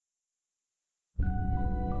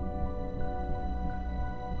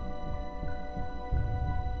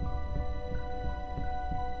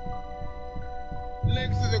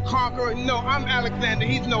Alexis the Conqueror. No, I'm Alexander.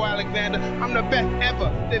 He's no Alexander. I'm the best ever.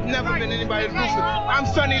 There's never been anybody as ruthless. I'm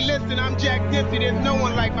Sonny Liston. I'm Jack Dempsey. There's no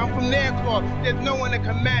one like me. I'm from Nairclaw. There's no one that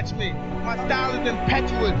can match me. My style is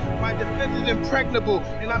impetuous. My defense is impregnable.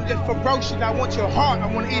 And I'm just ferocious. I want your heart.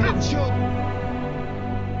 I want to eat your children.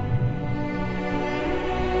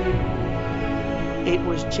 It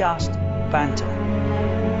was just banter.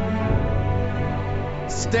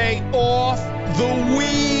 Stay off the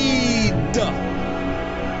weed.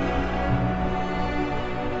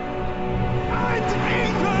 And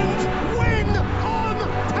England win on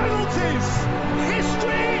penalties.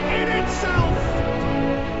 History in itself.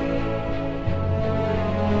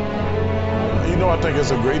 You know, I think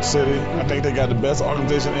it's a great city. I think they got the best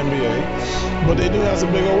organization in the NBA, but they do have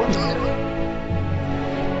some big old wins.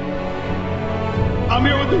 I'm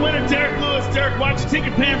here with the winner, Derek Lewis. Derek, why don't you take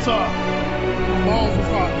your pants off? Balls are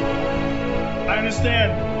foggy. I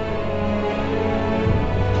understand.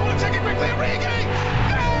 Oh, take it quickly, Origi!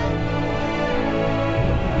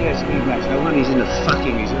 Yes, congrats. No wonder he's in the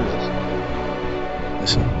fucking reserves.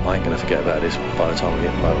 Listen, I ain't going to forget about this by the time we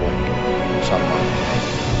get the motorway.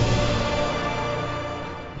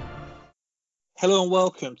 Hello and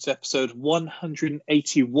welcome to episode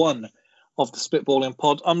 181 of the Spitballing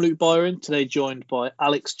Pod. I'm Luke Byron, today joined by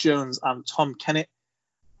Alex Jones and Tom Kennett,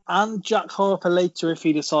 and Jack Harper later if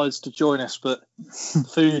he decides to join us, but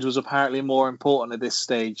food was apparently more important at this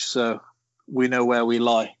stage, so we know where we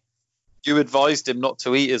lie. You advised him not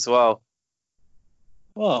to eat as well.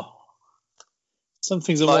 Well, some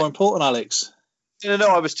things are more important, Alex. No,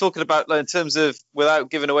 I was talking about, like, in terms of,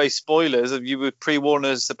 without giving away spoilers, you would pre-warn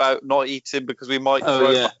us about not eating because we might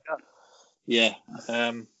throw it back up. Yeah.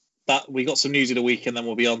 That we got some news of the week and then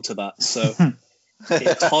we'll be on to that. So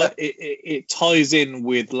it ties in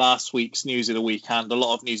with last week's news of the week and a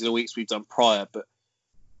lot of news of the weeks we've done prior, but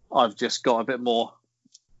I've just got a bit more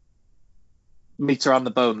meat around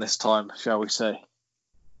the bone this time, shall we say.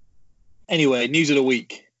 Anyway, news of the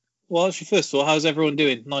week. Well, actually, first of all, how's everyone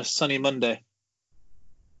doing? Nice sunny Monday.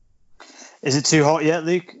 Is it too hot yet,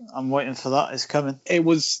 Luke? I'm waiting for that. It's coming. It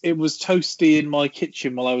was toasty in my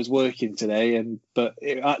kitchen while I was working today, but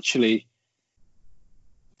it actually,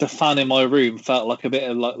 the fan in my room felt like a bit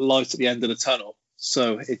of light at the end of the tunnel.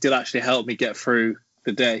 So it did actually help me get through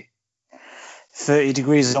the day. 30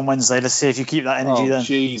 degrees on Wednesday. Let's see if you keep that energy then.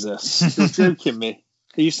 Jesus. You're joking me.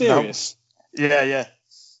 Are you serious? No. Yeah.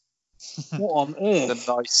 What on earth?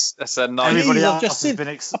 That's a nice. Everybody else has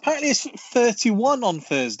been apparently it's 31 on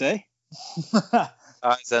Thursday.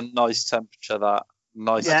 That's a nice temperature, that.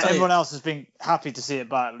 Nice. Yeah, everyone else has been happy to see it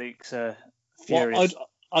back, Luke. So furious. Well,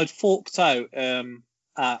 I'd forked out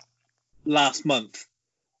at last month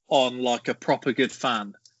on like a proper good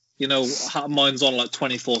fan. You know, mine's on like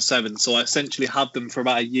 24/7, so I essentially had them for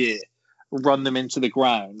about a year, run them into the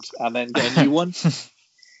ground, and then get a new one.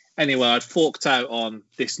 Anyway, I'd forked out on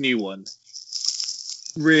this new one.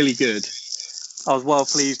 Really good. I was well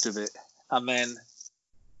pleased with it, and then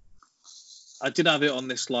I did have it on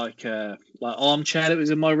this like armchair that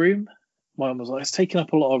was in my room. My mum was like, "It's taking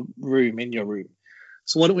up a lot of room in your room,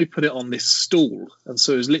 so why don't we put it on this stool?" And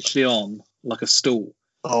so it was literally on like a stool.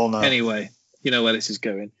 Oh no! Anyway, you know where this is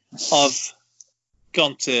going. I've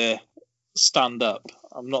gone to stand up.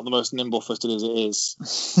 I'm not the most nimble-footed as it is.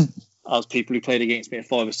 As people who played against me at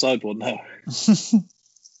five-a-side will know.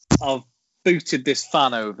 I've booted this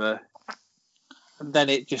fan over, and then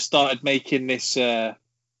it just started making this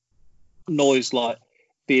noise like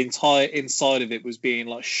the entire inside of it was being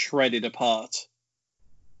like shredded apart.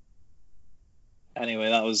 Anyway,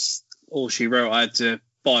 that was all she wrote. I had to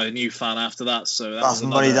buy a new fan after that, so that's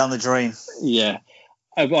money down the drain. Yeah,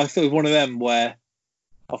 I thought it was one of them where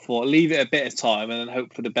I thought leave it a bit of time and then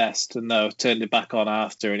hope for the best, and no, turned it back on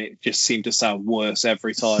after, and it just seemed to sound worse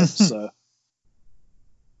every time. So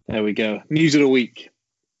there we go. News of the week.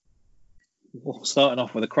 Well, starting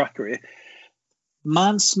off with a cracker here.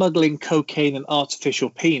 Man smuggling cocaine and artificial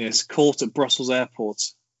penis caught at Brussels airport.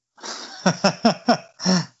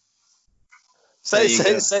 Say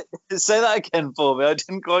that again for me. I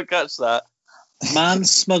didn't quite catch that. Man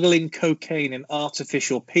smuggling cocaine and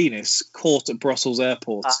artificial penis caught at Brussels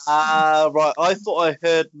airport. Right. I thought I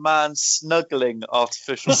heard man snuggling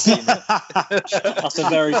artificial penis. That's a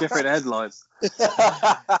very different headline.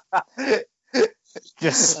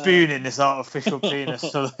 Just spooning this artificial penis.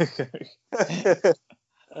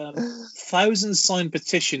 Thousands signed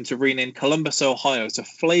petition to rename Columbus, Ohio to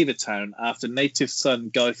Flavortown after native son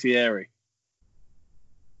Guy Fieri.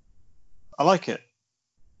 I like it.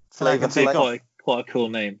 Quite a cool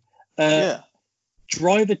name. Yeah.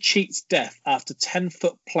 Driver cheats death after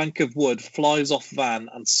 10-foot plank of wood flies off van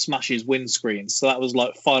and smashes windscreen. So that was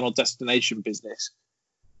like Final Destination business.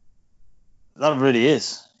 That really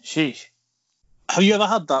is. Sheesh. Have you ever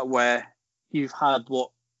had that where you've had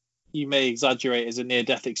what you may exaggerate as a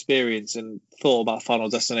near-death experience and thought about Final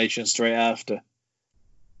Destination straight after?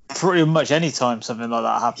 Pretty much any time something like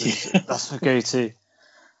that happens, that's the go-to.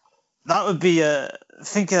 That would be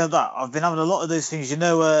thinking of that. I've been having a lot of those things. You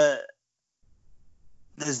know,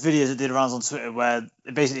 there's videos that did rounds on Twitter where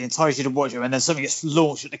it basically entices you to watch it, and then something gets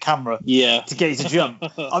launched at the camera to get you to jump.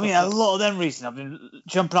 I mean, a lot of them recently, I've been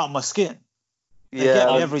jumping out of my skin. They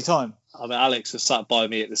get me every time. I mean, Alex has sat by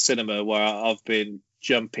me at the cinema where I've been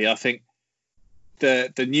jumpy. I think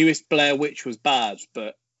the newest Blair Witch was bad,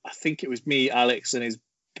 but I think it was me, Alex, and his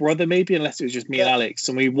brother maybe, unless it was just me and Alex,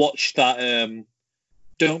 and we watched that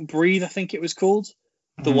Don't Breathe, I think it was called.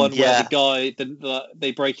 The one where the guy,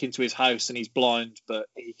 they break into his house and he's blind, but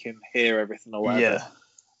he can hear everything or whatever. Yeah.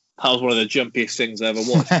 That was one of the jumpiest things I ever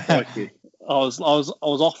watched. Crikey. I was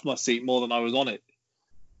off my seat more than I was on it.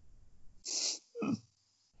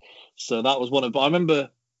 So that was one of. But I remember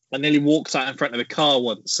I nearly walked out in front of the car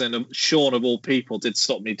once, and Sean of all people did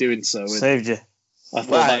stop me doing so. Saved you. I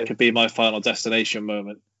thought that could be my Final Destination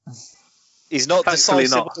moment. He's not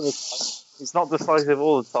decisive. He's not decisive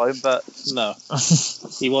all the time, but no,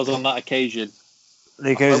 he was on that occasion.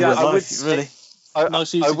 There goes your life, really. I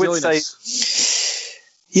would say.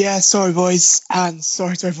 Yeah, sorry boys, and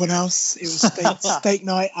sorry to everyone else. It was steak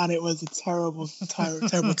night, and it was a terrible time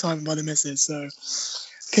by the missus. So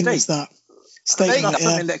couldn't miss that. Steak night,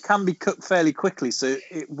 something that can be cooked fairly quickly, so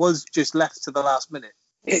it was just left to the last minute.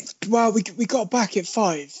 We got back at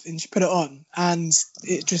 5 and she put it on, and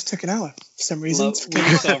it just took an hour for some reason. We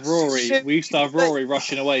used to have Rory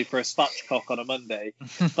rushing away for a spatchcock on a Monday.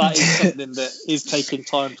 That is something that is taking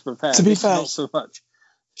time to prepare. To be fair, not so much.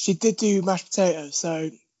 She did do mashed potatoes,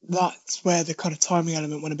 so that's where the kind of timing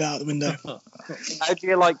element went about the window. How do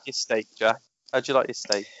you like your steak, Jack? How do you like your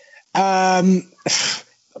steak?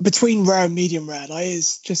 Between rare and medium rare, I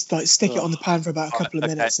is just like stick it on the pan for about a couple of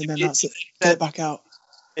minutes, and then that's it. Get it back out.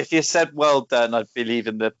 If you said well done, I'd be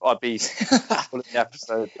leaving I'd be pulling the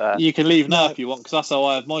episode there. You can leave now if you want, because that's how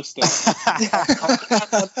I have my steak.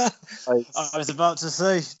 I was about to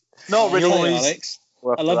say, not really, Alex.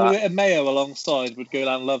 A lovely bit of mayo alongside would go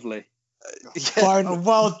down lovely. Byron, a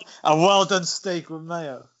well done steak with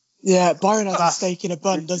mayo. Yeah, Byron has a steak in a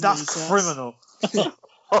bun, doesn't he? That's criminal.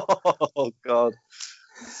 Oh God.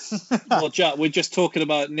 Well, Jack, we're just talking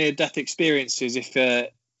about near-death experiences.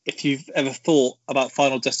 If you've ever thought about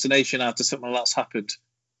Final Destination after something like that's happened,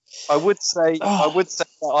 I would say that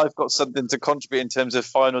I've got something to contribute in terms of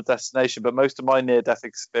Final Destination, but most of my near-death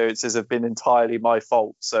experiences have been entirely my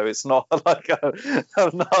fault. So it's not like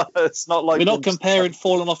it's not like we're not comparing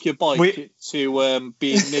falling off your bike to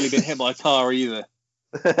nearly being hit by a car either.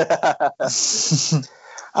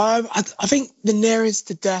 I think the nearest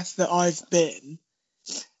to death that I've been,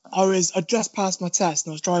 I just passed my test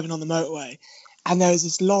and I was driving on the motorway. And there was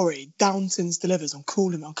this lorry, Downton's Delivers. I'm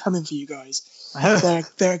calling, I'm coming for you guys.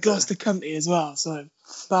 They're a Gloucester company as well, so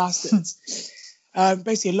bastards.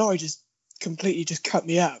 Basically, a lorry just completely cut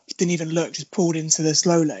me up. Didn't even look, just pulled into the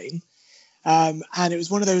slow lane. And it was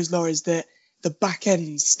one of those lorries that the back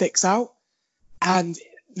end sticks out, and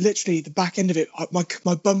literally the back end of it,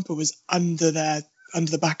 my bumper was under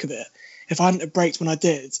the back of it. If I hadn't have braked when I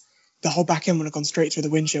did, the whole back end would have gone straight through the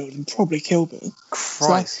windshield and probably killed me.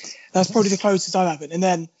 Christ. So that's probably the closest I've happened. And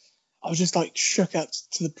then I was just like shook up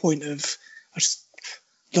to the point of I just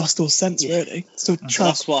lost all sense, really. So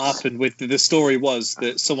that's what happened with the story was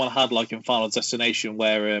that someone had like in Final Destination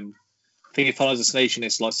where I think in Final Destination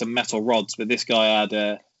it's like some metal rods, but this guy had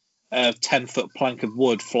a 10-foot plank of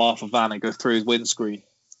wood fly off a van and go through his windscreen.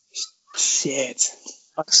 Shit.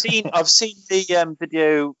 I've seen the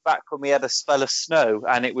video back when we had a spell of snow,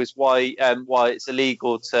 and it was why it's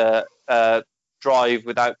illegal to drive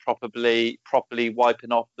without properly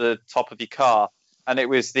wiping off the top of your car. And it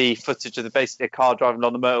was the footage of basically a car driving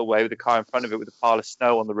on the motorway with a car in front of it with a pile of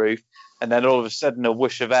snow on the roof, and then all of a sudden a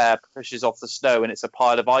whoosh of air pushes off the snow and it's a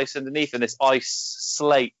pile of ice underneath, and this ice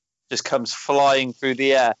slate just comes flying through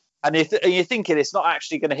the air. And you're thinking it's not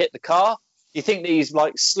actually going to hit the car. You think that he's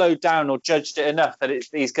like slowed down or judged it enough that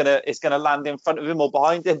it's gonna land in front of him or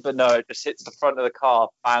behind him, but no, it just hits the front of the car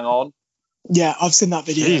bang on. Yeah, I've seen that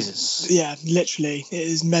video. Jesus. Yeah, literally, it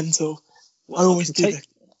is mental. I always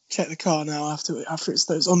check the car now after it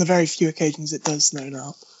snows. On the very few occasions it does snow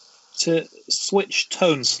now. To switch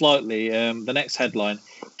tone slightly, the next headline: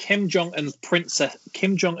 Kim Jong-un's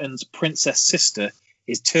princess sister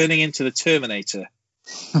is turning into the Terminator.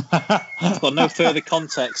 It's got no further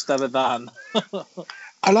context other than.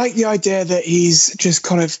 I like the idea that he's just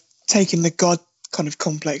kind of taken the god kind of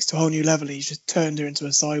complex to a whole new level. He's just turned her into a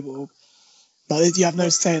cyborg. Like, you have no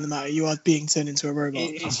say in the matter. You are being turned into a robot.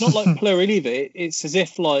 It's not like Plur either. It's as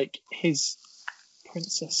if like his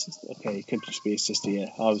princess sister. Okay, it could just be his sister. Yeah,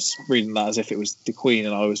 I was reading that as if it was the queen,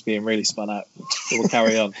 and I was being really spun out. But we'll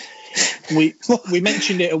carry on. We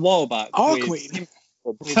mentioned it a while back. Our queen.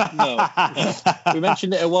 No, we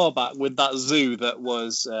mentioned it a while back with that zoo that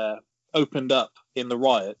was opened up in the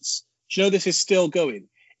riots. Do you know this is still going?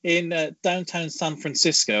 In downtown San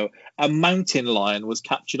Francisco, a mountain lion was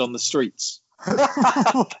captured on the streets.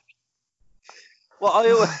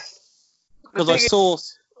 Well,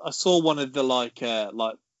 because I saw one of the like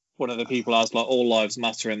one of the people has like all lives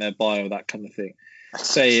matter in their bio, that kind of thing,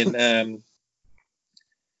 saying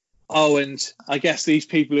and I guess these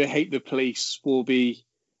people who hate the police will be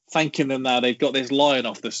thanking them now they've got this lion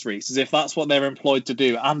off the streets, as if that's what they're employed to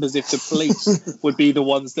do, and as if the police would be the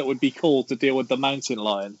ones that would be called to deal with the mountain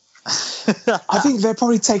lion. I think they'll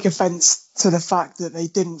probably take offence to the fact that they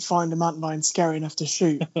didn't find a mountain lion scary enough to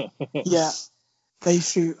shoot. Yeah, they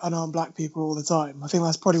shoot unarmed black people all the time. I think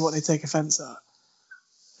that's probably what they take offence at.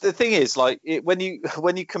 The thing is, like, when you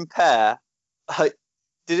compare,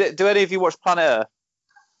 do any of you watch Planet Earth?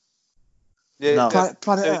 No.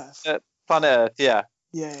 Planet Earth. Planet Earth, yeah.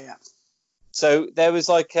 Yeah. So there was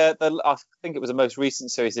like I think it was the most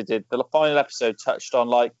recent series they did. The final episode touched on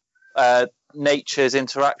like nature's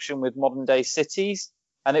interaction with modern day cities,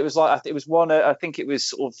 and it was like it was one. I think it was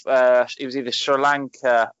sort of it was either Sri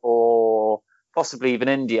Lanka or possibly even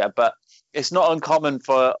India. But it's not uncommon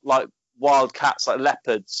for like wild cats like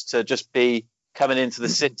leopards to just be coming into the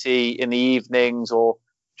city in the evenings or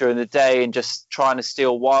during the day and just trying to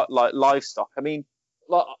steal livestock. I mean,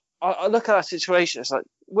 like I look at that situation. It's like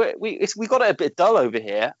we got it a bit dull over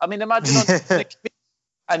here. I mean, imagine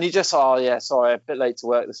and you just sorry, a bit late to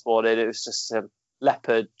work this morning. It was just a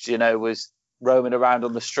leopard, was roaming around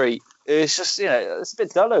on the street. It's just it's a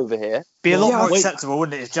bit dull over here. Be a lot more acceptable,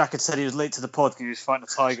 wouldn't it, if Jack had said he was late to the pod because he was fighting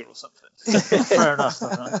a tiger or something? Fair enough.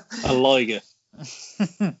 A liger.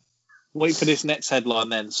 Wait for this next headline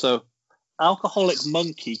then. So, alcoholic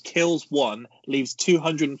monkey kills one, leaves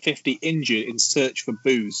 250 injured in search for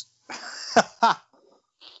booze.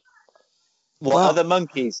 What other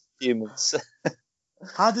monkeys? Humans.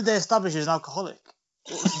 How did they establish he's an alcoholic?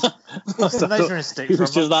 What's the measuring stick? He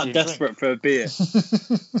was just that desperate for a beer.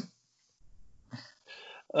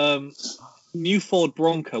 New Ford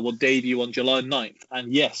Bronco will debut on July 9th,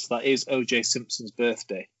 and yes, that is O.J. Simpson's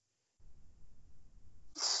birthday.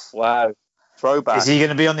 Wow. Throwback. Is he going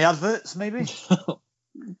to be on the adverts, maybe?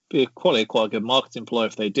 Be quite a good marketing ploy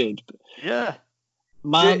if they did. But yeah.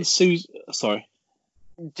 Sorry.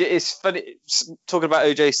 It's funny talking about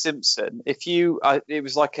O.J. Simpson. It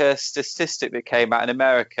was like a statistic that came out in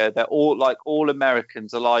America that all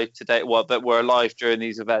Americans alive today, that were alive during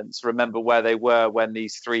these events, remember where they were when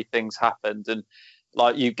these three things happened. And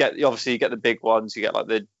like you get the big ones. You get like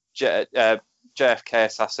the JFK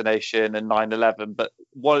assassination and 9/11, but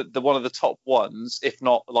one of the top ones, if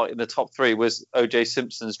not like in the top three, was O.J.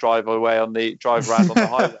 Simpson's drive around on the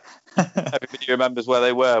highway. Everybody remembers where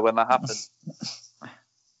they were when that happened.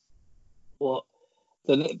 Well,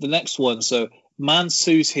 the next one. So, man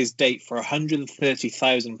sues his date for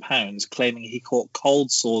 £130,000, claiming he caught cold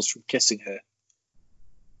sores from kissing her.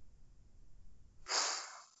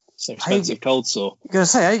 It's an expensive cold sore. You're going to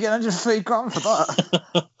say, how you get 130 grand for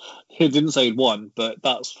that? He didn't say he'd won, but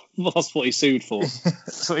that's what he sued for.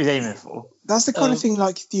 That's what he's aiming for. That's the kind of thing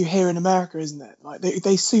like you hear in America, isn't it? Like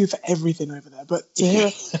they sue for everything over there, but to hear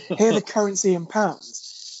the currency in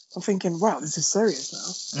pounds, I'm thinking, wow, this is serious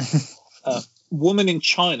now. Woman in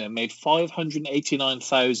China made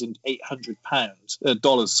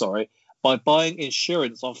 $589,800 by buying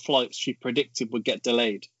insurance on flights she predicted would get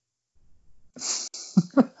delayed. That's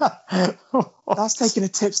taking a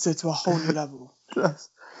tipster to a whole new level.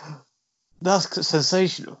 That's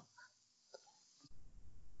sensational.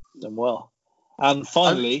 And well, and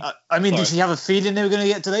finally, did she have a feeling they were going to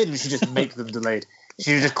get delayed, or did she just make them delayed?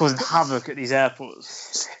 She was just causing havoc at these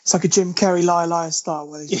airports. It's like a Jim Carrey Liar Liar style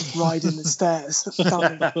where they're just riding the stairs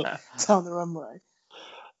down the runway.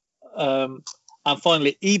 And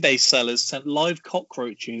finally, eBay sellers sent live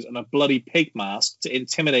cockroaches and a bloody pig mask to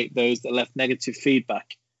intimidate those that left negative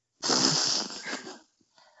feedback.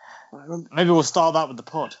 Maybe we'll start that with the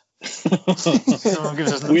pod. Someone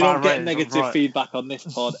gives us we don't get negative feedback on this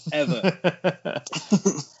pod ever.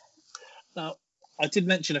 Now, I did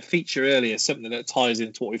mention a feature earlier, something that ties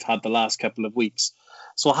into what we've had the last couple of weeks.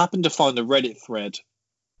 So I happened to find a Reddit thread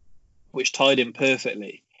which tied in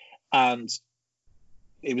perfectly. And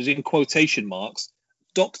it was in quotation marks,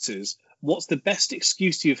 "Doctors, what's the best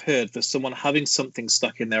excuse you've heard for someone having something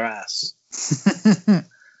stuck in their ass?"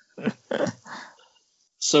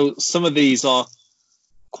 So some of these are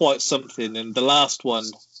quite something, and the last one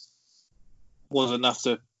was enough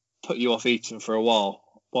to put you off eating for a while.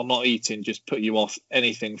 Well, not eating, just put you off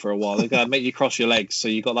anything for a while. They're going to make you cross your legs, so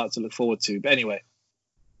you got that to look forward to. But anyway,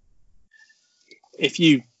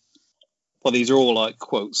 well, these are all like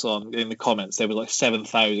quotes in the comments. There were like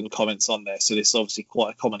 7,000 comments on there, so this is obviously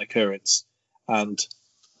quite a common occurrence. And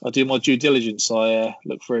I do my due diligence. I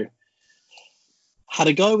look through. Had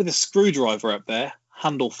a guy with a screwdriver up there,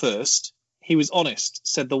 handle first. He was honest,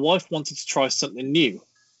 said the wife wanted to try something new.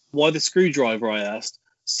 Why the screwdriver, I asked.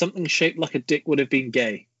 Something shaped like a dick would have been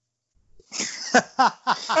gay.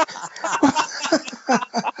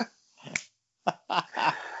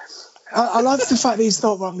 I like the fact that he's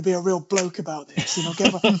thought, well, I'm going to be a real bloke about this. And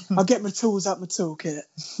I'll get my tools out my toolkit,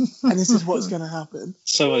 and this is what's going to happen.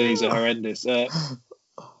 Some of these are horrendous.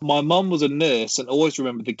 My mum was a nurse and always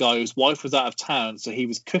remembered the guy whose wife was out of town, so he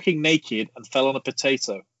was cooking naked and fell on a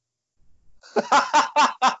potato.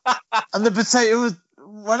 And the potato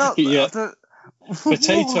went up. Yeah.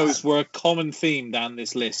 Potatoes were a common theme down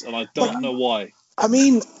this list, and I don't know why. I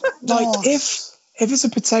mean, like, if it's a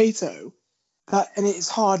potato, and it's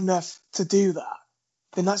hard enough to do that,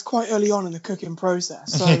 then that's quite early on in the cooking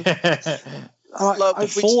process. So, the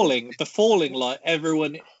falling, like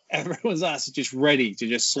everyone's ass is just ready to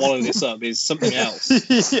just swallow this up is something else.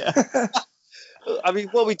 Yeah. I mean,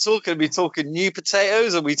 what are we talking? Are we talking new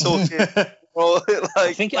potatoes? Are we talking?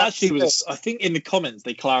 I think it actually was. I think in the comments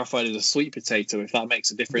they clarified it as a sweet potato. If that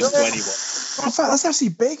makes a difference to anyone. In fact, that's actually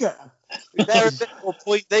bigger. They're a bit more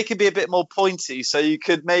They could be a bit more pointy, so you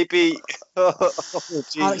could maybe.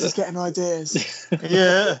 Alex is getting ideas.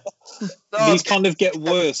 Yeah. These kind of get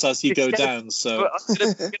worse as you go down. So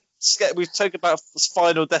we've talked about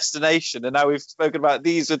Final Destination, and now we've spoken about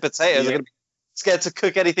these with potatoes. I'm going to be scared to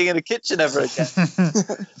cook anything in the kitchen ever again.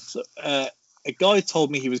 So, a guy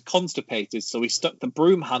told me he was constipated, so he stuck the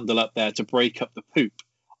broom handle up there to break up the poop.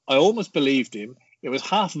 I almost believed him. It was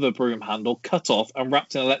half of a broom handle cut off and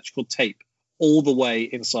wrapped in electrical tape all the way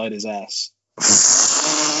inside his ass.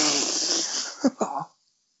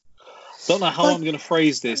 Don't know how I'm going to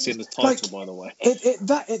phrase this in the title, by the way.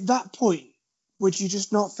 At that point, would you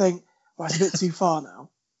just not think, well, it's a bit too far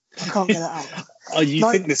now? I can't get it out.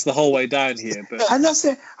 You think this the whole way down here, but unless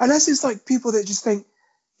it's like people that just think,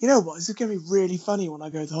 you know what, this is going to be really funny when I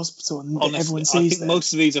go to the hospital and honestly, everyone sees I think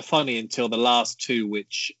most of these are funny until the last two,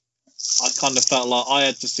 which I kind of felt like I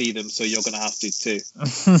had to see them, so you're going to have to too.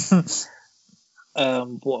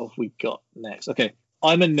 What have we got next? Okay,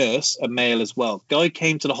 I'm a nurse, a male as well. Guy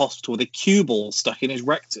came to the hospital with a cue ball stuck in his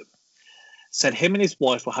rectum. Said him and his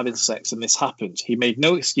wife were having sex and this happened. He made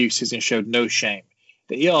no excuses and showed no shame.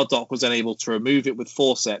 The ER doc was unable to remove it with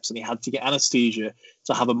forceps and he had to get anaesthesia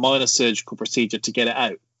to have a minor surgical procedure to get it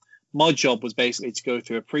out. My job was basically to go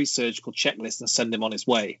through a pre-surgical checklist and send him on his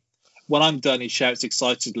way. When I'm done, he shouts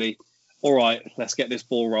excitedly, "All right, let's get this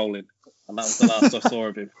ball rolling." And that was the last I saw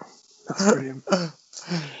of him. That's brilliant.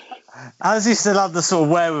 How does he still have the sort of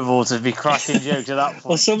wherewithal to be cracking jokes at that point?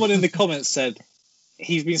 Well, someone in the comments said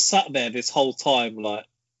he's been sat there this whole time like,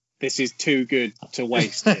 this is too good to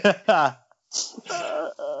waste it.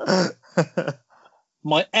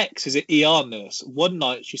 My ex is an ER nurse. One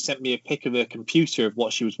night she sent me a pic of her computer of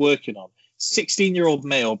what she was working on. 16-year-old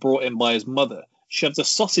male brought in by his mother, shoved a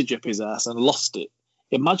sausage up his ass and lost it.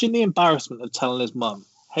 Imagine the embarrassment of telling his mum,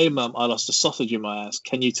 "Hey mum, I lost a sausage in my ass.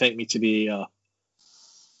 Can you take me to the ER?"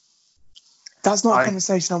 That's not a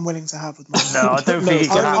conversation I'm willing to have with my No, I don't think you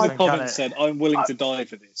can have the comment said, "I'm willing to die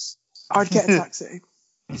for this." I'd get a taxi.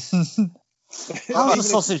 How has the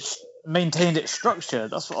sausage maintained its structure?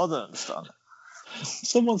 That's what I don't understand.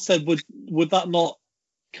 Someone said, would that not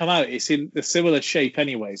come out? It's in a similar shape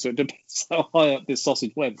anyway, so it depends how high up this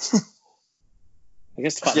sausage went. I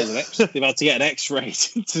guess the fact they've had to get an X-ray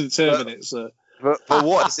to determine it. So, but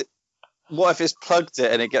what is it? What if it's plugged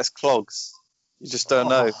it and it gets clogs? You just don't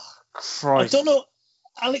know. Christ. I don't know.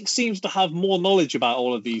 Alex seems to have more knowledge about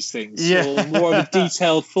all of these things, yeah. or more of a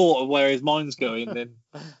detailed thought of where his mind's going than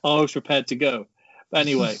I was prepared to go. But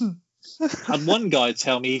anyway, had one guy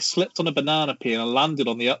tell me he slipped on a banana peel and landed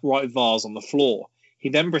on the upright vase on the floor. He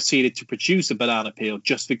then proceeded to produce a banana peel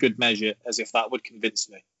just for good measure, as if that would convince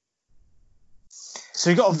me. So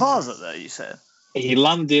you got a vase up there, you said? He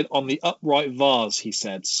landed on the upright vase, he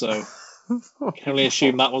said, so I can only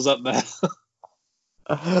assume that was up there.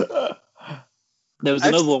 There was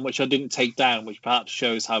another one which I didn't take down, which perhaps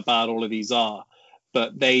shows how bad all of these are.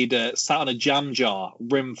 but they'd sat on a jam jar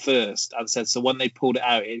rim first and said, so when they pulled it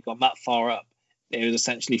out, it had gone that far up. It was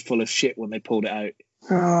essentially full of shit when they pulled it out.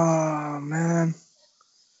 Oh, man.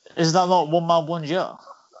 Is that not one man, one jar?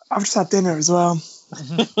 I've just had dinner as well.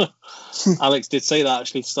 Alex did say that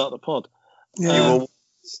actually to start the pod. Yeah. Do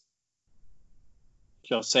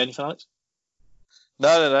you want to say anything, Alex?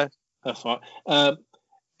 No. That's all right.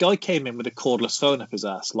 Guy came in with a cordless phone up his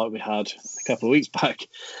ass, like we had a couple of weeks back,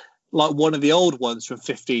 like one of the old ones from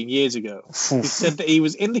 15 years ago. He said that he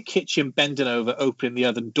was in the kitchen bending over, opening the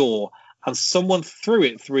oven door, and someone threw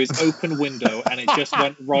it through his open window, and it just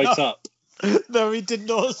went right up. No, he did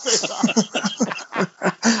not say that.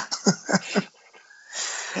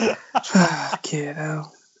 Kid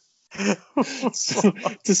hell. So,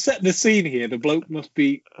 to set the scene here, the bloke must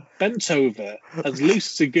be bent over, as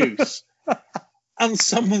loose as a goose, and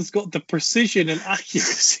someone's got the precision and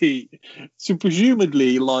accuracy to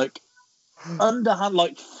presumably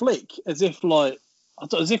underhand flick as if you're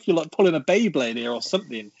pulling a Beyblade here or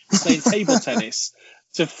something, playing table tennis,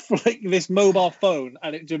 to flick this mobile phone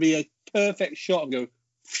and it to be a perfect shot and go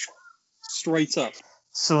straight up.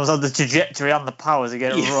 Someone's on the trajectory and the power to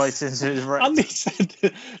get it right into his right. And they said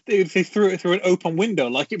they threw it through an open window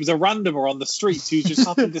like it was a randomer on the street who just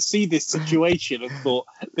happened to see this situation and thought,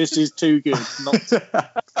 this is too good not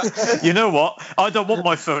to. You know what? I don't want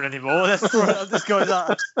my phone anymore. Let's throw it up this guy's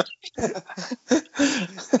ass.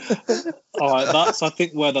 All right, that's, I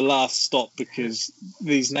think, where the last stop, because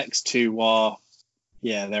these next two are,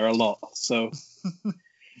 they're a lot. So...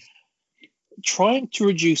 Trying to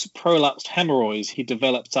reduce prolapsed hemorrhoids he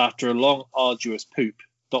developed after a long, arduous poop,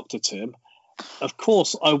 Dr. Tim. Of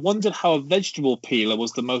course, I wondered how a vegetable peeler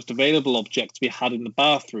was the most available object to be had in the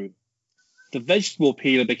bathroom. The vegetable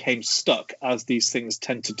peeler became stuck, as these things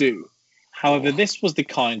tend to do. However, this was the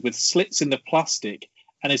kind with slits in the plastic,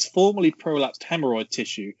 and his formerly prolapsed hemorrhoid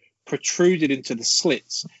tissue protruded into the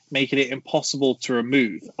slits, making it impossible to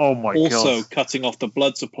remove. Oh my God. Also cutting off the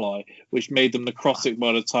blood supply, which made them necrotic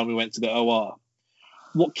by the time we went to the OR.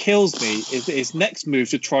 What kills me is that his next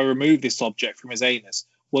move to try remove this object from his anus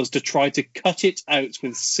was to try to cut it out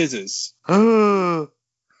with scissors. It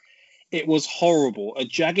was horrible. A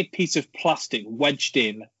jagged piece of plastic wedged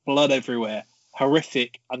in, blood everywhere,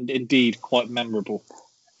 horrific and indeed quite memorable.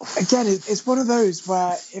 Again, it's one of those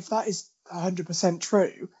where if that is 100%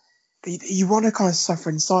 true, you want to kind of suffer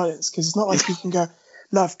in silence, because it's not like you can go,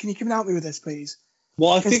 love, can you come and help me with this, please?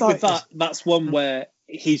 Well, I think with that's one where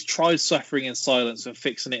he's tried suffering in silence and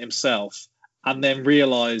fixing it himself, and then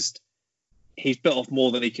realised he's bit off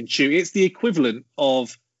more than he can chew. It's the equivalent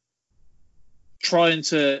of trying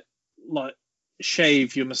to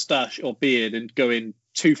shave your moustache or beard and going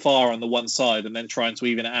too far on the one side and then trying to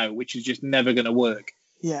even it out, which is just never going to work.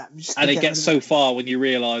 Yeah. And it gets so far when you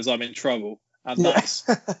realise I'm in trouble. And that's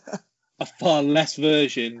a far worse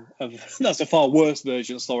version of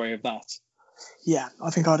that. Yeah, I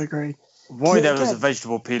think I'd agree. Why there was a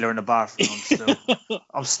vegetable peeler in the bathroom?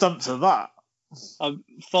 I'm stumped at that.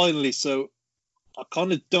 Finally, so I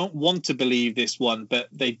kind of don't want to believe this one, but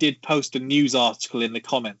they did post a news article in the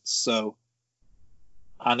comments. So,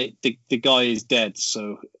 and the guy is dead.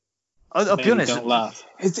 So I'll be honest. Don't laugh.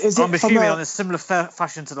 I'm assuming on a similar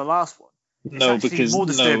fashion to the last one. It's because more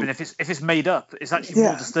disturbing if it's made up. It's actually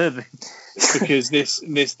more disturbing because this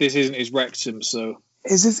isn't his rectum. So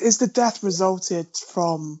is the death resulted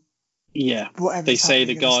from? Yeah, whatever they say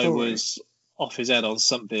the guy was off his head on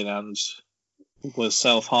something and was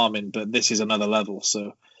self-harming, but this is another level.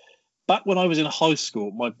 So back when I was in high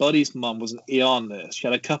school, my buddy's mum was an ER nurse. She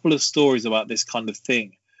had a couple of stories about this kind of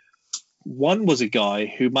thing. One was a guy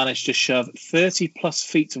who managed to shove 30 plus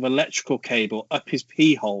feet of electrical cable up his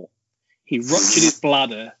pee hole. He ruptured his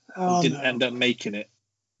bladder and didn't end up making it.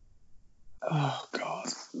 Oh, God.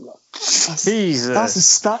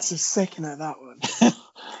 Jesus. That's a sickener, that one.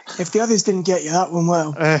 If the others didn't get you, that one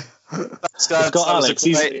will. Alex.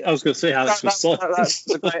 I was going to say Alex was solid.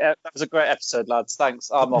 That was a great episode, lads. Thanks.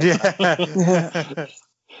 I'm off. Yeah.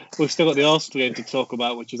 We've still got the Arsenal game to talk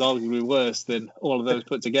about, which is arguably worse than all of those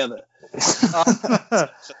put together.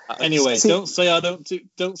 Anyway, don't say I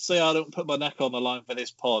don't put my neck on the line for this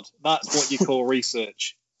pod. That's what you call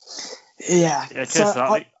research. Yeah.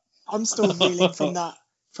 So I'm still reeling from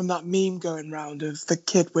that meme going round of the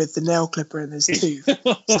kid with the nail clipper in his tooth,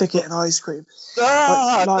 stick it in ice cream.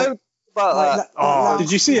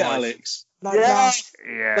 Did you see it, Alex?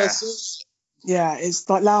 Yeah, it's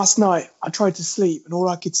like last night I tried to sleep and all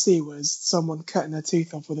I could see was someone cutting their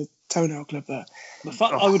tooth off with a toenail clipper. The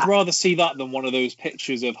fact I would rather see that than one of those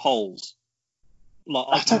pictures of holes. Like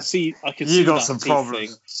I can see You got that some teeth problems.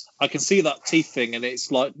 thing. I can see that teeth thing, and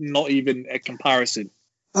it's like not even a comparison.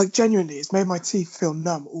 Like, genuinely, it's made my teeth feel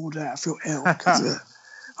numb all day. I feel ill because of it.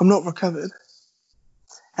 I'm not recovered.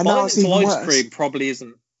 And now it's even ice worse. cream probably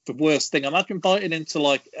isn't the worst thing. Imagine biting into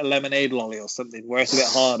like a lemonade lolly or something where it's a bit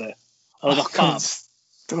harder. Or like a fab.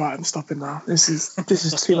 Right, I'm stopping now. This is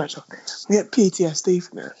too much. I get PTSD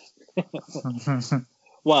from it.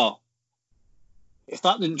 Well, if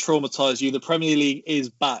that didn't traumatise you, the Premier League is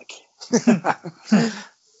back.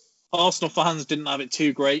 Arsenal fans didn't have it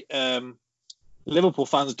too great. Liverpool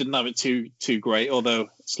fans didn't have it too great, although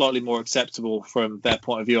slightly more acceptable from their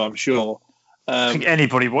point of view, I'm sure. I think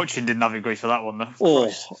anybody watching didn't have it great for that one, though. Or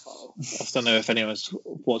I don't know if anyone's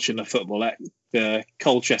watching the football. The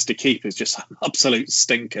Colchester keeper's just an absolute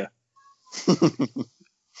stinker.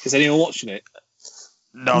 Is anyone watching it?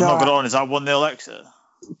 No, I'm not good on. Is that 1-0 Exeter?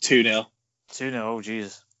 2-0. 2-0, oh,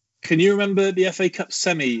 Jesus. Can you remember the FA Cup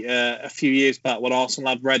semi a few years back when Arsenal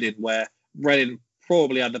had Reading, where Reading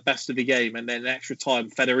probably had the best of the game, and then in extra time,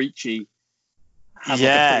 Federici had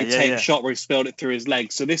a pretty tame shot where he spilled it through his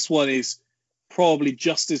legs. So this one is probably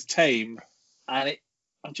just as tame, and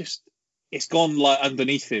it's gone like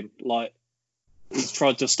underneath him. Like he's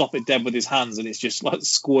tried to stop it dead with his hands, and it's just like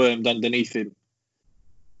squirmed underneath him.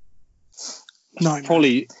 No,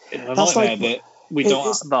 probably a nightmare that we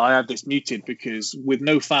don't. That I had this muted, because with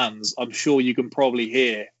no fans, I'm sure you can probably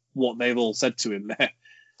hear what they've all said to him there.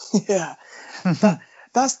 Yeah,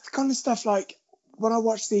 that's the kind of stuff. Like when I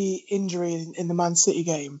watched the injury in the Man City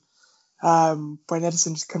game, when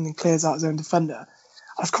Ederson just comes and clears out his own defender,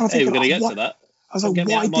 I was kind of thinking, we're going to get to that. I was like, get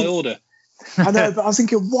me out of my order. I know, but I was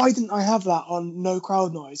thinking, why didn't I have that on no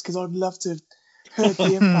crowd noise? Because I'd love to have heard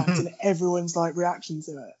the impact and everyone's like reaction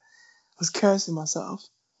to it. I was cursing myself.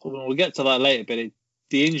 Well, we'll get to that later, but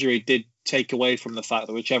the injury did take away from the fact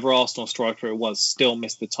that whichever Arsenal striker it was still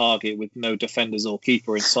missed the target with no defenders or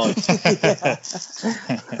keeper in sight.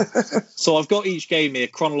 So I've got each game here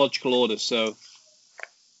chronological order. So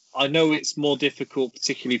I know it's more difficult,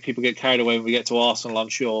 particularly if people get carried away when we get to Arsenal, I'm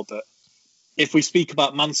sure. But if we speak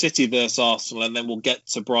about Man City versus Arsenal, and then we'll get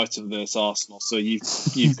to Brighton versus Arsenal. So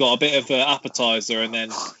you've got a bit of an appetizer, and then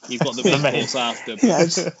you've got the main course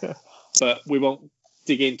after. But we won't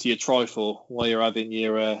dig into your trifle while you're having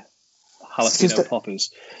your jalapeno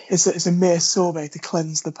poppers. It's a mere sorbet to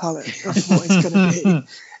cleanse the palate. That's what it's going to be. An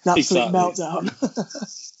absolute meltdown.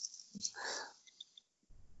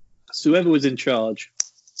 So whoever was in charge,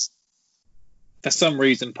 for some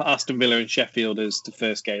reason, put Aston Villa and Sheffield as the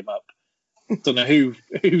first game up. Don't know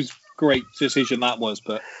whose great decision that was,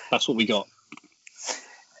 but that's what we got.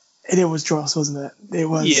 And it was dross, wasn't it? It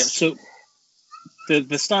was. Yeah, so the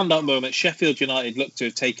standout moment, Sheffield United looked to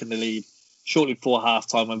have taken the lead shortly before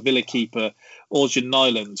half-time when Villa keeper Orjan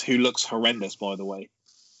Nyland, who looks horrendous, by the way.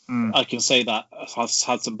 I can say that. I've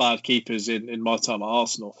had some bad keepers in my time at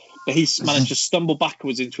Arsenal. But he's managed to stumble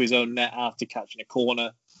backwards into his own net after catching a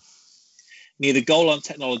corner. Neither goal line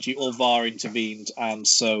technology or VAR intervened, and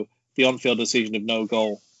so the on-field decision of no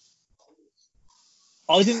goal.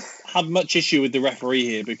 I didn't have much issue with the referee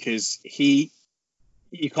here because you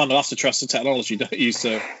kind of have to trust the technology, don't you?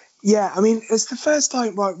 So yeah, I mean, it's the first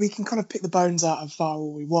time. Well, we can kind of pick the bones out of VAR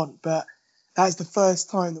all we want, but that's the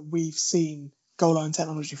first time that we've seen goal line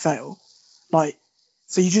technology fail. Like,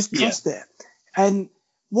 so you just trust it. And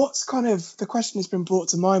what's kind of the question that's been brought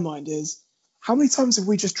to my mind is, how many times have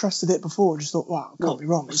we just trusted it before and just thought, wow, it can't be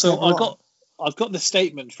wrong? So I've got the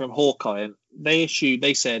statement from Hawkeye, and they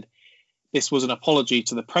said this was an apology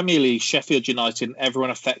to the Premier League, Sheffield United, and everyone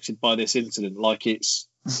affected by this incident. Like it's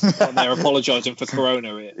like they're apologising for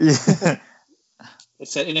Corona here. Yeah. It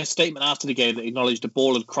said in a statement after the game that acknowledged the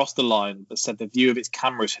ball had crossed the line, but said the view of its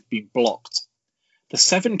cameras had been blocked. The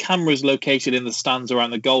 7 cameras located in the stands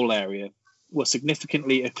around the goal area were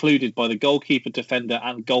significantly occluded by the goalkeeper, defender,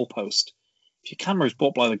 and goalpost. If your camera is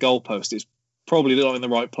blocked by the goalpost, it's probably not in the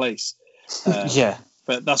right place. Yeah.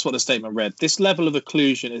 But that's what the statement read. This level of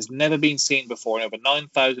occlusion has never been seen before in over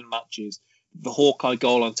 9,000 matches. The Hawkeye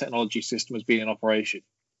goal line technology system has been in operation.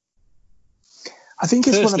 I think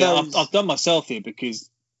it's Firstly, one of those. I've done myself here because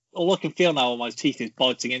all I can feel now on my teeth is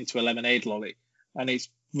biting into a lemonade lolly, and it's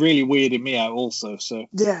really weirding me out also. So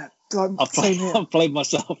yeah, I've played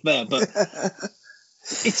myself there, but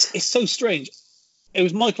it's so strange. It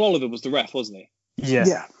was Michael Oliver was the ref, wasn't he?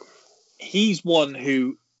 Yeah. He's one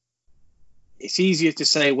who it's easier to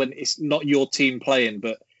say when it's not your team playing,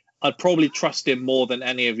 but I'd probably trust him more than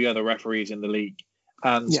any of the other referees in the league.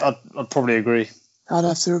 And I'd probably agree. I'd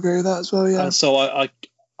have to agree with that as well, yeah. And so I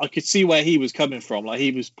could see where he was coming from. Like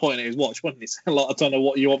he was pointing at his watch, wasn't he? Saying, like, I don't know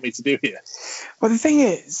what you want me to do here. Well, the thing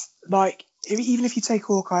is, like, even if you take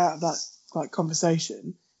Hawkeye out of that like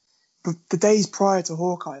conversation, but the days prior to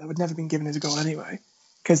Hawkeye, that would never been given as a goal anyway,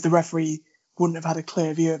 because the referee wouldn't have had a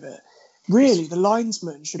clear view of it. Really, the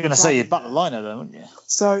linesman should. You're going to say you'd back the liner, though, wouldn't you?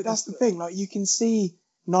 So that's the thing. Like, you can see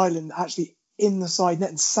Nyland actually in the side net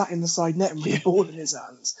and sat in the side net and with the ball in his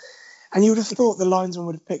hands, and you would have thought the linesman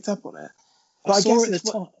would have picked up on it. But I guess at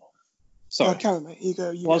the time. Sorry, Karen, mate, you go.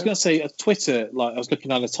 I was going to say at Twitter, like I was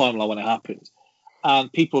looking on the timeline when it happened,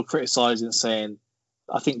 and people were criticising, saying,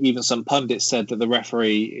 I think even some pundits said that the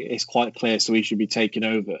referee is quite clear, so he should be taken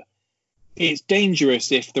over. It's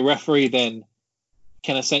dangerous if the referee then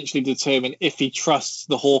can essentially determine if he trusts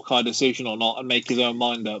the Hawkeye decision or not and make his own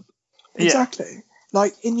mind up. Exactly.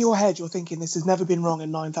 Like, in your head, you're thinking this has never been wrong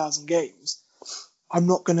in 9,000 games. I'm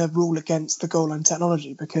not going to rule against the goal line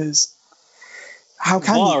technology because how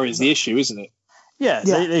can VAR is the issue, isn't it? Yeah.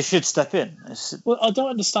 They should step in. Well, I don't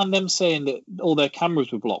understand them saying that all their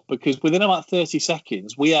cameras were blocked because within about 30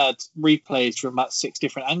 seconds, we had replays from about 6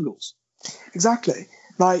 different angles. Exactly.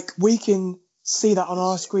 Like, we can see that on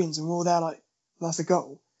our screens and we're all there like, that's a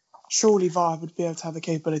goal. Surely VAR would be able to have the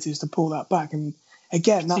capabilities to pull that back. And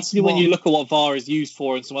again, that's particularly when you look at what VAR is used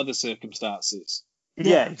for in some other circumstances.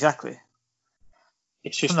 Yeah, exactly.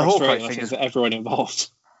 It's just frustrating, I think, for everyone involved.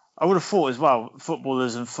 I would have thought as well,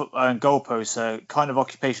 footballers and goalposts are kind of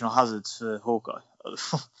occupational hazards for Hawkeye.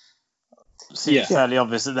 Seems fairly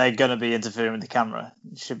obvious that they're going to be interfering with the camera.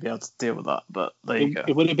 You should be able to deal with that, but there you go.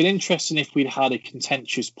 It would have been interesting if we'd had a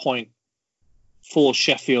contentious point for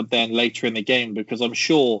Sheffield then later in the game, because I'm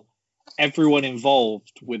sure everyone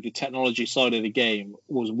involved with the technology side of the game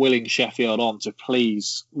was willing Sheffield on to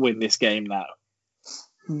please win this game now.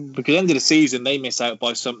 Because at the end of the season, they miss out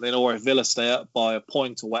by something, or if Villa stay up by a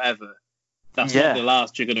point or whatever, that's not the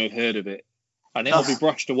last you're going to have heard of it. And it'll be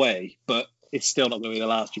brushed away, but it's still not going to be the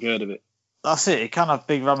last you've heard of it. That's it. It can have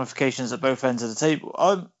big ramifications at both ends of the table.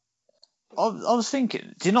 I was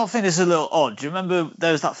thinking, do you not think this is a little odd? Do you remember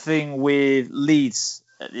there was that thing with Leeds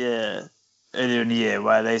earlier in the year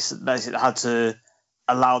where they basically had to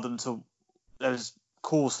allow them to, there was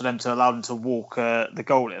calls for them to allow them to walk the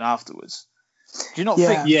goal in afterwards? Do you not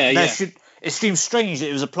think it seems strange that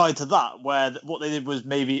it was applied to that, where what they did was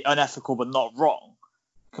maybe unethical but not wrong,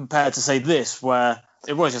 compared to say this, where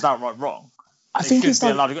it was just outright wrong? I think it's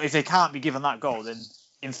allowed to go. If they can't be given that goal, then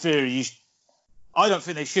in theory, I don't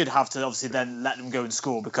think they should have to obviously then let them go and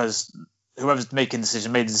score because whoever's making the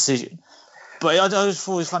decision made the decision. But I just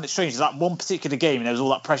always find it strange that one particular game there was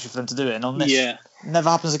all that pressure for them to do it, and on this, it never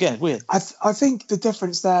happens again. It's weird. I think the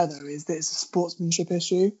difference there though is that it's a sportsmanship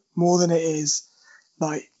issue more than it is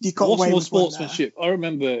like you got away with sportsmanship. I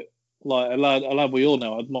remember like a lad we all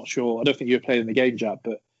know. I'm not sure. I don't think you were playing in the game, Jack,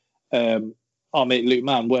 but our mate Luke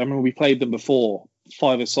Mann. I remember we played them before,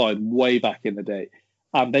 5-a-side, way back in the day,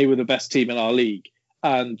 and they were the best team in our league,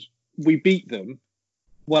 and we beat them.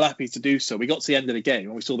 Well, happy to do so. We got to the end of the game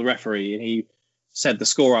and we saw the referee and he said the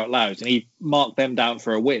score out loud and he marked them down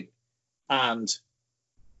for a win. And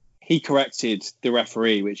he corrected the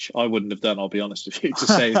referee, which I wouldn't have done, I'll be honest with you, to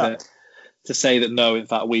say that no, in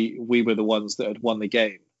fact, we were the ones that had won the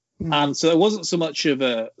game. And so it wasn't so much of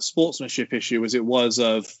a sportsmanship issue as it was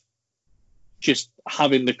of just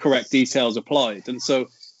having the correct details applied. And so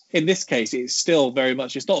in this case, it's still very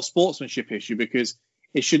much, it's not a sportsmanship issue because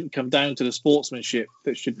it shouldn't come down to the sportsmanship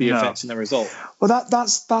that should be affecting the result. Well,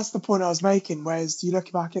 that's the point I was making. Whereas you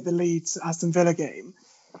look back at the Leeds Aston Villa game,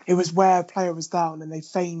 it was where a player was down and they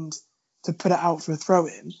feigned to put it out for a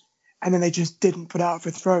throw-in, and then they just didn't put it out for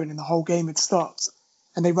a throw-in, and the whole game had stopped,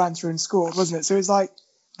 and they ran through and scored, wasn't it? So it's like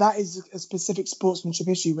that is a specific sportsmanship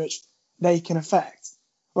issue which they can affect.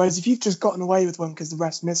 Whereas if you've just gotten away with one because the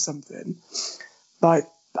refs missed something, like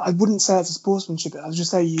I wouldn't say it's a sportsmanship. I'd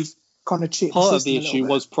just say you've kind of cheated. Part of the issue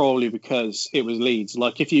was probably because it was Leeds.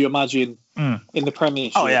 Like if you imagine in the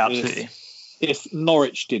Premiership, absolutely. If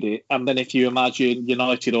Norwich did it, and then if you imagine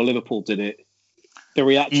United or Liverpool did it, the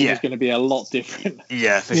reaction is going to be a lot different.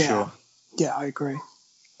 Yeah, for sure. Yeah, I agree.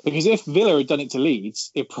 Because if Villa had done it to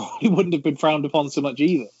Leeds, it probably wouldn't have been frowned upon so much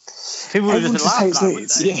either. People would have just laughed at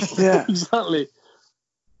it. Yeah, exactly.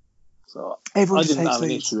 So everyone I didn't have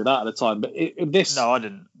an issue with that at the time, but No, I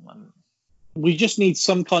didn't. We just need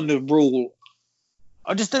some kind of rule.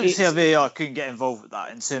 I just don't see how VAR couldn't get involved with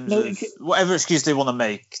that in terms of whatever excuse they want to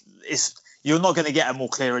make. You're not going to get a more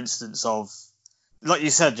clear instance of, like you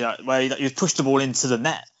said, Jack, where you've pushed the ball into the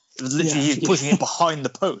net. It was literally you pushing it behind the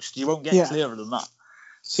post. You won't get clearer than that.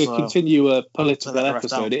 To continue a political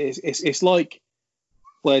episode, it's like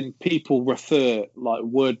when people refer like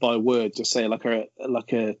word by word to say like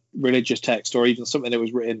a religious text or even something that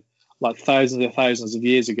was written like thousands and thousands of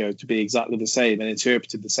years ago to be exactly the same and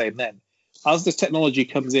interpreted the same then. as this technology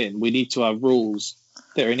comes in, we need to have rules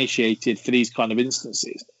that are initiated for these kind of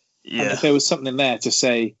instances. Yeah. And if there was something there to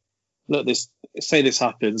say, look, this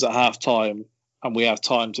happens at half time and we have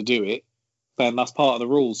time to do it, then that's part of the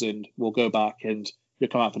rules, and we'll go back and you'll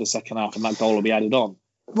come out for the second half and that goal will be added on.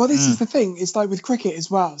 Well, this is the thing. It's like with cricket as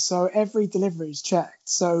well. So every delivery is checked.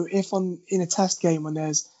 So if in a test game when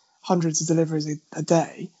there's hundreds of deliveries a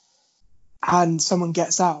day and someone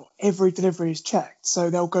gets out, every delivery is checked. So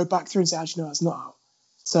they'll go back through and say, actually, no, that's not out.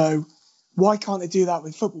 So why can't they do that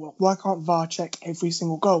with football? Why can't VAR check every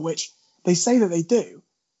single goal, which they say that they do,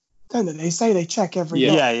 don't they? They say they check every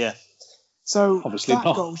goal. Yeah. So obviously that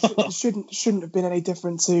not. goal shouldn't have been any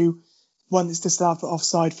different to one that's disallowed for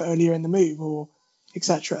offside for earlier in the move or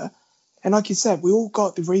etc. And like you said, we all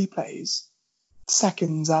got the replays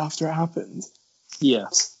seconds after it happened. Yeah.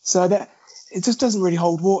 So that it just doesn't really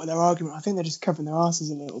hold water, their argument. I think they're just covering their asses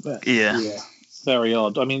a little bit. Yeah. Very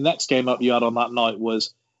odd. I mean, next game up you had on that night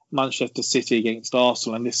was Manchester City against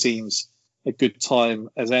Arsenal, and this seems a good time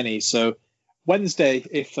as any. So Wednesday,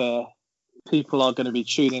 if people are going to be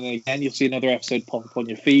tuning in again, you'll see another episode pop up on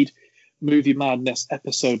your feed. Movie Madness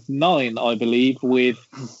episode 9, I believe, with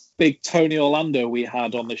big Tony Orlando we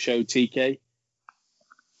had on the show, TK.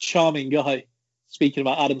 Charming guy. Speaking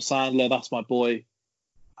about Adam Sandler, that's my boy.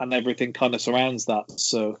 And everything kind of surrounds that.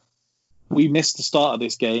 So we missed the start of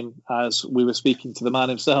this game as we were speaking to the man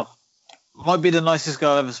himself. Might be the nicest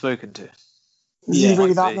guy I've ever spoken to. Is he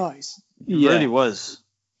really that nice? He really was.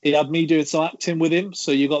 He had me doing some acting with him,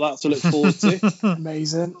 so you got that to look forward to.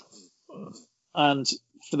 Amazing. And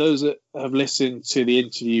for those that have listened to the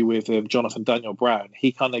interview with Jonathan Daniel Brown,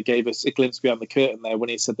 he kind of gave us a glimpse behind the curtain there when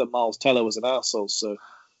he said that Miles Teller was an arsehole. So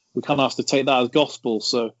we kind of have to take that as gospel.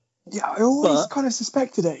 So yeah, I always kind of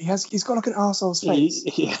suspected it. He's got like an arsehole's face.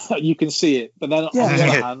 Yeah, you can see it. But then on the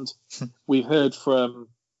other hand, we've heard from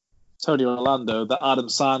Tony Orlando that Adam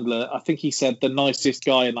Sandler, I think he said the nicest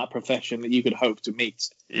guy in that profession that you could hope to meet.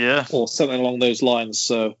 Yeah. Or something along those lines.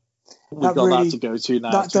 So we've got that to go to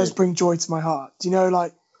now. That does bring joy to my heart. Do you know,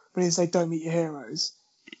 like, when they say don't meet your heroes?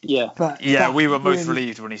 Yeah. But we were most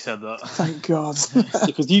relieved when he said that. Thank God.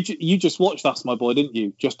 Because you just watched That's My Boy, didn't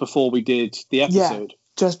you? Just before we did the episode. Yeah,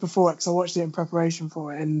 just before, because I watched it in preparation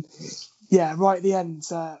for it. And yeah, right at the end,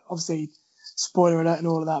 obviously, spoiler alert and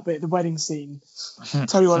all of that, but the wedding scene,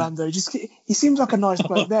 Tony Orlando, he seems like a nice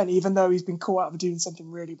bloke then, even though he's been caught out for doing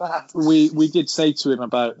something really bad. We did say to him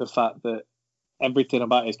about the fact that everything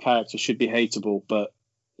about his character should be hateable, but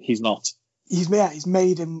he's not. He's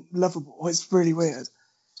made him lovable. It's really weird.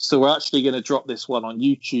 So we're actually going to drop this one on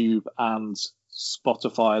YouTube and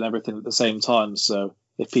Spotify and everything at the same time. So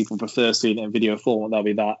if people prefer seeing it in video format, that'll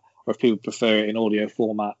be that. Or if people prefer it in audio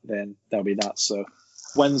format, then that'll be that. So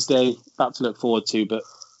Wednesday, that to look forward to. But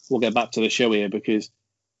we'll get back to the show here because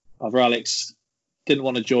either Alex didn't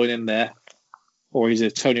want to join in there or he's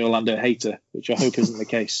a Tony Orlando hater, which I hope isn't the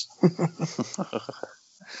case. Are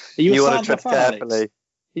you a Sandler fan, Alex?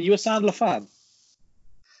 Are you a Sandler fan?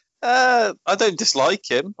 I don't dislike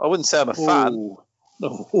him. I wouldn't say I'm a fan.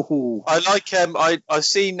 I like him. I've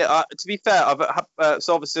seen. To be fair,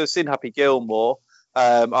 so obviously I've seen Happy Gilmore.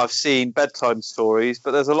 I've seen Bedtime Stories,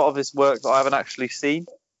 but there's a lot of his work that I haven't actually seen.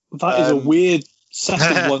 That is a weird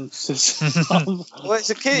second one to well,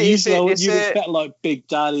 it's a kid. You expect like Big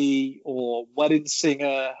Daddy or Wedding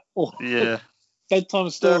Singer or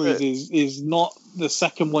Bedtime Stories is not the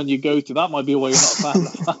second one you go to. That might be why you're not a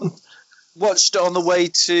fan. Watched it on the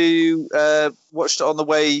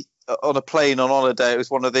way on a plane on holiday. It was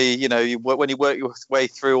one of the, when you work your way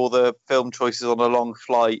through all the film choices on a long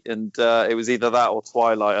flight, and it was either that or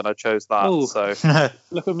Twilight, and I chose that. Oh. So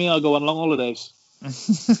look at me, I go on long holidays.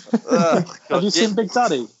 Have you seen Big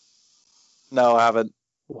Daddy? No, I haven't.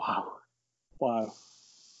 Wow.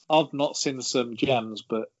 I've not seen some gems,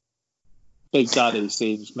 but Big Daddy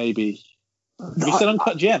seems maybe. Have you seen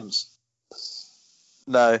Uncut Gems?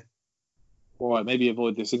 No. All right, maybe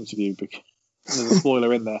avoid this interview because there's a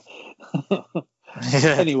spoiler in there.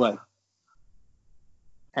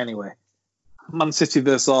 Anyway, Man City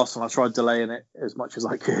versus Arsenal. I tried delaying it as much as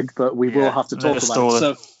I could, but we will have to talk about it.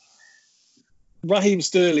 So, Raheem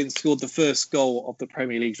Sterling scored the first goal of the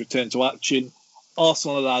Premier League's return to action.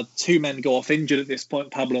 Arsenal had two men go off injured at this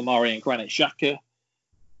point, Pablo Mari and Granit Xhaka.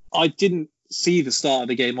 I didn't see the start of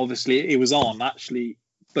the game. Obviously, it was on, actually,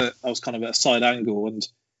 but I was kind of at a side angle, and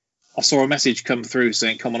I saw a message come through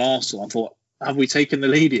saying, come on, Arsenal. I thought, have we taken the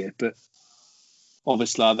lead here? But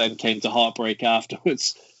obviously, I then came to heartbreak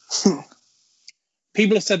afterwards.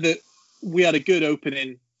 People have said that we had a good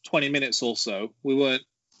opening 20 minutes or so. We weren't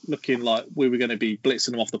looking like we were going to be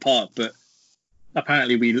blitzing them off the park, but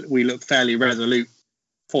apparently we looked fairly resolute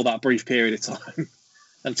for that brief period of time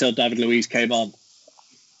until David Luiz came on.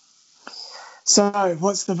 So,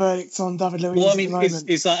 what's the verdict on David Luiz? Well, I at the mean, moment?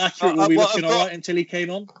 is that accurate? Were we looking all right until he came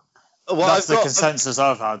on? That's the consensus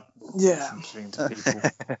I've had. Yeah. To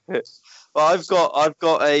people. Well, I've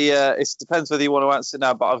got a. It depends whether you want to answer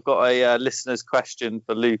now, but I've got a listener's question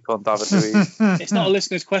for Luke on David Luiz. It's not a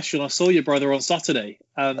listener's question. I saw your brother on Saturday,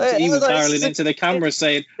 and he was barreling into the camera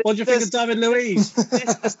saying, "What do you think of David Luiz?"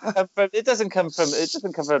 It doesn't come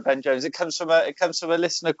from Ben Jones. It comes from a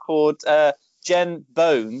listener called Jen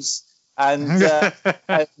Bones, and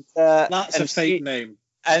that's a fake name.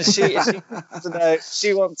 And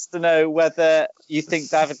she wants to know whether you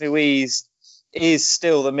think David Luiz is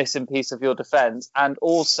still the missing piece of your defence, and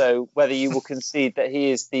also whether you will concede that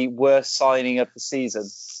he is the worst signing of the season.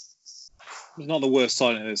 He's not the worst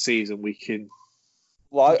signing of the season. We can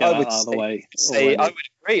get I would out of the way.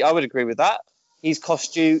 I would agree with that. He's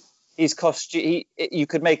cost you. You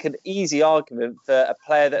could make an easy argument for a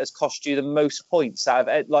player that has cost you the most points out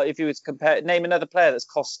of, like, if you were to name another player that's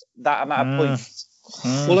cost that amount of points.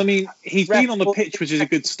 Well, I mean, he's been on the pitch, which is a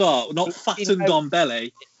good start. Not Faton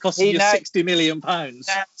Dombele costing you £60 million. But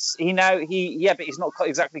he's not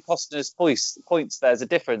exactly costing us points. There's a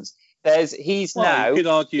difference. You could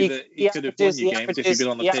argue that he could have won your games if he'd been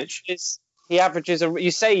on the pitch. He averages.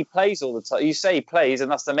 You say he plays all the time. You say he plays,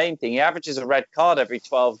 and that's the main thing. He averages a red card every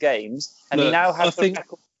 12 games, and he now has the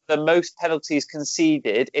most penalties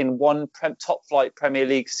conceded in one top-flight Premier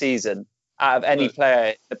League season out of any player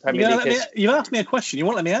in the Premier League. You asked me a question. You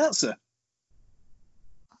won't let me answer.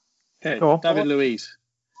 Okay, David Luiz.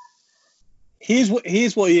 Here's what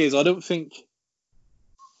he is. I don't think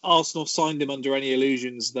Arsenal signed him under any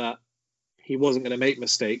illusions that he wasn't going to make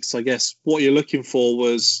mistakes. I guess what you're looking for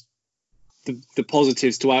was the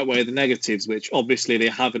positives to outweigh the negatives, which obviously they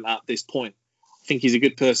haven't at this point. I think he's a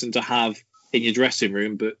good person to have in your dressing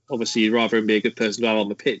room, but obviously you'd rather him be a good person to have on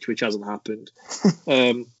the pitch, which hasn't happened.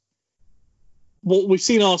 What we've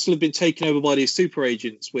seen, Arsenal have been taken over by these super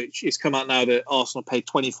agents, which has come out now that Arsenal paid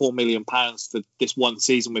 £24 million for this one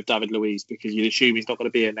season with David Luiz, because you'd assume he's not going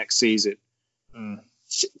to be here next season.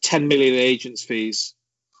 10 million in agents' fees.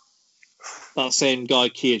 That same guy,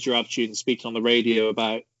 Kia Joorabchian, speaking on the radio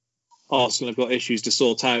about Arsenal have got issues to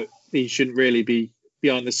sort out. He shouldn't really be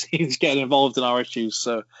behind the scenes getting involved in our issues.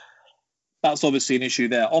 So that's obviously an issue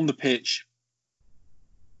there. On the pitch,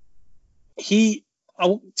 to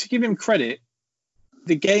give him credit,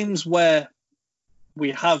 the games where we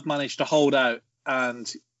have managed to hold out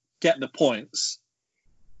and get the points,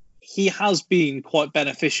 he has been quite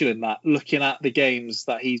beneficial in that, looking at the games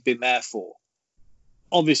that he's been there for.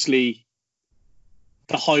 Obviously,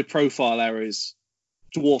 the high-profile errors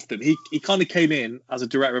dwarfed him. He kind of came in as a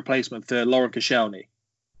direct replacement for Laurent Koscielny.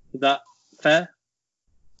 Is that fair?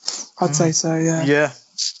 I'd say so, yeah. Yeah.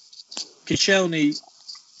 Koscielny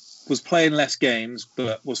was playing less games,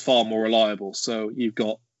 but was far more reliable. So you've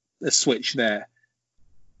got a switch there.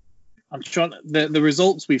 I'm trying. The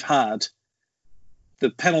results we've had. The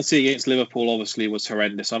penalty against Liverpool obviously was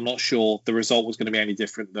horrendous. I'm not sure the result was going to be any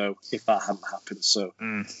different though if that hadn't happened. So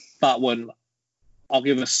that one, I'll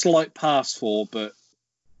give a slight pass for, but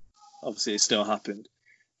obviously it still happened.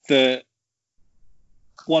 The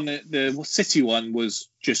City one was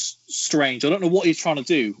just strange. I don't know what he's trying to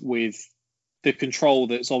do with the control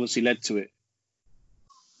that's obviously led to it.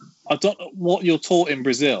 I don't know what you're taught in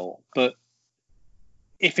Brazil, but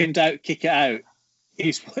if in doubt, kick it out.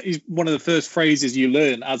 He's one of the first phrases you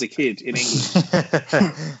learn as a kid in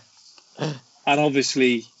England. And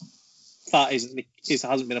obviously that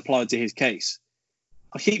hasn't been applied to his case.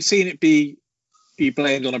 I keep seeing it be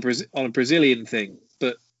blamed on a Brazilian thing,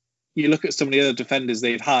 but you look at some of the other defenders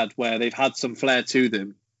they've had where they've had some flair to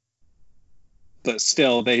them, but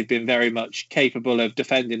still they've been very much capable of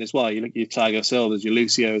defending as well. You look at your Thiago Silvas, your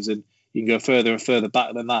Lucios, and you can go further and further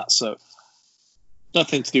back than that. So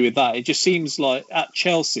nothing to do with that. It just seems like at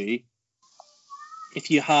Chelsea, if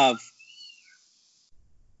you have...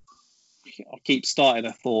 I'll keep starting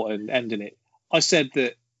a thought and ending it. I said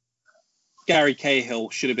that Gary Cahill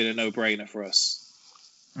should have been a no-brainer for us.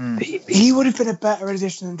 He would have been a better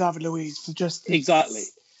addition than David Luiz for just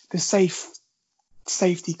the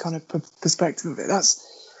safety kind of perspective of it. That's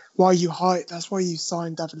why you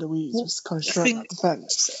signed David Luiz, was kind of straight up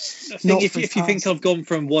defence. I think if you think I've gone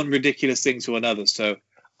from one ridiculous thing to another, so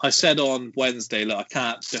I said on Wednesday, look, I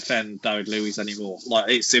can't defend David Luiz anymore. Like,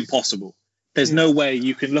 it's impossible. There's no way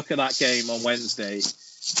you can look at that game on Wednesday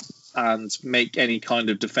and make any kind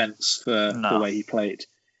of defence for the way he played.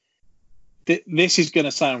 This is going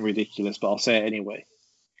to sound ridiculous, but I'll say it anyway.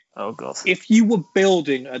 Oh, God. If you were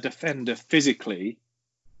building a defender physically,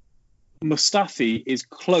 Mustafi is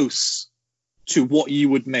close to what you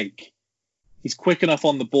would make. He's quick enough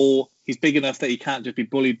on the ball. He's big enough that he can't just be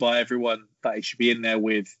bullied by everyone that he should be in there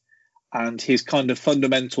with. And his kind of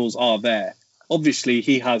fundamentals are there. Obviously,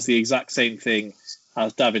 he has the exact same thing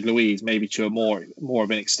as David Luiz, maybe to a more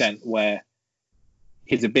of an extent, where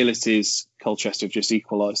his abilities, Colchester have just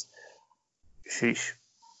equalised. Sheesh.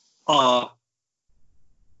 I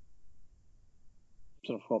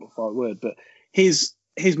don't know the right word, but his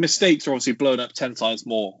mistakes are obviously blown up 10 times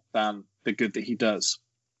more than the good that he does.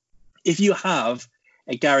 If you have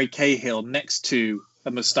a Gary Cahill next to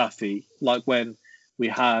a Mustafi, like when we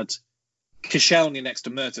had Koscielny next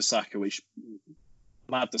to Mertesacker, which I'm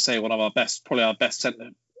mad to say probably our best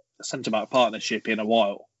centre-back partnership in a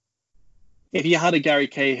while. If you had a Gary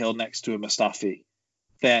Cahill next to a Mustafi,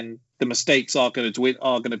 then the mistakes are going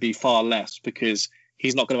to be far less because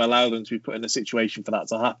he's not going to allow them to be put in a situation for that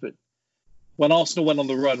to happen. When Arsenal went on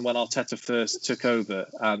the run, when Arteta first took over,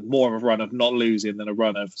 and more of a run of not losing than a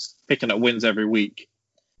run of picking up wins every week,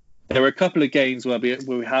 there were a couple of games where we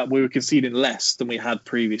were conceding less than we had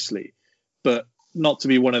previously. But not to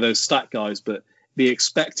be one of those stat guys, but the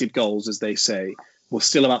expected goals, as they say, were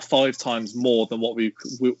still about 5 times more than what we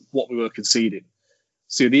were conceding.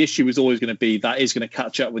 So the issue is always going to be that is going to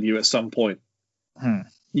catch up with you at some point.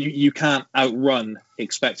 You can't outrun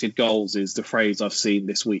expected goals, is the phrase I've seen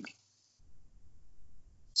this week.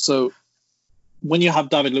 So when you have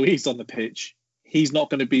David Luiz on the pitch, he's not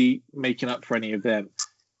going to be making up for any of them.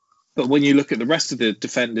 But when you look at the rest of the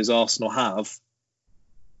defenders Arsenal have,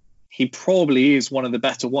 he probably is one of the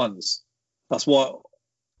better ones. That's what...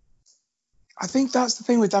 I think that's the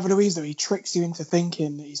thing with David Luiz, though. He tricks you into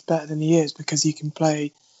thinking that he's better than he is because he can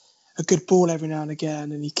play a good ball every now and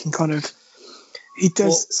again, and he can kind of... He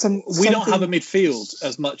does We don't have a midfield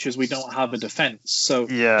as much as we don't have a defence. So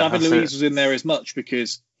David Luiz was in there as much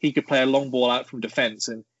because he could play a long ball out from defence,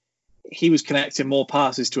 and he was connecting more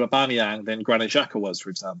passes to Aubameyang than Granit Xhaka was, for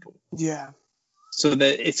example. Yeah. So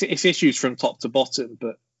it's issues from top to bottom,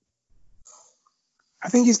 but I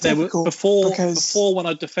think it's difficult before when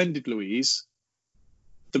I defended Luiz,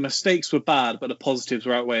 the mistakes were bad, but the positives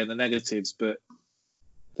were outweighing the negatives. But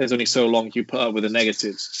there's only so long you put up with the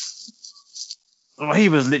negatives. Well, he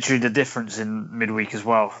was literally the difference in midweek as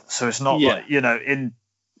well. So it's not like,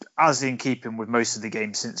 in keeping with most of the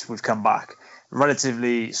games since we've come back,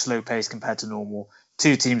 relatively slow pace compared to normal.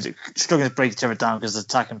 2 teams that struggling to break each other down because the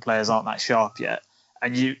attacking players aren't that sharp yet.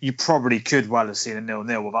 And you probably could well have seen a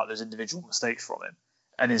 0-0 without those individual mistakes from him.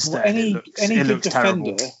 And instead, any it looks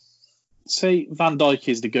defender, terrible. Say Van Dijk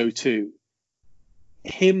is the go-to.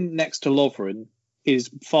 Him next to Lovren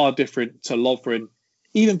is far different to Lovren.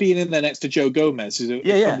 Even being in there next to Joe Gomez, who's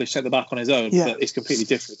probably centre-back on his own, but it's completely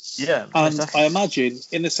different. Yeah, and I imagine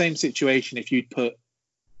in the same situation, if you'd put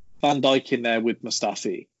Van Dijk in there with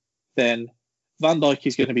Mustafi, then Van Dijk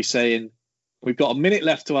is going to be saying, we've got a minute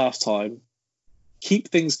left to half-time, keep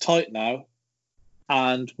things tight now,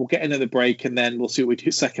 and we'll get in at the break, and then we'll see what we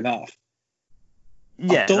do second half.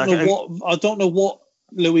 Yeah, I don't know what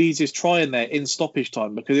Luiz is trying there in stoppage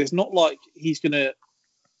time, because it's not like he's going to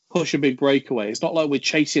push a big breakaway. It's not like we're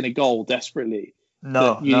chasing a goal desperately.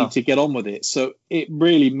 You need to get on with it. So it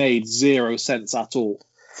really made 0 sense at all.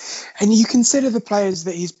 And you consider the players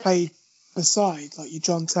that he's played beside, like your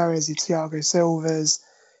John Terry's, your Thiago Silva's,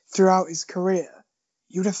 throughout his career.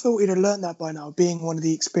 You would have thought he'd have learned that by now, being one of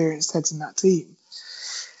the experienced heads in that team.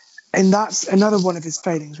 And that's another one of his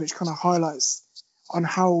failings, which kind of highlights on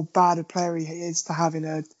how bad a player he is to have in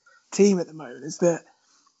a team at the moment, is that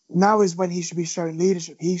now is when he should be showing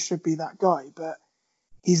leadership. He should be that guy, but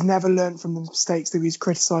he's never learned from the mistakes that he was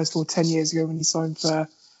criticised for 10 years ago when he signed for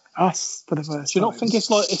us for the first time. Do you not think it's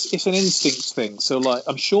like it's an instinct thing? So like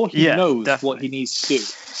I'm sure he knows what he needs to do.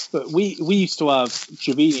 But we used to have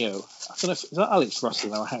Gervinho. I don't know if is that Alex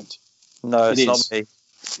rustling around. No, it's not me.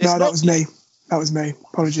 That was me. That was me.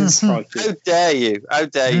 Apologies. How dare you? How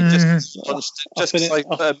dare you? Just because I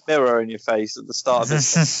put a mirror in your face at the start of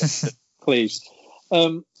this. Please.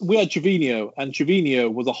 We had Gervinho, and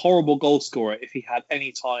Gervinho was a horrible goal scorer if he had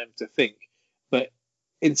any time to think. But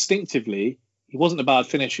instinctively, he wasn't a bad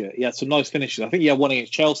finisher. He had some nice finishes. I think he had one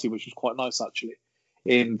against Chelsea, which was quite nice, actually,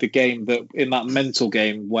 in that mental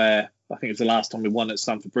game where I think it was the last time we won at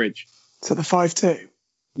Stamford Bridge. So the 5-2?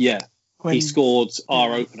 Yeah. He scored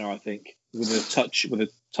our opener, I think, with a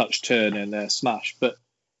touch turn and a smash. But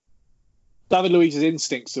David Luiz's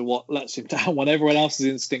instincts are what lets him down when everyone else's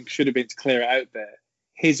instincts should have been to clear it out there.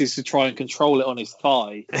 His is to try and control it on his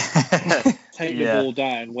thigh, take the ball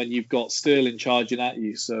down when you've got Sterling charging at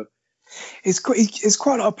you. So it's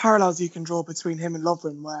quite a lot of parallels you can draw between him and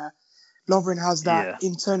Lovren, where Lovren has that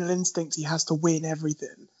internal instinct. He has to win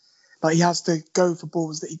everything. Like, he has to go for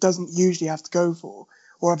balls that he doesn't usually have to go for.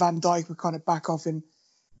 Or a Van Dijk would kind of back off and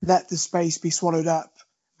let the space be swallowed up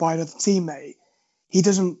by another teammate. He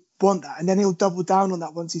doesn't want that. And then he'll double down on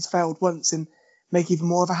that once he's failed once and make even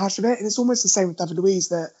more of a hash of it. And it's almost the same with David Luiz,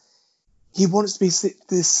 that he wants to be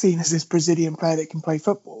seen as this Brazilian player that can play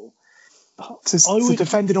football. So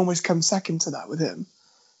defending almost comes second to that with him.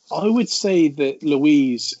 I would say that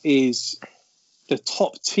Luiz is the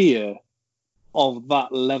top tier of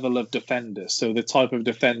that level of defender. So the type of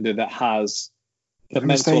defender that has the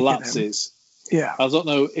mental lapses. Yeah. I don't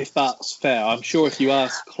know if that's fair. I'm sure if you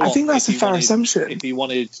ask Klopp, I think that's a fair assumption. If he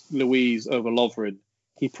wanted Luiz over Lovren,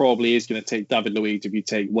 he probably is going to take David Luiz if you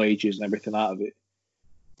take wages and everything out of it.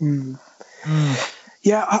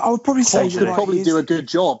 Yeah, I would probably say he could probably do a good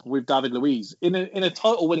job with David Luiz. In a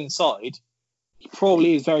title-winning side, he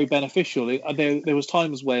probably is very beneficial. There was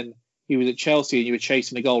times when he was at Chelsea and you were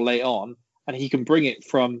chasing a goal late on, and he can bring it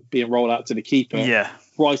from being rolled out to the keeper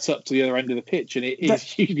right up to the other end of the pitch, and it is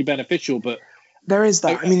hugely beneficial. But there is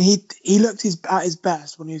that. I mean, he looked at his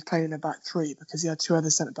best when he was playing in a back three, because he had two other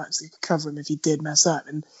centre-backs that could cover him if he did mess up.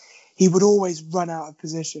 And he would always run out of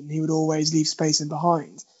position. He would always leave space in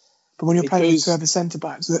behind. But when you're playing with two other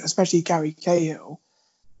centre-backs, especially Gary Cahill,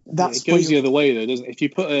 it goes the other way, though, doesn't it? If you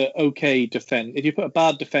put if you put a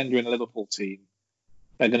bad defender in a Liverpool team,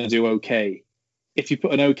 they're going to do okay. If you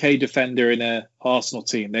put an okay defender in an Arsenal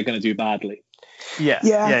team, they're going to do badly. Yeah,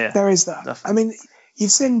 there is that. Definitely. I mean,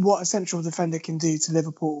 you've seen what a central defender can do to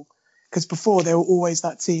Liverpool, because before they were always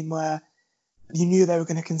that team where you knew they were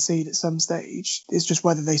going to concede at some stage. It's just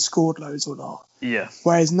whether they scored loads or not. Yeah.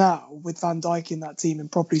 Whereas now, with Van Dijk in that team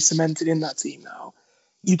and properly cemented in that team now,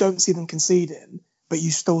 you don't see them conceding, but you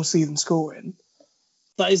still see them scoring.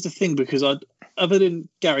 That is the thing, because other than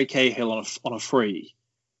Gary Cahill on a free,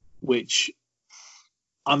 which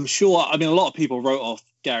I'm sure, I mean, a lot of people wrote off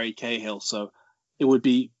Gary Cahill, so it would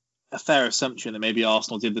be a fair assumption that maybe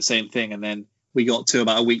Arsenal did the same thing, and then we got to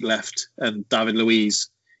about a week left, and David Luiz,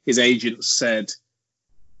 his agent, said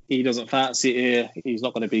he doesn't fancy it here. He's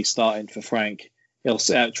not going to be starting for Frank. He'll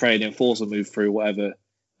sit out training, force a move through, whatever.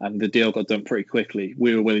 And the deal got done pretty quickly.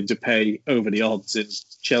 We were willing to pay over the odds, and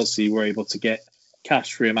Chelsea were able to get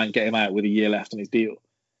cash for him and get him out with a year left on his deal.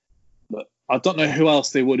 But I don't know who else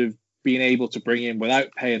they would have been able to bring in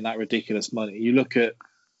without paying that ridiculous money. You look at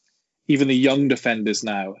even the young defenders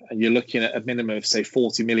now, and you're looking at a minimum of, say,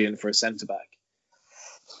 40 million for a centre-back.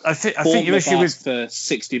 I think your issue with for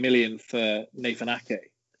 60 million for Nathan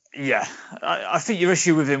Ake. Yeah, I think your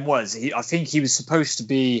issue with him was I think he was supposed to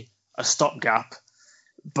be a stopgap,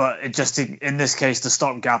 but it just in this case the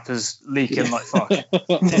stopgap is leaking like fuck.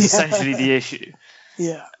 It's essentially the issue.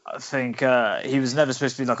 Yeah, I think he was never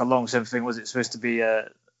supposed to be like a long-term thing. Was it supposed to be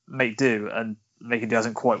make do, and making do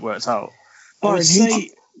hasn't quite worked out. Byron,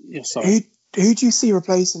 who do you see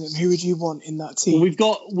replacing him? Who would you want in that team? Well,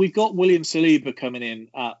 we've got William Saliba coming in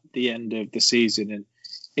at the end of the season, and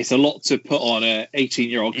it's a lot to put on a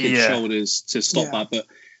 18-year-old kid's shoulders to stop that. But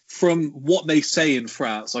from what they say in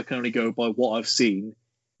France, I can only go by what I've seen.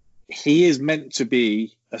 He is meant to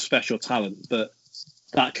be a special talent, but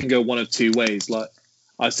that can go one of two ways. Like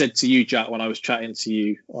I said to you, Jack, when I was chatting to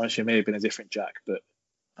you, or actually it may have been a different Jack, but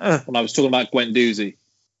when I was talking about Guendouzi.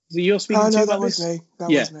 So you're speaking to about was this? Me. That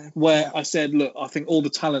was me. Where I said, look, I think all the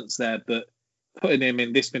talent's there, but putting him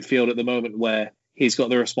in this midfield at the moment where he's got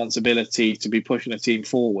the responsibility to be pushing a team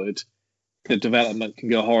forward, the development can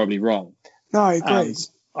go horribly wrong. No, I agree. And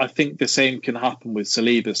I think the same can happen with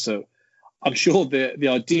Saliba. So I'm sure the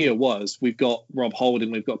idea was we've got Rob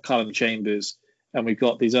Holding, we've got Callum Chambers, and we've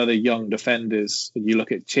got these other young defenders. And you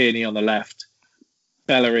look at Tierney on the left,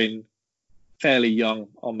 Bellerin, fairly young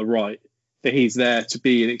on the right. That he's there to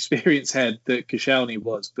be an experienced head that Koscielny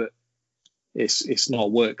was, but it's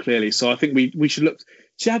not worked clearly. So I think we should look.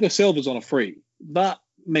 Thiago Silva's on a free. That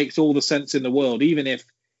makes all the sense in the world, even if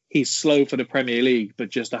he's slow for the Premier League, but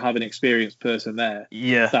just to have an experienced person there,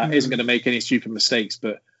 that isn't going to make any stupid mistakes.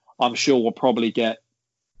 But I'm sure we'll probably put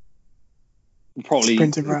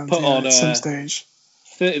on at some stage.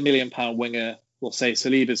 £30 million winger. We'll say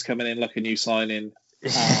Saliba's coming in like a new signing.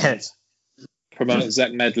 And promoting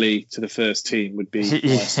Zach Medley to the first team would be my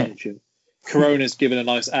assumption. Corona's given a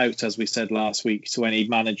nice out, as we said last week, to any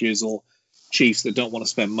managers or chiefs that don't want to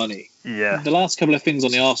spend money. Yeah. The last couple of things on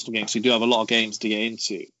the Arsenal games, we do have a lot of games to get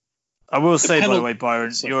into. I will say, by the way,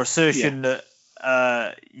 Byron, your assertion that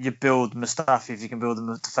you build Mustafi if you can build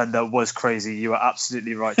a defender was crazy. You are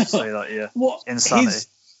absolutely right to say that, yeah. Insanity.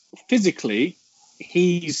 Physically,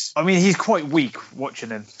 he's quite weak watching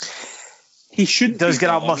him. He shouldn't. Does be, get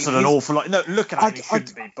though. out muscled an awful lot. No, looking at him, he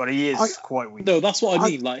shouldn't be, but he is quite weak. No, that's what I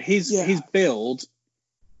mean. Like his build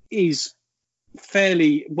is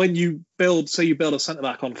fairly. When you build, say you build a centre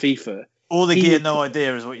back on FIFA, all the gear, no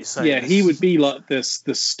idea is what you're saying. Yeah, he would be like this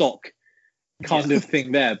the stock kind of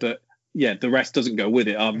thing there, but yeah, the rest doesn't go with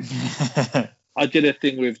it. I did a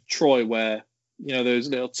thing with Troy where those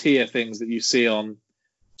little tier things that you see on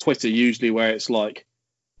Twitter usually, where it's like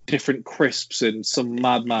different crisps and some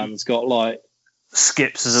madman's got like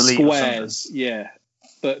skips as elite squares,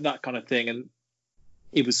 but that kind of thing, and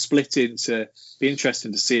it was split into. Be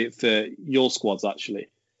interesting to see it for your squads actually,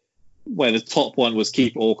 where the top one was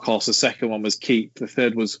keep at all costs, the second one was keep, the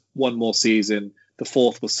third was one more season, the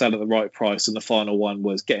fourth was sell at the right price, and the final one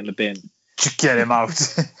was get in the bin. Just get him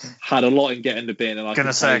out. Had a lot in get in the bin, and I can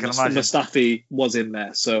imagine Mustafi was in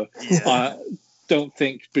there. So I don't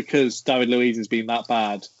think because David Luiz has been that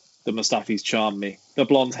bad, the Mustafi's charmed me. The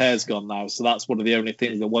blonde hair's gone now, so that's one of the only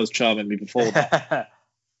things that was charming me before that.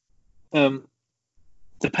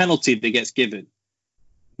 The penalty that gets given,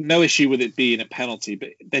 no issue with it being a penalty, but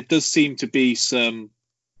there does seem to be some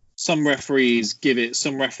referees give it.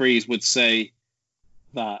 Some referees would say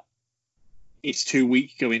that it's too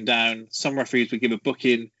weak going down. Some referees would give a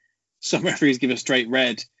booking. Some referees give a straight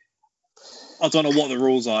red. I don't know what the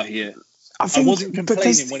rules are here. I wasn't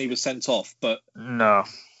complaining when he was sent off, but no.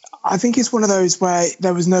 I think it's one of those where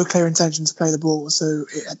there was no clear intention to play the ball, so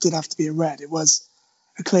it did have to be a red. It was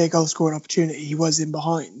a clear goal scoring opportunity. He was in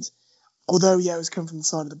behind. Although, it was coming from the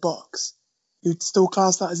side of the box. You'd still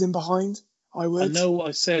class that as in behind? I would. I know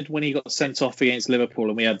I said when he got sent off against Liverpool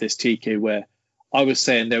and we had this TK where I was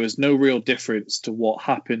saying there was no real difference to what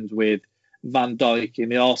happened with Van Dijk in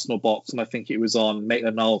the Arsenal box, and I think it was on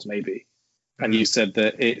Maitland-Niles maybe. And you said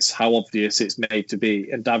that it's how obvious it's made to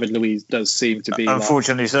be. And David Luiz does seem to be.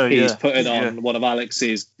 Unfortunately, so he's putting on one of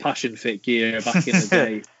Alex's passion fit gear back in the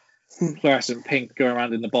day, fluorescent pink, going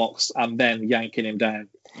around in the box, and then yanking him down.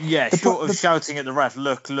 Yeah, short of shouting at the ref,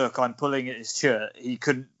 look, I'm pulling at his shirt. He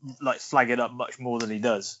couldn't flag it up much more than he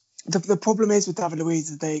does. The problem is with David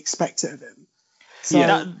Luiz is they expect it of him. So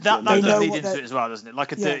that does lead into it as well, doesn't it?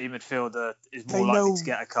 Like a dirty midfielder is more likely to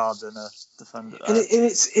get a card than a defender. And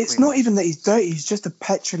it's not even that he's dirty; he's just a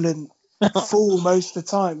petulant fool most of the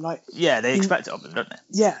time. They expect it of him, don't they?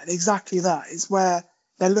 Yeah, exactly that. It's where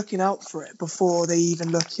they're looking out for it before they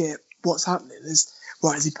even look at what's happening. Is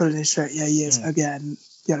he pulling his shirt? Yeah, he is again.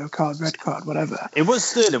 Yellow card, red card, whatever. It was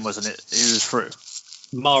Sterling, wasn't it? He was through.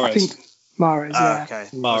 Mahrez. I think Mahrez, yeah. Okay.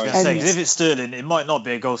 Mahrez. If it's Sterling, it might not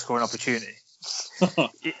be a goal scoring opportunity.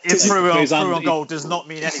 If through on goal does not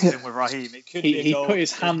mean anything with Raheem, it could be a goal. He put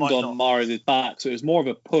his hand on Mahrez's back, so it was more of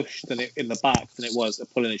a push in the back than it was a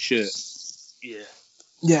pulling his shirt.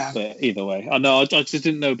 Yeah. But either way, I know I just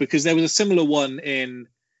didn't know because there was a similar one in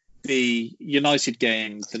the United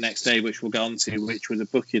game the next day, which we'll go on to, which was a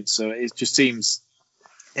booking. So it just seems.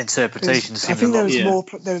 Interpretation. I think there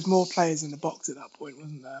was more players in the box at that point,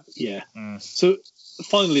 wasn't there? Yeah. So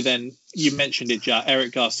finally, then you mentioned it, Jack.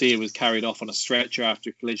 Eric Garcia was carried off on a stretcher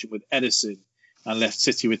after a collision with Edison and left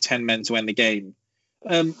City with 10 men to end the game.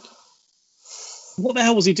 What the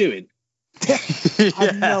hell was he doing? I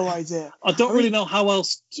have no idea. I don't really know how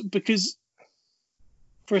else because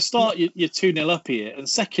for a start you're 2-0 up here, and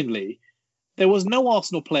secondly, there was no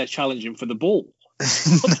Arsenal player challenging for the ball.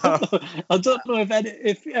 I don't know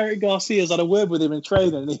if Eric Garcia's had a word with him in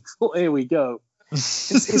training and he thought, here we go.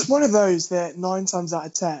 It's one of those that 9 times out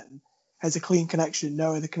of 10 has a clean connection,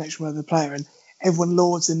 no other connection with the player, and everyone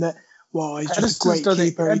lauds him that, he's just a great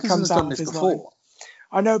keeper. He comes out of his line.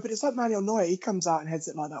 I know, but it's like Manuel Neuer. He comes out and heads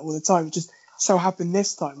it like that all the time. It just so happened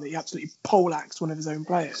this time that he absolutely poleaxed one of his own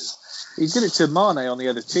players. He did it to Mane on the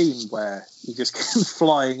other team where he just came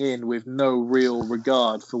flying in with no real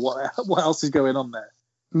regard for what else is going on there.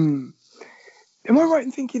 Am I right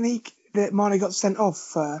in thinking that Mane got sent off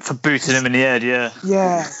for booting him in the head?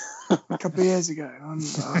 Yeah, a couple of years ago.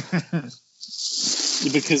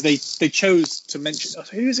 Because they chose to mention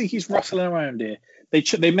who is he? He's rustling around here.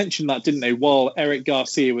 They mentioned that, didn't they? While Eric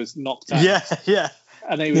Garcia was knocked out. Yeah.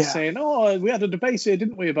 And they were saying, we had a debate here,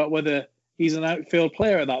 didn't we, about whether he's an outfield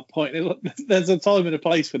player at that point. There's a time and a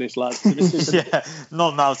place for this, lad.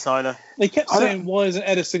 Not now, Tyler. They kept saying, why hasn't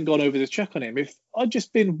Edison gone over to check on him? If I'd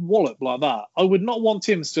just been walloped like that, I would not want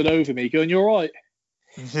him stood over me going, you're right.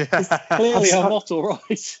 Clearly, I'm not all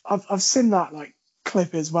right. I've seen that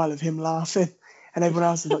clip as well of him laughing and everyone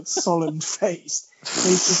else is solemn-faced.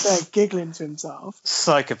 He's just there giggling to himself.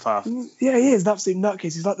 Psychopath. Yeah, he is an absolute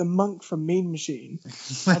nutcase. He's like the monk from Mean Machine.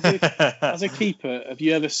 As a keeper, have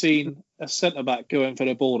you ever seen a centre-back going for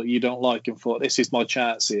the ball that you don't like and thought, this is my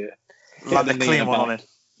chance here? Like the clean one on it.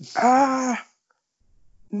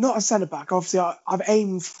 not a centre back. Obviously, I've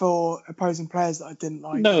aimed for opposing players that I didn't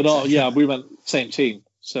like. No, yeah, we went same team.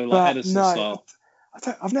 So like Ederson style.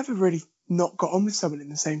 I've never really not got on with someone in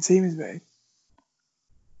the same team as me.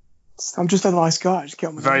 I'm just a nice guy. Just get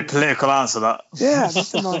on with Very political answer, that. Yeah, I'm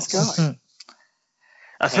just a nice guy.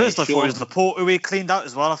 At first, I thought it was Laporte who we cleaned out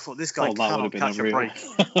as well. I thought this guy cannot catch a break.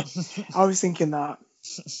 I was thinking that.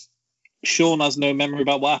 Sean has no memory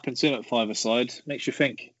about what happened to him at five-a-side. Makes you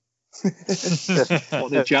think.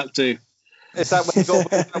 What did Jack do? Is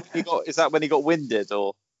that when he got winded,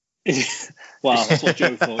 or? Well, that's what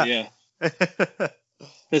Joe thought. Yeah.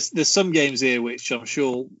 There's some games here which I'm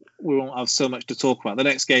sure we won't have so much to talk about. The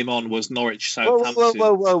next game on was Norwich Southampton.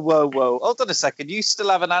 Whoa! Hold on a second. You still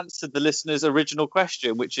haven't answered the listener's original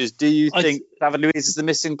question, which is: do you think David Luiz is the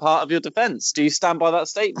missing part of your defence? Do you stand by that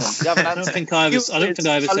statement? You haven't answered. I don't think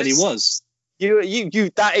I ever said he was. You.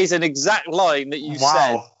 That is an exact line that you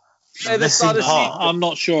said. I'm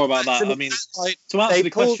not sure about that. I mean, to answer the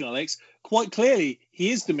question, Alex, quite clearly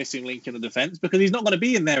he is the missing link in the defence because he's not going to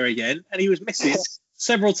be in there again, and he was missing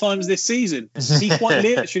several times this season. He quite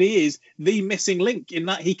literally is the missing link in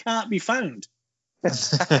that he can't be found. If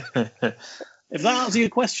that answers your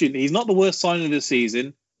question, he's not the worst signing of the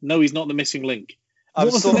season. No, he's not the missing link. What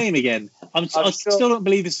was the name again? I still don't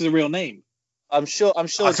believe this is a real name. I'm sure. I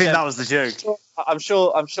think that was the joke. I'm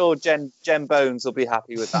sure Jen Bones will be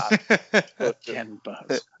happy with that. Jen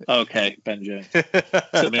Bones. Okay, Ben Jones.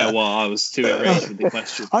 Took me a while. I was too enraged with the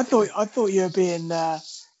question. I thought you were being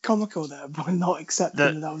comical there, but not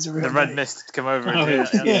accepting that was a real name. The red mist had come over.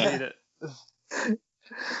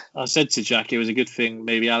 I said to Jack it was a good thing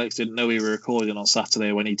maybe Alex didn't know we were recording on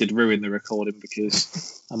Saturday when he did ruin the recording,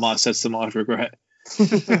 because I might have said something I'd regret.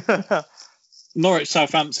 Norwich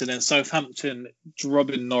Southampton, and Southampton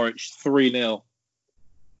drubbing Norwich 3-0.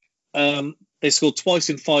 They scored twice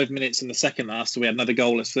in 5 minutes in the second half, so we had another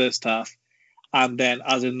goalless first half. And then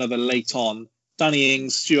as another late on, Danny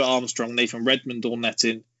Ings, Stuart Armstrong, Nathan Redmond all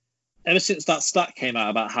netting. Ever since that stat came out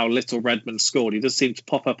about how little Redmond scored, he does seem to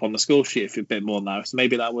pop up on the score sheet a bit more now. So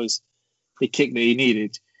maybe that was the kick that he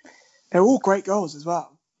needed. They're all great goals as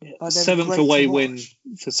well. Like, 7th away win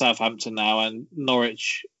for Southampton now, and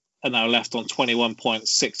Norwich are now left on 21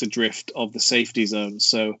 points, 6 adrift of the safety zone.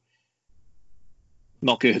 So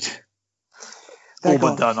not good. All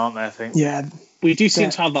but done, aren't they, I think? Yeah. We do seem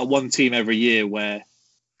to have that one team every year where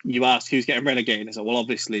you ask who's getting relegated, and it's like, well,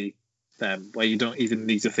 obviously them, where you don't even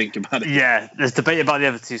need to think about it. Yeah, there's debate about the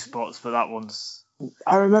other two spots, but that one's...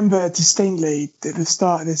 I remember distinctly at the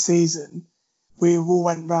start of this season, we all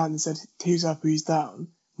went round and said, who's up, who's down?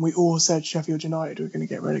 And we all said Sheffield United were going to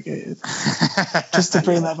get relegated. Just to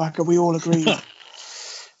bring that back up, we all agreed.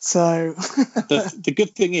 So... the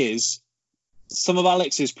good thing is, some of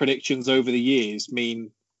Alex's predictions over the years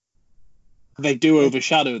mean they do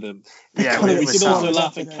overshadow them. Yeah, we did also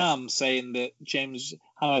laugh at Cam saying that James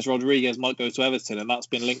Rodriguez might go to Everton, and that's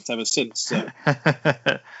been linked ever since. So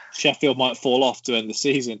Sheffield might fall off to end the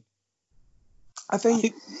season. I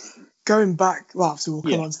think going back, well, so we'll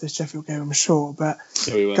come on to this Sheffield game, I'm sure, but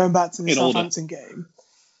going back to the Southampton game,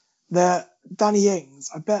 Danny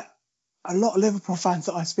Ings, I bet a lot of Liverpool fans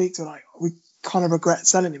that I speak to, like, we kind of regret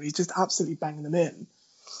selling him. He's just absolutely banging them in.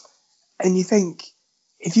 And you think,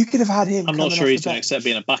 if you could have had him... I'm not sure he's going to accept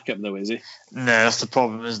being a backup, though, is he? No, that's the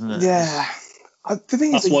problem, isn't it? Yeah. The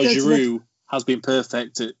thing that's is, why Giroud has been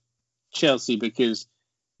perfect at Chelsea, because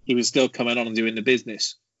he was still coming on and doing the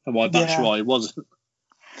business, and why Batshuayi wasn't.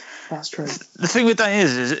 That's true. The thing with Danny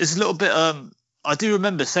is it's a little bit... I do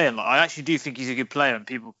remember saying, like, I actually do think he's a good player, and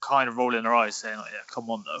people kind of roll in their eyes saying, like, yeah,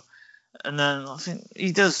 come on, though. And then I think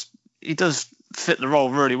he does fit the role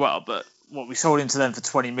really well, but what we sold him to them for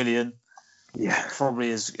 20 million,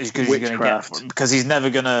 probably as good as you're going to get for him, because he's never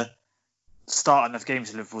going to start enough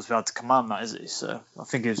games for Liverpool to be able to command that, is he? So I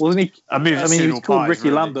think it's wasn't he? I mean, he was called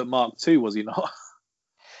Ricky Lambert Mark II, was he not?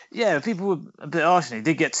 Yeah, people were a bit harsh. He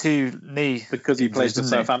did get 2 knee because he plays for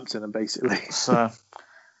Southampton, and basically so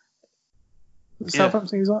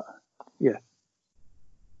Southampton is that?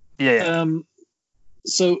 Yeah.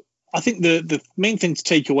 So I think the main thing to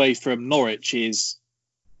take away from Norwich is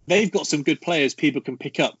they've got some good players people can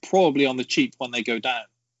pick up, probably on the cheap when they go down.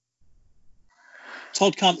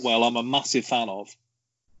 Todd Cantwell, I'm a massive fan of.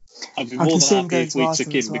 I'd be more than happy if we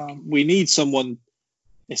took him. Well. We need someone.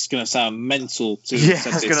 It's going to sound mental to have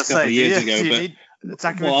said this a couple of years ago,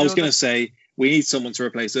 but I was going to say we need someone to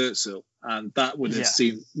replace Özil, and that would have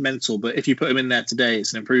seemed mental. But if you put him in there today,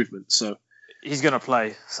 it's an improvement. So he's going to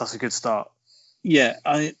play. So that's a good start. Yeah,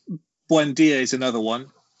 Buendia is another one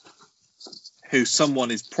who someone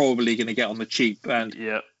is probably going to get on the cheap. And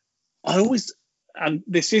I always, and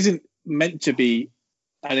this isn't meant to be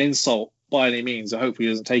an insult by any means. I hope he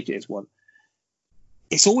doesn't take it as one.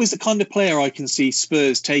 It's always the kind of player I can see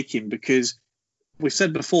Spurs taking, because we've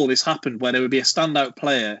said before this happened where there would be a standout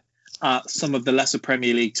player at some of the lesser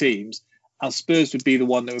Premier League teams, and Spurs would be the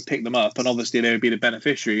one that would pick them up, and obviously they would be the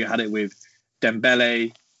beneficiary. You had it with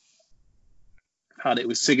Dembele, had it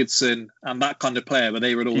with Sigurdsson, and that kind of player where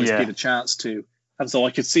they would always be the chance to. And so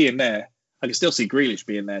I could see him there. I can still see Grealish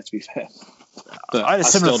being there, to be fair. But I had a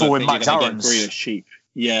similar thought with Max Aarons. Grealish cheap.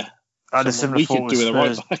 Yeah. I had a similar thought with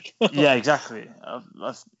Spurs. Right back. Yeah, exactly.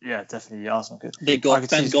 Definitely Arsenal could. They got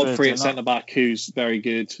Ben Godfrey at centre-back, who's very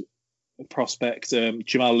good prospect.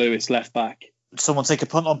 Jamal Lewis, left-back. Someone take a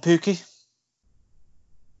punt on Pukki?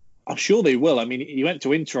 I'm sure they will. I mean, he went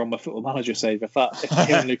to Inter on my Football Manager save. If him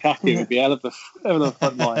and Lukaku would be hell of a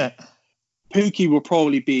fun line. Pukki will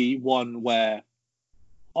probably be one where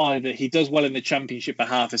either he does well in the Championship for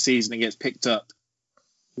half a season and gets picked up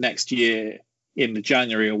next year in the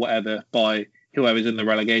January or whatever by whoever's in the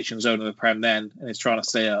relegation zone of the Prem then and is trying to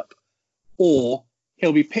stay up. Or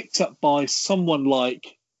he'll be picked up by someone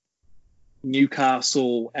like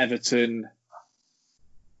Newcastle, Everton,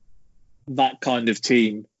 that kind of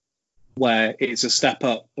team where it's a step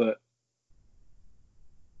up, but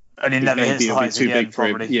and he never hits the heights again, big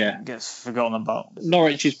probably. Yeah, gets forgotten about.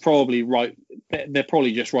 Norwich is probably right. They're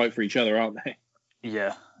probably just right for each other, aren't they?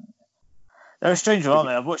 Yeah. They're a strange one, aren't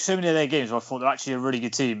they? I've watched so many of their games where I thought they're actually a really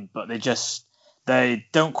good team, but they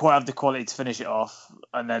don't quite have the quality to finish it off,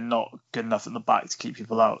 and they're not good enough at the back to keep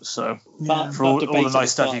people out. So for all the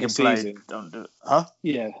nice stuff you can play, don't do it. Huh?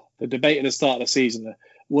 Yeah, the debate at the start of the season,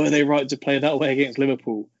 were they right to play that way against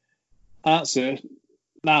Liverpool? Answer,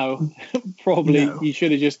 no. Probably no. You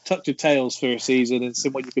should have just tucked your tails for a season and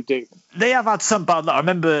seen what you could do. They have had some bad luck. I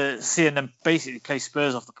remember seeing them basically play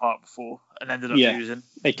Spurs off the park before and ended up losing.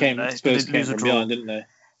 Spurs came from behind, didn't they?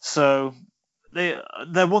 So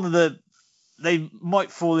they're one of the... They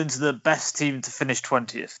might fall into the best team to finish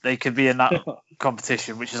 20th. They could be in that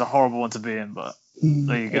competition, which is a horrible one to be in, but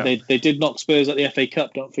there you go. They did knock Spurs at the FA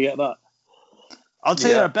Cup, don't forget that. I'd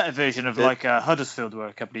say they're a better version of like Huddersfield were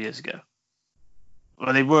a couple of years ago.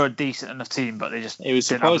 Well, they were a decent enough team, but they just it was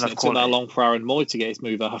surprising it took that long for Aaron Moy to get his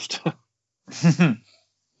move after. It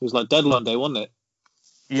was like deadline day, wasn't it?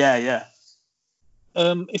 Yeah.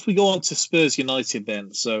 If we go on to Spurs United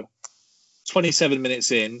then, so 27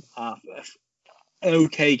 minutes in,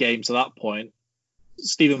 okay game to that point.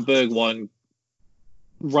 Steven Bergwijn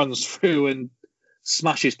runs through and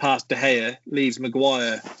smashes past De Gea, leaves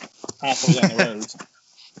Maguire halfway down the road.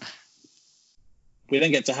 We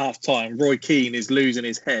then get to half time. Roy Keane is losing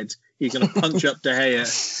his head. He's going to punch up De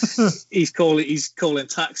Gea. He's calling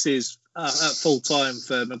taxis at full time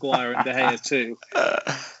for Maguire and De Gea too.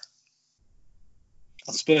 And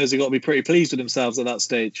Spurs have got to be pretty pleased with themselves at that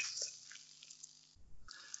stage.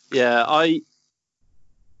 Yeah, I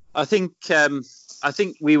think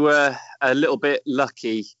we were a little bit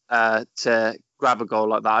lucky to grab a goal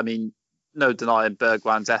like that. I mean, no denying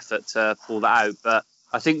Bergwijn's effort to pull that out, but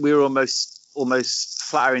I think we were almost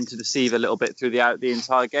flattering to deceive a little bit throughout the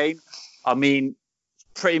entire game. I mean,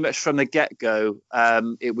 pretty much from the get-go,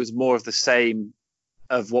 it was more of the same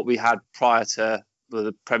of what we had prior to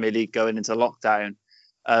the Premier League going into lockdown,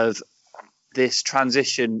 of this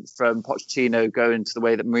transition from Pochettino going to the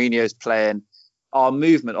way that Mourinho's playing. Our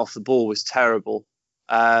movement off the ball was terrible.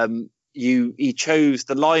 He chose,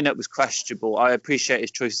 the lineup was questionable. I appreciate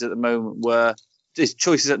his choices at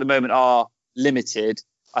the moment are limited.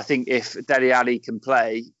 I think if Dele Alli can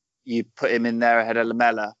play, you put him in there ahead of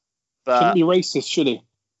Lamela. But shouldn't be racist, should he?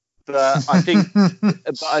 But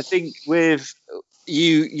I think with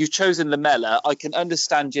you've chosen Lamela. I can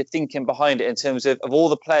understand your thinking behind it in terms of all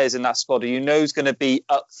the players in that squad who you know is going to be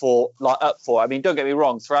up for. I mean, don't get me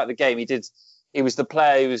wrong. Throughout the game, he was the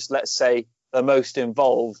player who was, let's say, the most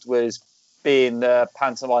involved, was being the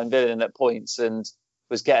pantomime villain at points and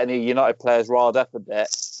was getting the United players riled up a bit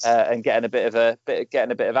and getting a bit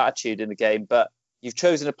of attitude in the game. But you've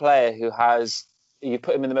chosen a player you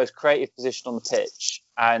put him in the most creative position on the pitch,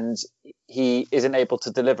 and he isn't able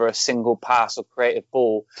to deliver a single pass or creative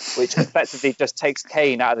ball, which effectively just takes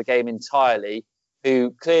Kane out of the game entirely,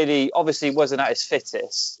 who clearly, obviously wasn't at his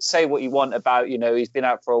fittest. Say what you want about, he's been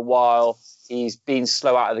out for a while, he's been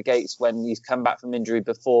slow out of the gates when he's come back from injury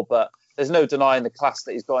before, but there's no denying the class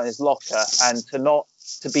that he's got in his locker, and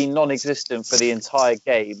to be non-existent for the entire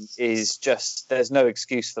game is just, there's no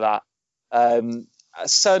excuse for that.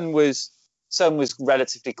 Son was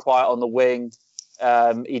relatively quiet on the wing.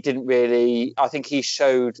 He didn't really, I think he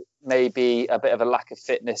showed maybe a bit of a lack of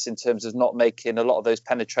fitness in terms of not making a lot of those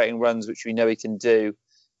penetrating runs, which we know he can do.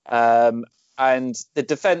 And the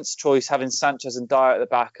defence choice, having Sanchez and Dyer at the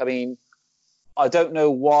back, I mean, I don't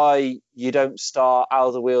know why you don't start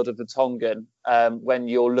Alderweireld and Vertonghen when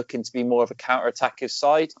you're looking to be more of a counter-attacking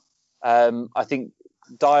side. I think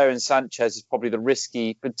Dyer and Sanchez is probably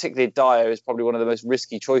particularly Dyer is probably one of the most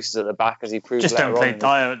risky choices at the back, as he proved just later on. Just don't play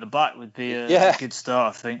Dyer at the back would be a good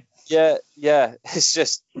start, I think. Yeah. It's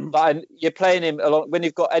just like you're playing him along when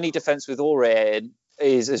you've got any defence with Aurier in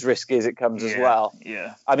is as risky as it comes as well.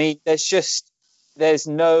 Yeah. I mean, there's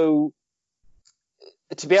no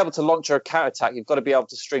to be able to launch a counter-attack, you've got to be able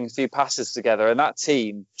to string a few passes together, and that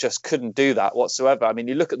team just couldn't do that whatsoever. I mean,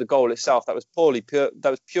 you look at the goal itself; that was purely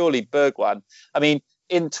Bergwijn. I mean,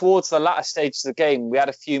 towards the latter stages of the game, we had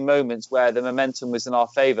a few moments where the momentum was in our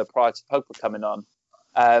favour prior to Pogba coming on,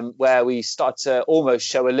 where we started to almost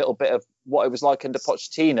show a little bit of what it was like under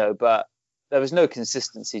Pochettino, but there was no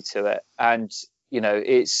consistency to it. And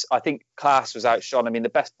I think class was outshone. I mean, the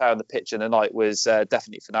best player on the pitch in the night was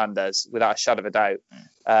definitely Fernandes, without a shadow of a doubt.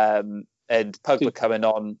 And Pogba coming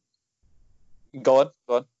on. Go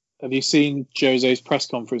on. Have you seen Jose's press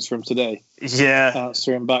conference from today? Yeah.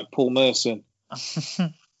 Answering back Paul Merson.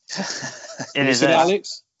 In his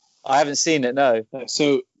Alex? I haven't seen it, no.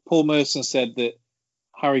 So Paul Merson said that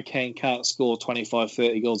Harry Kane can't score 25,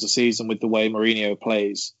 30 goals a season with the way Mourinho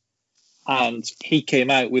plays. And he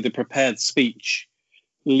came out with a prepared speech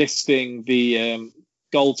listing the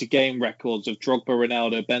goal-to-game records of Drogba,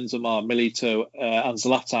 Ronaldo, Benzema, Milito, and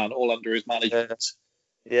Zlatan, all under his management.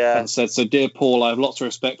 Yeah. And said, so dear Paul, I have lots of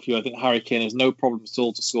respect for you. I think Harry Kane has no problem at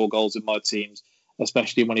all to score goals in my teams,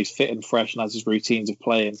 especially when he's fit and fresh and has his routines of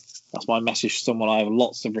playing. That's my message to someone I have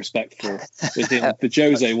lots of respect for. Within the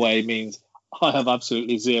Jose way means I have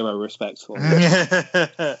absolutely zero respect for.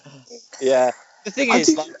 Yeah. The thing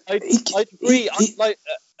is, I agree.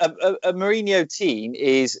 A Mourinho team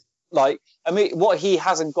is like, I mean, what he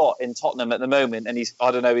hasn't got in Tottenham at the moment, and I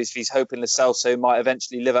don't know if he's hoping Lo Celso might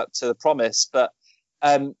eventually live up to the promise, but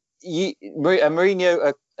a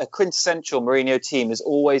quintessential Mourinho team has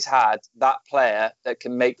always had that player that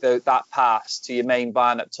can make that pass to your main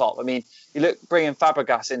man up top. I mean, you look bringing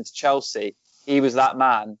Fabregas into Chelsea, he was that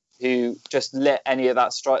man who just lit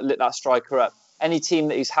that striker up. Any team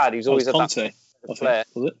that he's had, he's always had that player.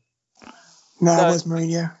 Was it? No, it was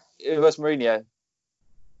Mourinho. It was Mourinho.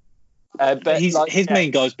 But his main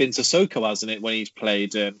guy's been Sissoko, hasn't it, when he's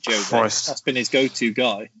played Jose? That's been his go-to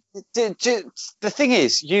guy. The thing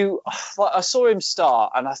is, I saw him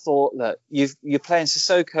start, and I thought, look, you're playing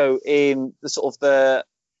Sissoko in the sort of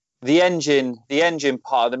the engine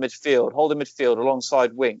part of the midfield, holding midfield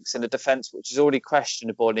alongside Winks in a defence which is already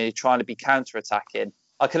questionable, and you're trying to be counter-attacking.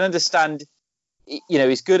 I can understand,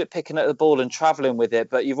 he's good at picking up the ball and travelling with it,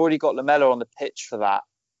 but you've already got Lamela on the pitch for that.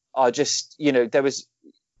 There was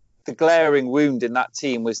the glaring wound in that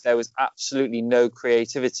team was there was absolutely no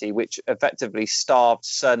creativity, which effectively starved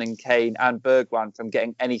Son and Kane and Bergwijn from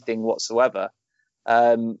getting anything whatsoever.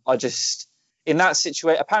 In that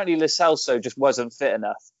situation, apparently Lo Celso just wasn't fit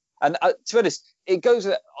enough. And to be honest,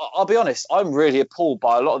 I'll be honest, I'm really appalled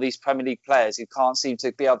by a lot of these Premier League players who can't seem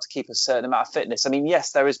to be able to keep a certain amount of fitness. I mean,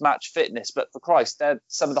 yes, there is match fitness, but for Christ, they're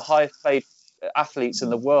some of the highest paid athletes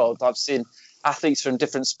in the world. I've seen athletes from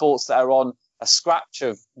different sports that are on a scratch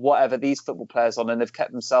of whatever these football players on, and they've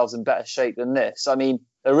kept themselves in better shape than this. I mean,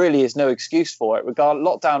 there really is no excuse for it,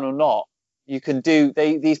 lockdown or not. You can do.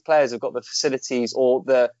 These players have got the facilities, or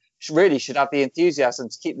really should have the enthusiasm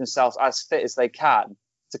to keep themselves as fit as they can.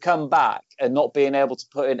 To come back and not being able to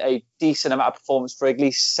put in a decent amount of performance for at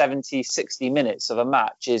least 70, 60 minutes of a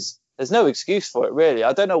match there's no excuse for it, really.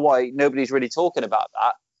 I don't know why nobody's really talking about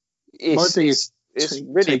that. My biggest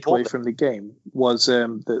takeaway from the game was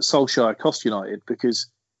that Solskjaer cost United, because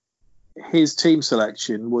his team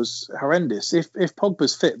selection was horrendous. If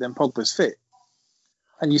Pogba's fit, then Pogba's fit.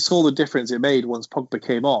 And you saw the difference it made once Pogba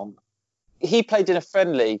came on. He played in a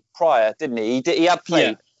friendly prior, didn't he? He had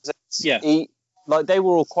played. Yeah. They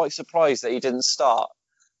were all quite surprised that he didn't start.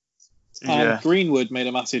 And Greenwood made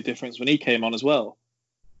a massive difference when he came on as well.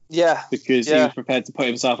 Yeah. Because he was prepared to put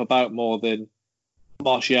himself about more than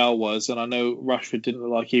Martial was. And I know Rashford didn't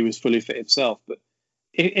look like he was fully fit himself. But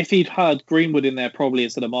if he'd had Greenwood in there probably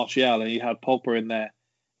instead of Martial, and he had Pogba in there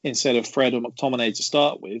instead of Fred or McTominay to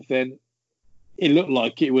start with, then it looked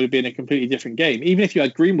like it would have been a completely different game. Even if you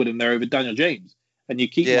had Greenwood in there over Daniel James, and you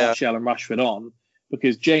keep Martial and Rashford on,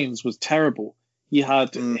 because James was terrible. You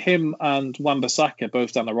had him and Wan-Bissaka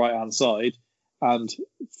both down the right-hand side, and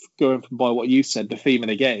going by what you said, the theme of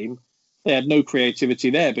the game, they had no creativity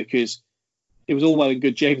there, because it was all well and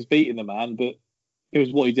good James beating the man, but it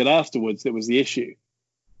was what he did afterwards that was the issue.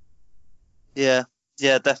 Yeah,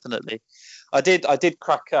 definitely. I did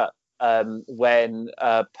crack up when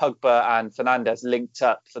Pogba and Fernandes linked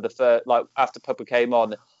up for the first, like after Pogba came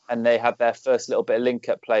on, and they had their first little bit of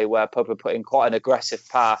link-up play where Pogba put in quite an aggressive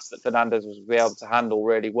pass that Fernandes was able to handle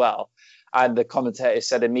really well. And the commentator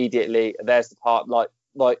said immediately, "There's the part like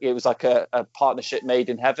it was like a partnership made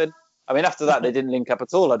in heaven." I mean, after that they didn't link up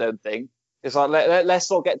at all. I don't think it's like let's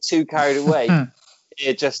not get too carried away.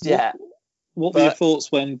 What were your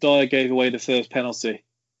thoughts when Dyer gave away the first penalty?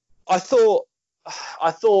 I thought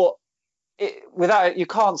without you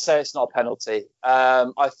can't say it's not a penalty.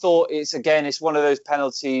 I thought it's one of those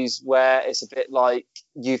penalties where it's a bit like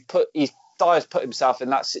Dyer's put himself in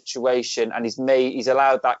that situation and he's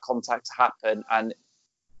allowed that contact to happen, and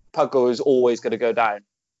Pogba is always going to go down.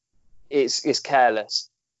 It's careless.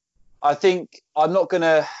 I think I'm going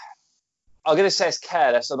to say it's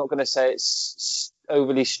careless. I'm not going to say it's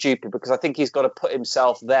overly stupid, because I think he's got to put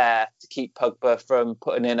himself there to keep Pogba from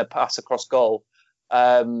putting in a pass across goal.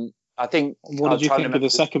 I think. What did you think of the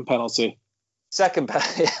second penalty? Second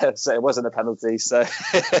penalty, so it wasn't a penalty. So,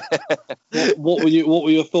 what were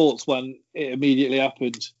your thoughts when it immediately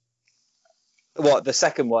happened? What, the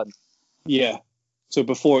second one? Yeah. So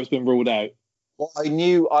before it's been ruled out. Well, I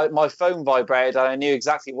knew my phone vibrated, and I knew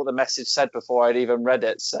exactly what the message said before I'd even read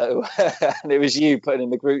it. So, and it was you putting in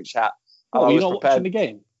the group chat. Oh, you're not watching the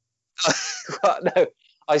game? No,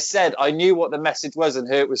 I said I knew what the message was and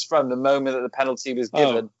who it was from the moment that the penalty was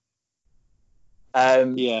given.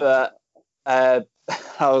 But I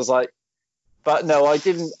was like, but no, I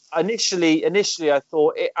didn't. Initially, I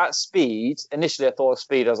thought at speed. Initially, I thought of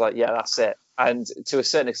speed. I was like, yeah, that's it. And to a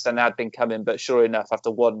certain extent, it had been coming. But sure enough,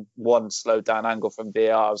 after one slowed down angle from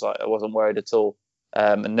VAR, I was like, I wasn't worried at all.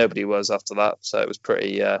 And nobody was after that. So it was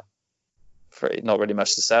pretty not really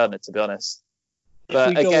much to say on it, to be honest.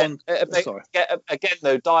 But again,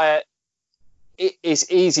 though, Dyer,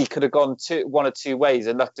 it's easy, could have gone one or two ways,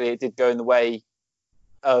 and luckily it did go in the way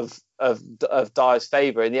of Dyer's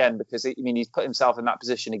favour in the end, because he's put himself in that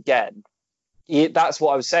position again. That's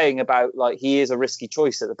what I was saying about, like, he is a risky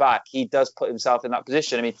choice at the back. He does put himself in that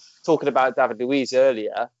position. I mean, talking about David Luiz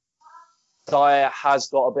earlier, Dyer has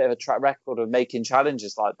got a bit of a track record of making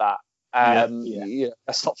challenges like that.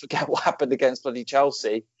 Let's not forget what happened against bloody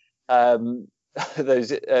Chelsea.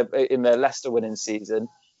 Those in their Leicester winning season,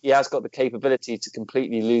 he has got the capability to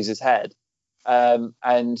completely lose his head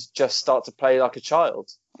and just start to play like a child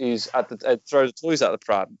who's throw the toys out of the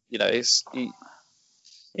pram.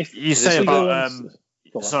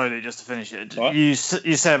 Sorry, just to finish it, you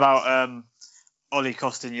say about Ollie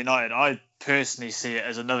costing United. I personally see it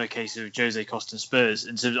as another case of Jose costing Spurs.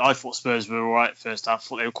 In terms, I thought Spurs were all right first half. I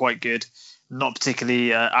thought they were quite good. Not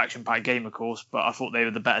particularly action-packed game, of course, but I thought they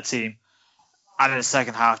were the better team. And in the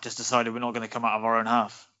second half, just decided we're not going to come out of our own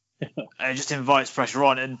half. And it just invites pressure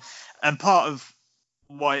on. And part of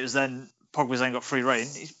why it was then Pogba's then got free reign,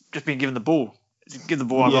 he's just been given the ball. Give the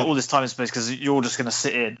ball all this time and space, because you're just going to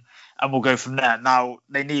sit in and we'll go from there. Now,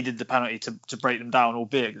 they needed the penalty to break them down,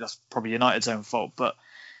 albeit that's probably United's own fault. But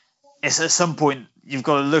it's at some point, you've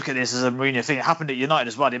got to look at this as a Mourinho thing. It happened at United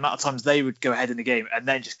as well. The amount of times they would go ahead in the game and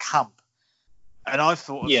then just camp. And I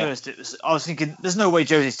thought at first, I was thinking, there's no way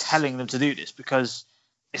Jose's telling them to do this, because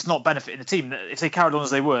it's not benefiting the team. If they carried on as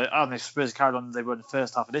they were, I don't know if Spurs carried on as they were in the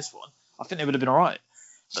first half of this one, I think they would have been all right.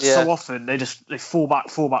 But so often, they fall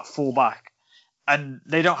back. And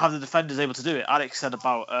they don't have the defenders able to do it. Alex said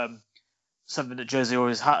about something that Jose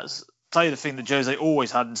always has. I'll tell you the thing that Jose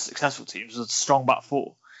always had in successful teams was a strong back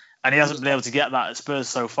four. And he hasn't been able to get that at Spurs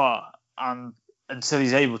so far. And until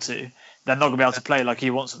he's able to, they're not going to be able to play like he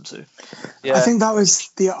wants them to. Yeah. I think that was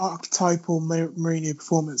the archetypal Mourinho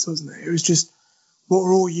performance, wasn't it? It was just what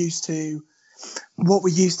we're all used to, what we're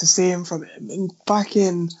used to seeing from him. And back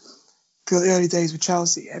in the early days with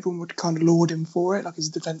Chelsea, everyone would kind of laud him for it, like as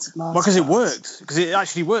a defensive master. Well, because it worked. Because it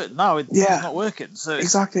actually worked. Now it's not working. So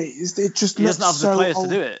exactly. It just he doesn't have the players to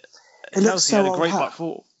do it. Chelsea had a great back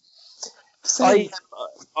four.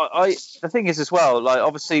 The thing is as well, like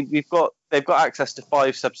obviously they've got access to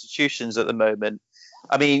 5 substitutions at the moment.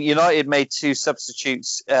 I mean, United made 2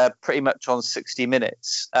 substitutes pretty much on 60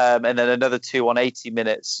 minutes, and then another 2 on 80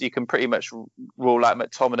 minutes. You can pretty much rule out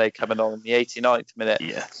McTominay coming on in the 89th minute.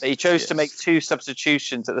 Yeah. But he chose to make 2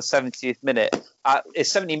 substitutions at the 70th minute.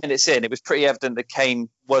 It's 70 minutes in. It was pretty evident that Kane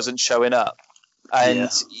wasn't showing up. And,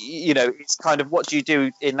 it's kind of, what do you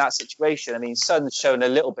do in that situation? I mean, Son's shown a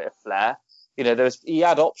little bit of flair. He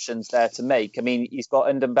had options there to make. I mean, he's got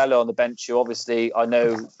Ndombele on the bench, who obviously I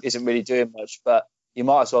know isn't really doing much, but you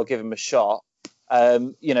might as well give him a shot.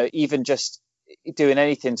 Even just doing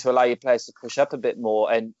anything to allow your players to push up a bit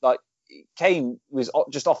more. And like Kane was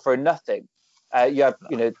just offering nothing.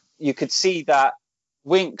 You could see that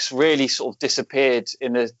Winks really sort of disappeared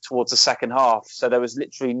towards the second half. So there was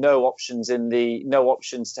literally no options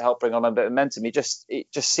to help bring on a bit of momentum. It just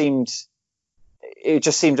seemed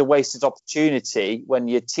a wasted opportunity when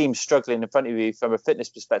your team's struggling in front of you from a fitness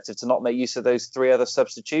perspective to not make use of those 3 other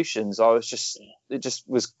substitutions. It just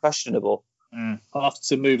was questionable. I'll have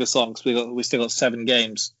to move us on because we still got 7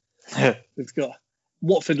 games. We've got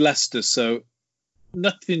Watford, Leicester, so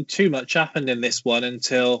nothing too much happened in this one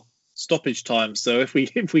until stoppage time. So if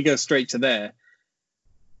we go straight to there,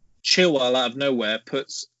 Chilwell out of nowhere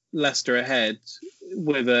puts Leicester ahead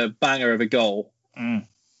with a banger of a goal.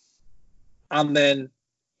 And then,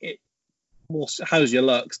 how's your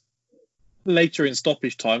luck? Later in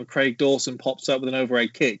stoppage time, Craig Dawson pops up with an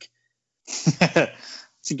overhead kick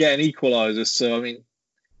to get an equaliser. So, I mean,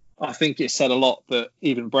 I think it said a lot that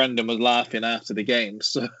even Brendan was laughing after the game.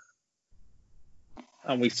 So,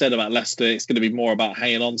 and we said about Leicester, it's going to be more about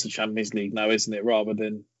hanging on to Champions League now, isn't it? Rather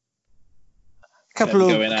than a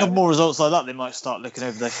couple more results like that, they might start looking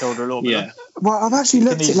over their shoulder a little bit. Yeah. Well, I've actually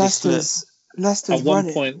looked at Leicester's at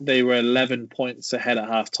one point, they were 11 points ahead at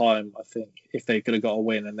half time, I think, if they could have got a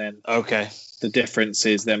win. And then the difference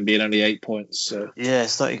is them being only 8 points. So yeah,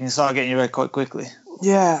 so you can start getting your red quite quickly.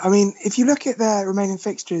 Yeah, I mean, if you look at their remaining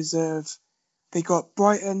fixtures they got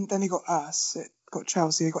Brighton, then they got us, got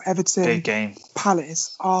Chelsea, they got Everton, big game,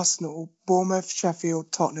 Palace, Arsenal, Bournemouth,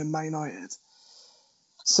 Sheffield, Tottenham, Man United.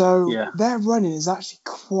 So their running is actually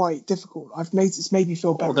quite difficult. It's made me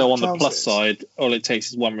feel better. Although on the plus side, all it takes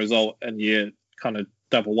is one result and you're kind of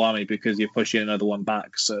double whammy because you're pushing another one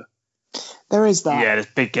back. So there is that. Yeah, there's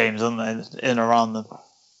big games, aren't there, in and around them.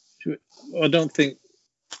 I don't think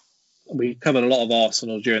we covered a lot of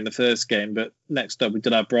Arsenal during the first game, but next up we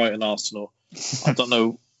did have Brighton Arsenal. I don't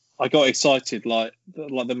know. I got excited like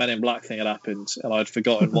the Men in Black thing had happened, and I'd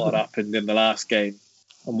forgotten what had happened in the last game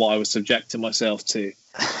and what I was subjecting myself to.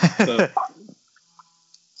 So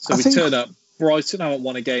we turn up. Brighton haven't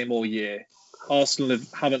won a game all year. Arsenal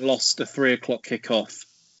haven't lost a 3 o'clock kickoff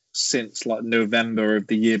since like November of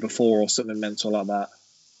the year before or something mental like that.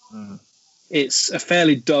 It's a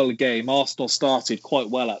fairly dull game. Arsenal started quite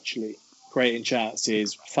well, actually, creating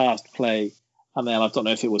chances, fast play, and then I don't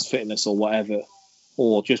know if it was fitness or whatever,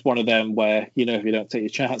 or just one of them where, if you don't take your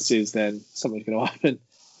chances, then something's going to happen.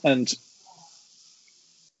 And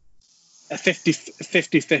a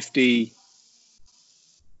 50-50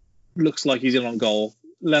 looks like he's in on goal.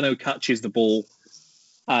 Leno catches the ball,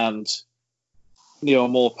 and Neil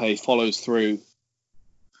Maupay follows through.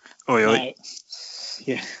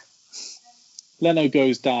 Yeah. Leno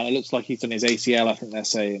goes down. It looks like he's done his ACL, I think they're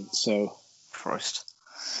saying. So, Christ.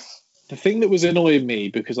 The thing that was annoying me,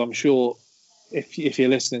 because I'm sure if you're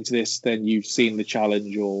listening to this, then you've seen the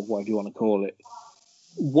challenge or whatever you want to call it,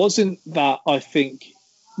 wasn't that I think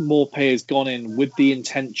Maupay has gone in with the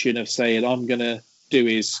intention of saying, I'm going to do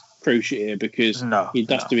his cruciate here because he'd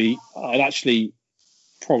have to be. I'd actually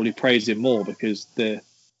probably praise him more because the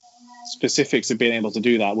specifics of being able to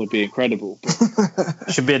do that would be incredible.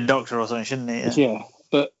 Should be a doctor or something, shouldn't he? Yeah,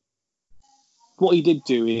 but what he did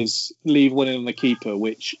do is leave one in on the keeper,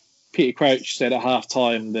 which Peter Crouch said at half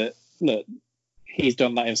time that, look, he's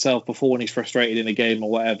done that himself before when he's frustrated in a game or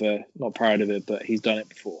whatever. Not proud of it, but he's done it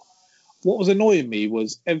before. What was annoying me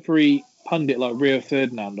was every pundit like Rio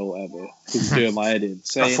Ferdinand or whatever who's doing my head in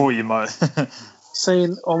saying, I thought you might.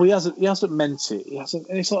 saying, oh, he hasn't meant it. And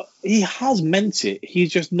it's like, he has meant it.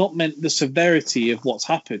 He's just not meant the severity of what's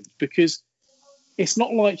happened, because it's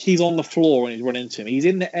not like he's on the floor and he's run into him. He's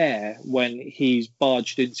in the air when he's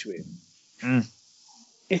barged into him.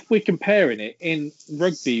 If we're comparing it in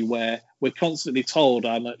rugby, where we're constantly told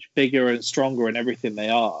how much bigger and stronger and everything they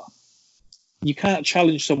are, you can't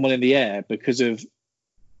challenge someone in the air because of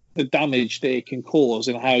the damage that it can cause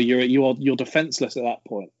and how you're defenseless at that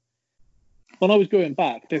point. When I was going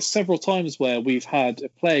back, there's several times where we've had a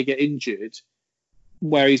player get injured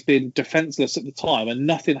where he's been defenseless at the time and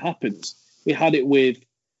nothing happens. We had it with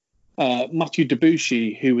Matthew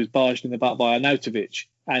Debussy, who was barged in the back by Arnautovic,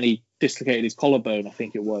 and he dislocated his collarbone, I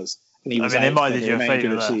think it was. And he was out for the remainder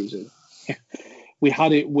of the season. We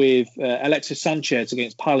had it with Alexis Sanchez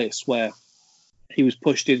against Palace, where he was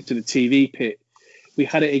pushed into the TV pit. We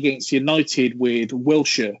had it against United with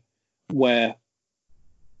Wilshere, where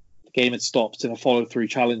the game had stopped and a follow-through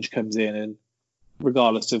challenge comes in, and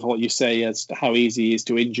regardless of what you say as to how easy it is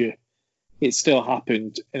to injure, it still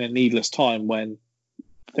happened in a needless time when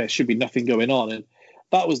there should be nothing going on. And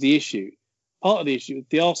that was the issue. Part of the issue,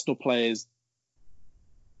 the Arsenal players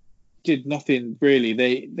did nothing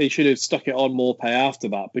really. They should have stuck it on Maupay after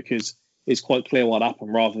that, because it's quite clear what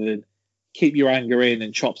happened, rather than keep your anger in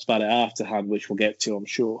and chop spat it afterhand, which we'll get to, I'm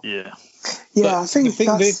sure. Yeah. Yeah, I think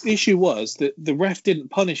the issue was that the ref didn't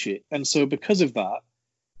punish it, and so because of that,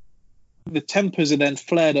 the tempers are then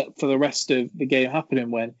flared up for the rest of the game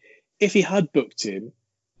happening. When if he had booked him,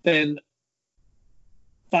 then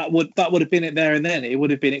that would have been it there and then. It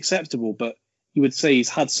would have been acceptable, but you would say he's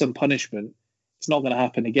had some punishment. It's not going to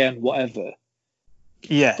happen again, whatever.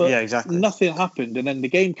 Yeah, But exactly. Nothing happened, and then the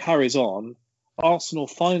game carries on. Arsenal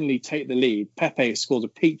finally take the lead. Pepe scores a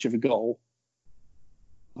peach of a goal.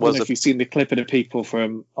 I don't know if you've seen the clip of the people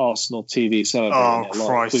from Arsenal TV celebrating it.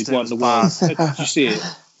 Christ, we've won the world. Did you see it?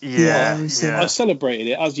 Yeah. I celebrated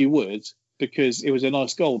it as you would because it was a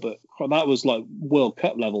nice goal, but that was like World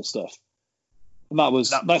Cup level stuff. And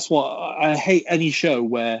that's what I hate any show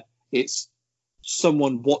where it's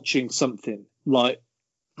someone watching something like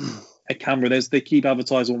a camera. They keep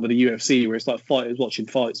advertising one with the UFC where it's like fighters watching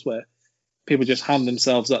fights where people just hand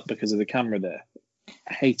themselves up because of the camera there.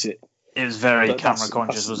 I hate it. It was very camera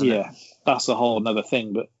conscious, wasn't it? Yeah, that's a whole other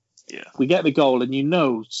thing. But yeah, we get the goal, and you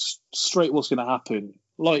know straight what's going to happen.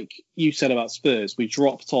 Like you said about Spurs, we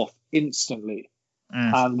dropped off instantly,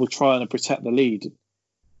 and we're trying to protect the lead.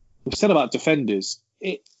 We said about defenders,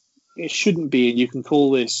 it shouldn't be, and you can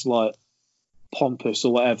call this like pompous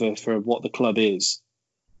or whatever for what the club is.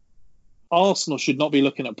 Arsenal should not be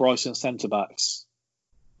looking at Brighton centre backs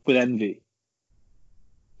with envy,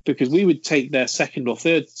 because we would take their second or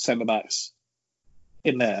third centre backs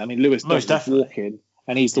in there. I mean, Lewis Dunk was walking,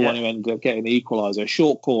 and he's the one who ended up getting the equaliser.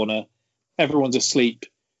 Short corner, everyone's asleep,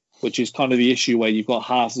 which is kind of the issue where you've got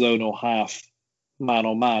half zone or half man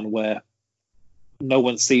on man, where no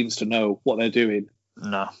one seems to know what they're doing.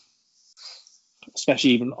 No.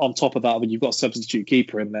 Especially even on top of that, when you've got a substitute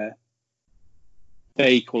keeper in there, they're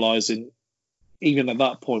equalising. Even at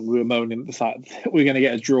that point, we were moaning at the fact that we're going to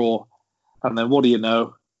get a draw. And then what do you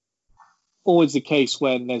know? Always the case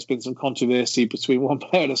when there's been some controversy between one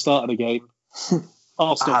player at the start of the game.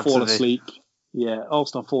 Arsenal fall asleep. Yeah,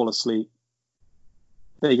 Arsenal fall asleep.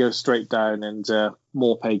 They go straight down, and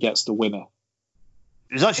Maupay gets the winner.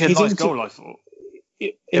 It was actually a nice goal, I thought.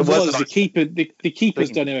 It was the keeper. The keeper's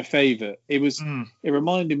done him a favour. It was. It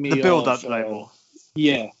reminded me the build of up more.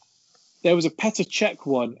 Yeah, there was a Petr Cech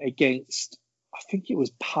one against, I think it was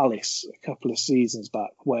Palace a couple of seasons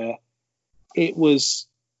back, where it was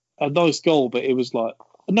a nice goal, but it was like,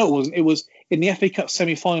 no, it wasn't. It was in the FA Cup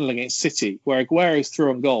semi-final against City, where Aguero's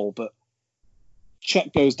through on goal, but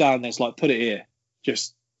Cech goes down and it's like, put it here.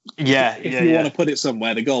 Just if you want to put it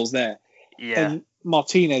somewhere, the goal's there. Yeah. And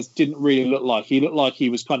Martinez didn't really look like he looked like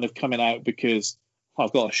he was kind of coming out because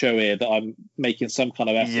I've got to show here that I'm making some kind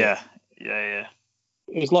of effort. Yeah.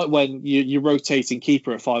 It was like when you're rotating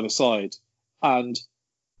keeper at five-a-side, and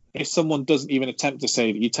if someone doesn't even attempt to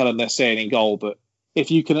save it, you tell them they're staying in goal. But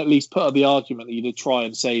if you can at least put up the argument that you did try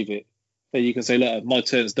and save it, then you can say, look, my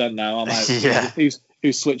turn's done now. I'm out.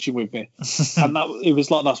 Who's switching with me? And it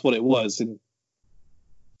was like that's what it was. And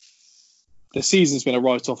the season's been a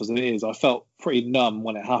write-off as it is. I felt pretty numb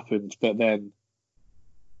when it happened, but then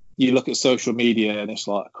you look at social media and it's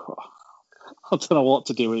like, I don't know what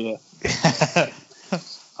to do here.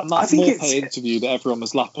 And that Maupay interview that everyone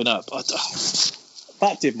was lapping up,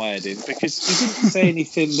 that did my head in, because he didn't say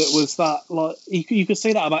anything that was that, like, you could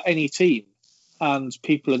say that about any team and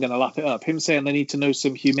people are going to lap it up. Him saying they need to know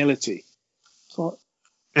some humility. So,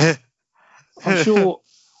 I'm sure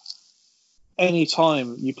any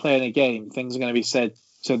time you play in a game, things are going to be said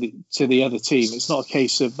to the other team. It's not a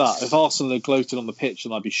case of that. If Arsenal had gloated on the pitch,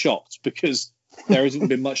 then I'd be shocked, because there hasn't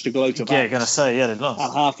been much to gloat about. Yeah, going to say, they've lost.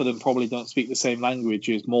 And half of them probably don't speak the same language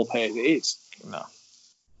as Maupay as it is. No.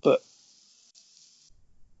 But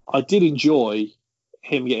I did enjoy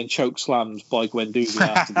him getting choke slammed by Guendouzi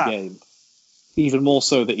after the game. Even more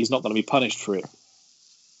so that he's not going to be punished for it.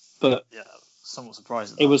 But yeah, somewhat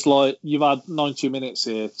surprising. It was like, you've had 92 minutes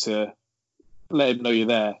here to let him know you're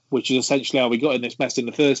there, which is essentially how we got in this mess in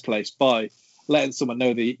the first place, by letting someone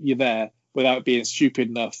know that you're there without being stupid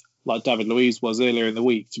enough, like David Luiz was earlier in the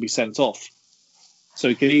week, to be sent off. So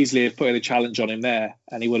he could easily have put in a challenge on him there,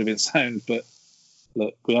 and he would have been sound. But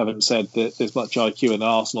look, we haven't said that there's much IQ in the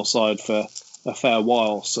Arsenal side for a fair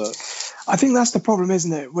while. So I think that's the problem,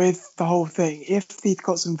 isn't it, with the whole thing? If he'd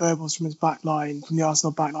got some verbals from his back line, from the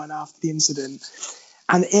Arsenal back line after the incident,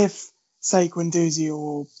 and if, say, Guendouzi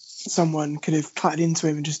or someone could have clattered into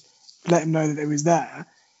him and just let him know that it was there,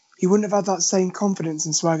 he wouldn't have had that same confidence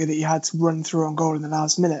and swagger that he had to run through on goal in the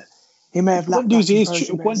last minute. He may have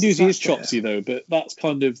Guendouzi is chopsy though, but that's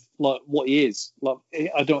kind of like what he is. Like,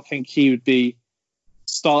 I don't think he would be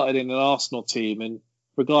started in an Arsenal team, and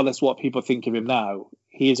regardless what people think of him now,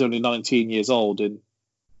 he is only 19 years old and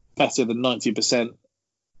better than 90%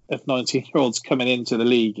 of 19-year-olds coming into the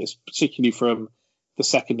league, particularly from the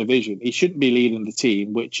second division. He shouldn't be leading the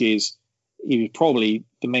team, which is he was probably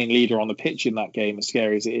the main leader on the pitch in that game, as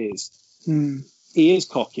scary as it is. He is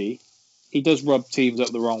cocky. He does rub teams up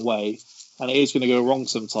the wrong way, and it is going to go wrong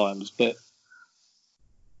sometimes, but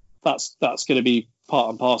that's going to be part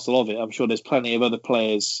and parcel of it. I'm sure there's plenty of other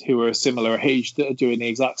players who are a similar age that are doing the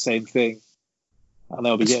exact same thing, and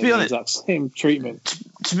they'll be getting the exact same treatment.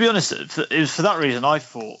 To be honest, it was for that reason I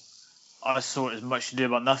thought I saw it as much ado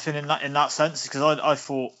about nothing in that sense, because I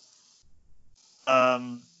thought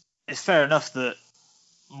it's fair enough that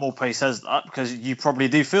Maupay says that, because you probably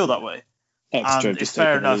do feel that way. Extra just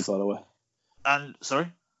taking the lead, by the way. And sorry,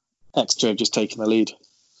 Extra have just taken the lead.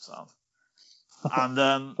 So, and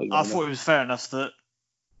I thought it was fair enough that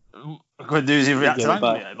Guendouzi reacted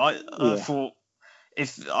angrily.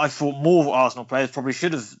 I thought more Arsenal players probably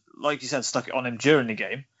should have, like you said, stuck it on him during the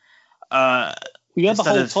game. We had the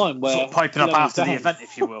whole time where sort of piping up after the event,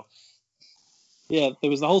 if you will. Yeah,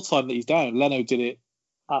 there was the whole time that he's down. Leno did it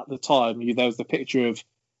at the time. There was the picture of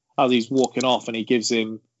as he's walking off, and he gives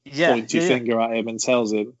him pointy finger at him and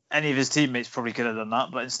tells him. Any of his teammates probably could have done that,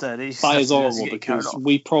 but instead he's that is horrible, because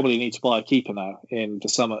we probably need to buy a keeper now in the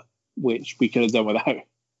summer, which we could have done without.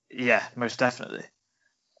 Yeah, most definitely.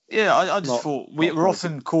 Yeah, I just thought we're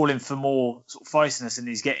often calling for more sort of feistiness in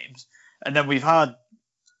these games, and then we've had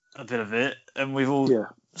a bit of it, and we've all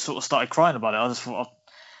sort of started crying about it. I just thought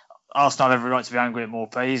Arsenal had every right to be angry at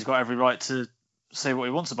Maupay. He's got every right to say what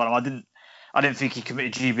he wants about him. I didn't think he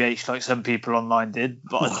committed GBH like some people online did,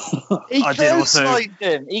 but I did also.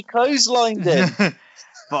 He clotheslined him.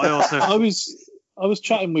 But I also. I was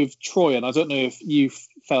chatting with Troy, and I don't know if you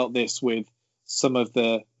felt this with some of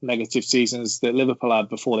the negative seasons that Liverpool had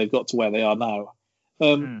before they got to where they are now.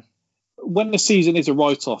 When the season is a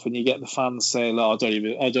write-off and you get the fans saying, "Oh, I don't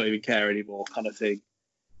even care anymore," kind of thing,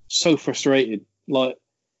 so frustrated. Like,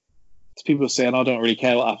 people saying, "I don't really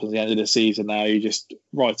care what happens at the end of the season now. You just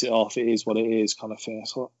write it off. It is what it is," kind of thing.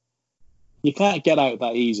 So you can't get out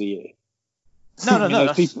that easy.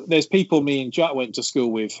 No. There's people me and Jack went to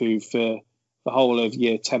school with who, for the whole of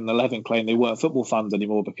year 10 and 11, claimed they weren't football fans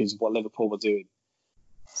anymore because of what Liverpool were doing.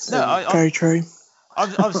 So, very true.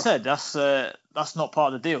 I've said that's not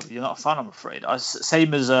part of the deal. You're not a fan, I'm afraid.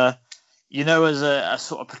 Same as as a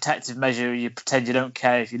sort of protective measure, you pretend you don't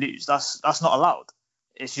care if you lose. That's not allowed.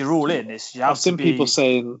 It's you're all in. I've seen people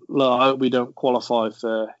saying, "Look, I hope we don't qualify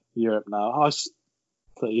for Europe now."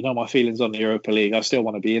 My feelings on the Europa League. I still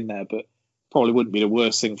want to be in there, but probably wouldn't be the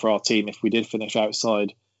worst thing for our team if we did finish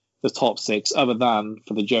outside the top 6, other than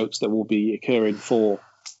for the jokes that will be occurring for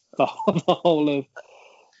the whole of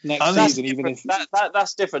next season. Even if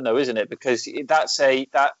that's different, though, isn't it? Because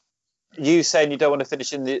that you saying you don't want to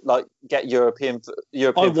finish in the get European.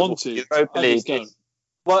 I want to Europa League.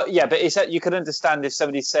 Well, yeah, but you can understand if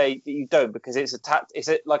somebody say that you don't, because it's a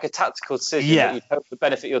tactical decision that you hope would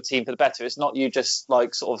benefit your team for the better. It's not you just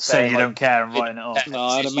sort of saying you don't care and writing it off. No,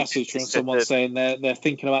 I had a message from someone saying they're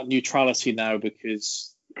thinking about neutrality now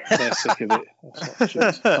because they're sick of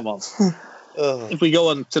it. Come on. If we go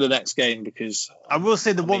on to the next game, because I will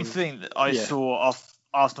say one thing that I saw off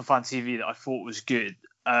Arsenal Fan TV that I thought was good.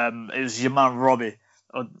 It was your man Robbie.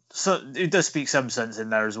 So it does speak some sense in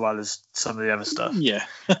there as well as some of the other stuff. Yeah.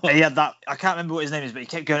 And he had that, I can't remember what his name is, but he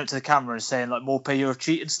kept going up to the camera and saying Maupay, you're a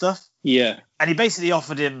cheat and stuff. Yeah. And he basically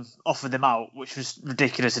offered him out, which was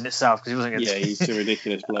ridiculous in itself because he wasn't going to. Yeah, he's a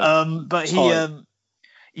ridiculous player. But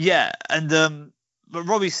but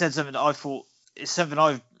Robbie said something that I thought is something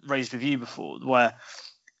I've raised with you before, where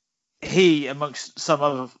he, amongst some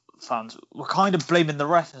other fans, were kind of blaming the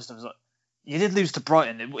ref and stuff. Like, you did lose to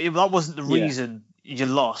Brighton. That wasn't the reason you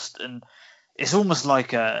lost, and it's almost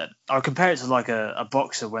like I compare it to like a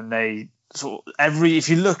boxer when they if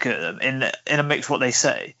you look at them in a mix what they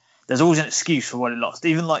say, there's always an excuse for why they lost.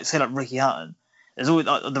 Even like Ricky Hatton, there's always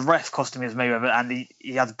the ref cost him his Mayweather, and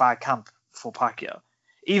he had a bad camp for Pacquiao,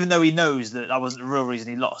 even though he knows that wasn't the real reason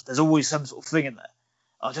he lost. There's always some sort of thing in there.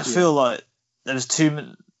 I just feel like there's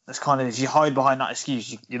kind of, if you hide behind that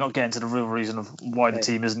excuse, you're not getting to the real reason of why the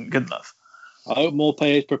team isn't good enough. I hope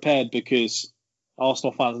Maupay is prepared, because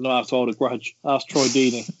Arsenal fans know how to hold a grudge. Ask Troy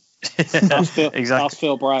Deeney. Ask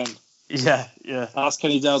Phil Brown. Yeah. Ask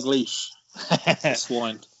Kenny Dalglish.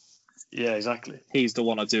 Swine. Yeah, exactly. He's the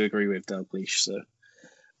one I do agree with, Dalglish. So,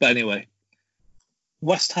 but anyway,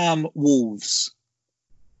 West Ham Wolves.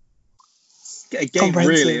 A game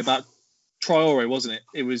really about Traore, wasn't it?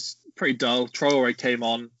 It was pretty dull. Traore came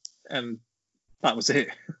on, and that was it.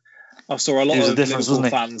 I saw a lot of Liverpool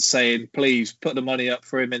fans saying, "Please put the money up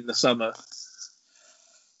for him in the summer."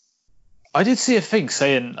 I did see a thing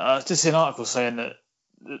saying, an article saying that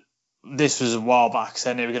this was a while back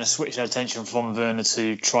saying they were going to switch their attention from Werner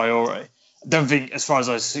to Traore. I don't think, as far as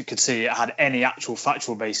I could see, it had any actual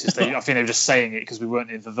factual basis. I think they were just saying it because we weren't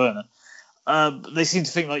in for Werner. They seem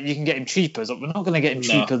to think like you can get him cheaper. Like, we're not going to get him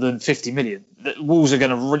cheaper than 50 million. The Wolves are going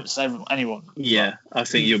to rinse anyone. Yeah, I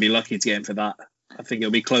think you'll be lucky to get him for that. I think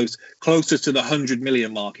it'll be closer to the 100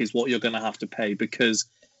 million mark is what you're going to have to pay, because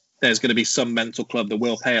there's going to be some mental club that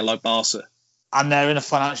will pay it like Barca. And they're in a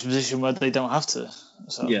financial position where they don't have to.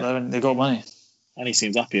 So they've got money. And he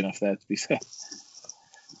seems happy enough there, to be fair.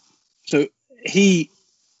 So he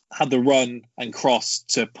had the run and cross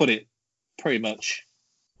to put it pretty much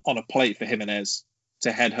on a plate for Jimenez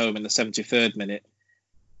to head home in the 73rd minute.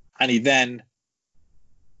 And he then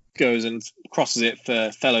goes and crosses it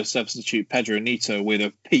for fellow substitute Pedro Neto with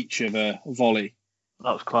a peach of a volley.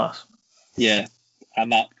 That was class. Yeah,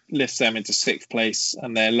 and that lifts them into 6th place,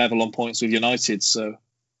 and they're level on points with United. So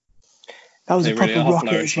that was a proper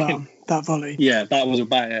rocket as well, that volley. Yeah, that was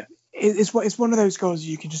about it. It's one of those goals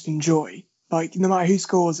you can just enjoy. Like, no matter who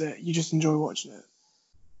scores it, you just enjoy watching it.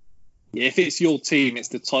 Yeah, if it's your team, it's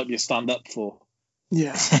the type you stand up for.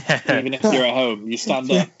 Yeah. Even if you're at home, you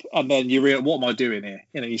stand up and then you realize, what am I doing here?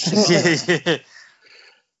 You know,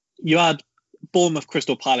 you had Bournemouth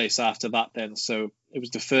Crystal Palace after that then. So it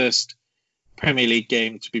was the first Premier League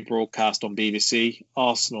game to be broadcast on BBC.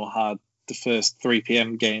 Arsenal had the first 3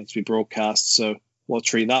 p.m. game to be broadcast. So what a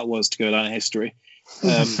treat that was to go down in history.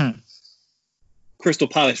 Crystal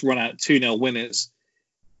Palace run out 2-0 winners.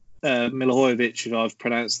 Milivojevic, if I've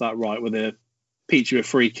pronounced that right, with a peach of a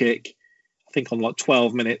free kick, I think on like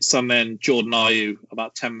 12 minutes, and then Jordan Ayew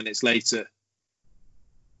about 10 minutes later.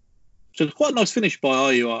 So it's quite a nice finish by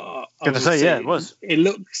Ayew. I was going to say, yeah, it was. It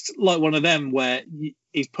looks like one of them where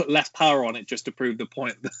he's put less power on it just to prove the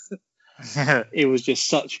point that it was just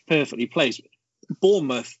such perfectly placed.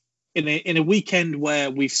 Bournemouth, in a weekend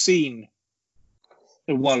where we've seen,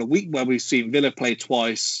 a week where we've seen Villa play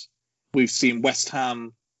twice, we've seen West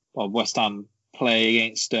Ham play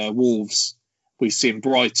against Wolves, we've seen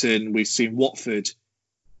Brighton, we've seen Watford.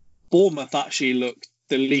 Bournemouth actually looked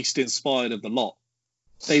the least inspired of the lot.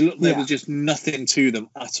 There was just nothing to them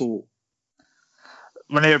at all.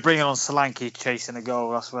 When they were bringing on Solanke chasing a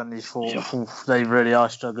goal, that's when they thought, they really are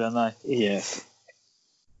struggling, aren't they? Yeah.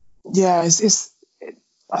 Yeah, it's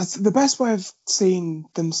the best way I've seen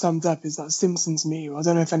them summed up is that Simpsons meme. I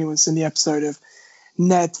don't know if anyone's seen the episode of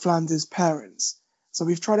Ned Flanders' parents. So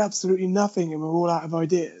we've tried absolutely nothing and we're all out of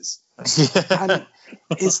ideas. And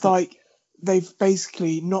it's like they've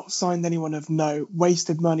basically not signed anyone of note,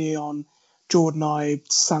 wasted money on Jordan Ayew,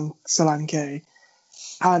 Solanke,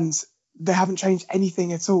 and they haven't changed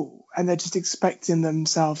anything at all. And they're just expecting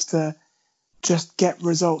themselves to just get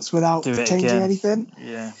results without changing anything.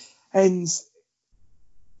 Yeah. And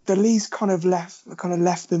the Leeds kind of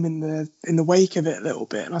left them in the wake of it a little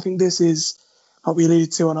bit. And I think this is what we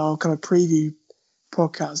alluded to on our kind of preview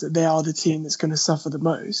podcast, that they are the team that's going to suffer the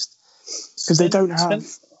most because they don't have.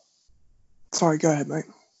 Sorry, go ahead, mate.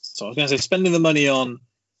 So I was going to say, spending the money on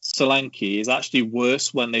Solanke is actually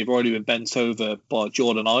worse when they've already been bent over by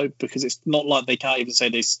Jordan Ayew, because it's not like they can't even say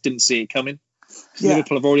they didn't see it coming.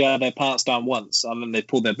 Liverpool have already had their parts down once and then they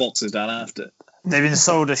pulled their boxes down after. They've been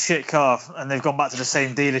sold a shit car and they've gone back to the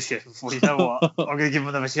same dealership before. You know what? I'm going to give them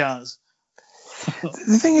another chance.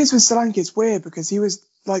 The thing is with Solanke, it's weird because he was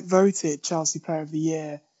like voted Chelsea Player of the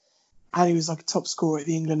Year and he was like a top scorer at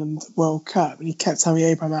the England World Cup and he kept Tammy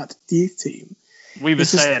Abraham out to the youth team. We were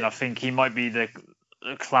saying, I think he might be the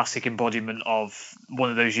classic embodiment of one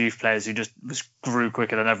of those youth players who just grew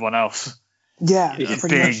quicker than everyone else. Yeah, he's a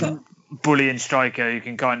big bullying striker who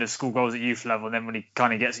can kind of score goals at youth level, and then when he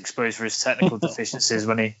kind of gets exposed for his technical deficiencies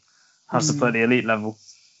when he has to play at the elite level.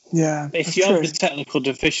 Yeah, if you have the technical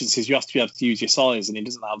deficiencies, you have to be able to use your size, and he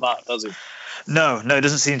doesn't have that, does he? No, he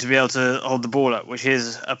doesn't seem to be able to hold the ball up, which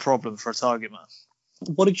is a problem for a target man.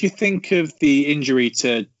 What did you think of the injury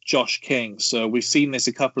to Josh King? So we've seen this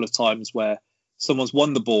a couple of times where someone's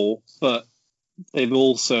won the ball, but they've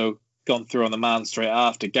also gone through on the man straight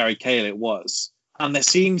after. Gary Cahill it was. And there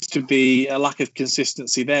seems to be a lack of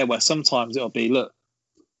consistency there where sometimes it'll be, look,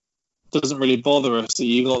 doesn't really bother us that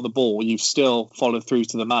you got the ball, you've still followed through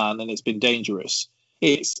to the man and it's been dangerous.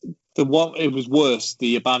 It was worse,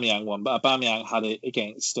 the Aubameyang one, but Aubameyang had it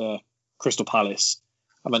against Crystal Palace.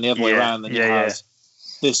 I mean, the other way around than he has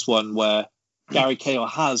this one where Gary Cahill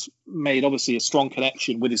has made, obviously, a strong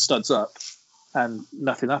connection with his studs up and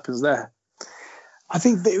nothing happens there. I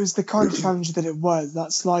think that it was the kind of challenge that it was,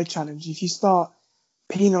 that slide challenge. If you start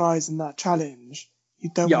penalising that challenge, you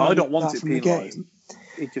don't want I don't want it penalised.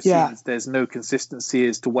 It just seems there's no consistency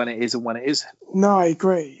as to when it is and when it isn't. No, I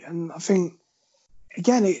agree. And I think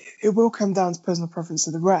again, it will come down to personal preference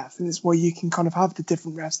of the ref, and it's why you can kind of have the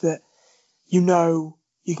different refs that you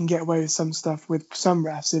can get away with some stuff with some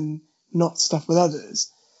refs and not stuff with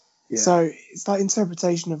others. Yeah. So it's that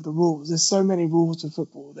interpretation of the rules. There's so many rules of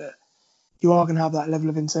football that you are going to have that level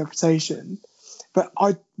of interpretation. But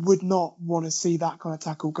I would not want to see that kind of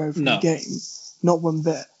tackle go from the game. Not one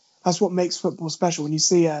bit. That's what makes football special. When you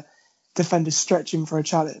see a defender stretching for a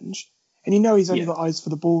challenge, and you know he's only got eyes for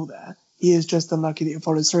the ball there, he is just unlucky that he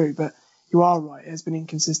follows through. But you are right. It's been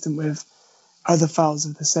inconsistent with other fouls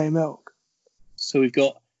of the same ilk. So we've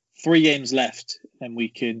got 3 games left, and we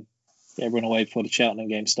can get everyone away before the Cheltenham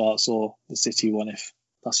game starts, or the City one if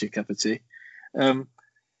that's your cup of tea.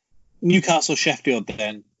 Newcastle Sheffield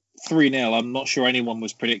then 3-0. I'm not sure anyone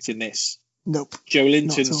was predicting this. Nope. Joe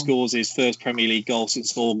Linton scores his first Premier League goal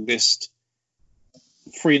since August.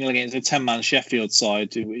 3-0 against a 10-man Sheffield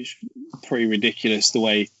side, which is pretty ridiculous the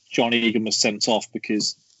way John Egan was sent off,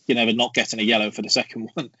 because you never not getting a yellow for the second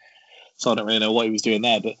one. So I don't really know what he was doing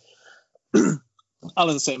there. But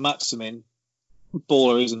Alan St-Maximin,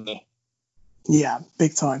 baller, isn't he? Yeah,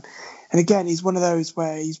 big time. And again, he's one of those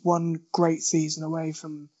where he's one great season away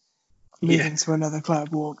from moving to another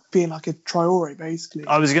club or being like a Traore, basically.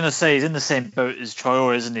 I was going to say, he's in the same boat as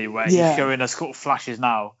Traore, isn't he? Where he's showing us sort of flashes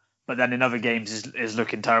now, but then in other games is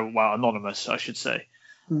looking terrible. Well, anonymous, I should say.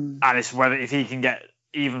 And it's whether if he can get,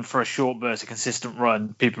 even for a short burst, a consistent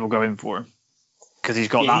run, people will go in for him. Because he's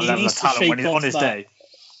got that level of talent when he's on his day.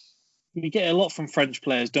 We get a lot from French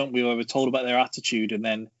players, don't we, where we're told about their attitude, and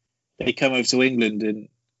then they come over to England and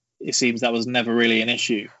it seems that was never really an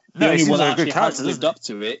issue. The only one that actually has lived up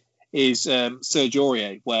to it is Serge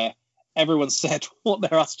Aurier, where everyone said what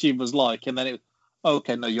their attitude was like, and then it was,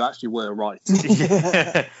 okay, no, you actually were right.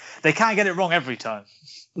 They can't get it wrong every time.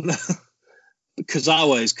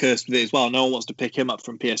 Kurzawa is cursed with it as well. No one wants to pick him up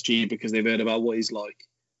from PSG because they've heard about what he's like,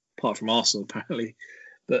 apart from Arsenal, apparently.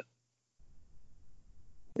 But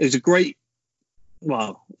it was it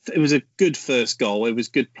was a good first goal. It was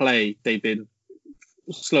good play. They've been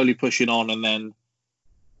slowly pushing on, and then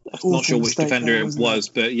I'm not sure which defender it was,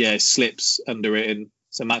 but slips under it, and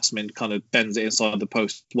so Maximin kind of bends it inside the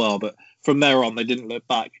post as well. But from there on, they didn't look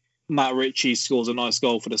back. Matt Ritchie scores a nice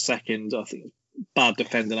goal for the second. I think bad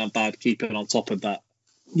defending and bad keeping on top of that.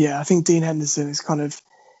 Yeah, I think Dean Henderson is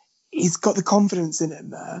he's got the confidence in him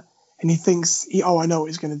there, and he thinks, I know what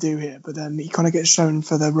he's going to do here, but then he kind of gets shown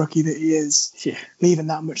for the rookie that he is, leaving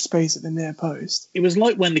that much space at the near post. It was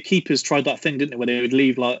like when the keepers tried that thing, didn't it, where they would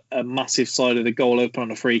leave like a massive side of the goal open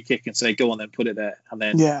on a free kick and say, go on then, put it there. And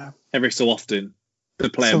then every so often, the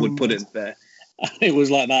player would put it there. And it was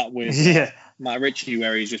like that with Matt Ritchie,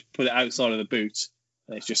 where he's just put it outside of the boot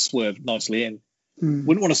and it's just swerved nicely in.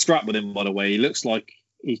 Wouldn't want to scrap with him, by the way. He looks like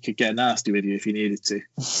he could get nasty with you if you needed to.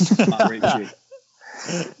 Matt Ritchie.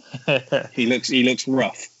 He looks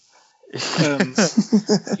rough.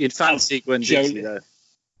 You'd fancy Guendouzi, though.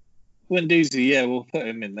 Guendouzi, we'll put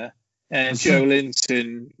him in there. And Joe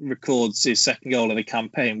Linton records his second goal of the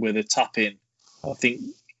campaign with a tap in. I think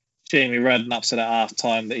Jamie Redknapp said at half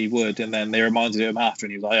time that he would, and then they reminded him after,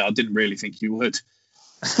 and he was like, I didn't really think you would,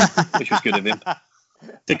 which was good of him.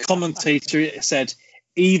 The commentator said,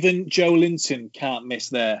 even Joe Linton can't miss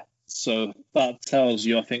there. So that tells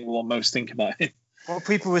you, I think, what most think about him. What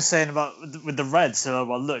people were saying about with the Reds, so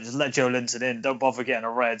look, just let Joe Linton in. Don't bother getting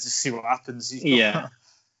a red. Just see what happens.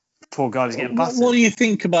 Poor guy was getting battered. What do you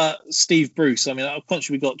think about Steve Bruce? I mean, I'm conscious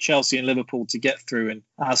we've got Chelsea and Liverpool to get through, and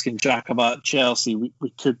asking Jack about Chelsea, we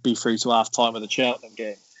could be through to half time of the Cheltenham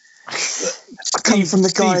game. Coming from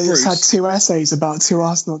the guy that's had 2 essays about 2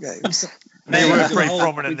 Arsenal games. They were pretty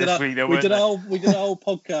prominent this week, though, weren't they? We did a whole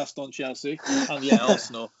podcast on Chelsea and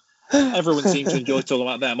Arsenal. Everyone seemed to enjoy talking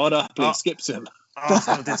about them. I'd happily skip them.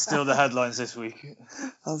 Arsenal did steal the headlines this week.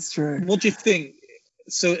 That's true. What do you think?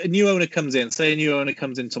 So a new owner comes in. Say a new owner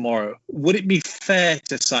comes in tomorrow. Would it be fair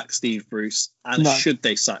to sack Steve Bruce? And should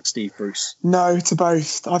they sack Steve Bruce? No to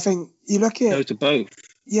both. I think you look at... No to both.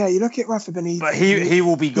 Yeah, you look at Rafa Benitez. But he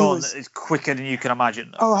will be gone quicker than you can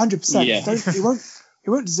imagine. Oh, 100%. Yeah.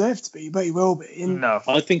 He won't deserve to be, but he will be. No.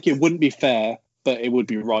 I think it wouldn't be fair, but it would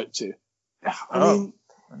be right to. I mean,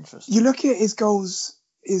 you look at his goals...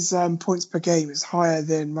 His points per game is higher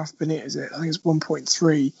than Rafa Benitez. I think it's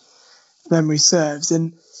 1.3, if memory serves.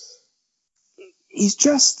 And he's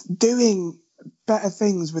just doing better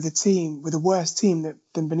things with a team, with a worse team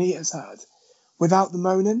than Benitez had, without the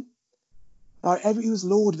moaning. Like, he was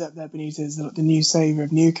lauded up there, Benitez, the new saviour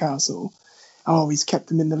of Newcastle. Oh, he's kept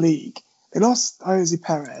them in the league. They lost Jose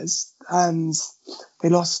Perez and they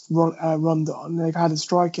lost Rondon. They've had a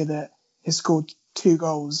striker that has scored 2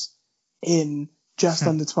 goals in just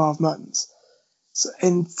under 12 months.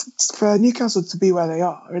 and for Newcastle to be where they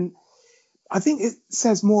are, and I think it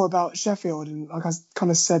says more about Sheffield. And like I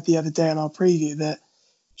kind of said the other day in our preview, that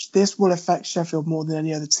this will affect Sheffield more than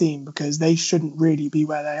any other team because they shouldn't really be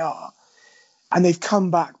where they are, and they've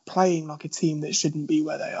come back playing like a team that shouldn't be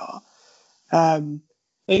where they are.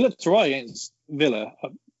 They looked right against Villa,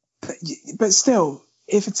 but still,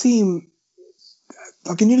 if a team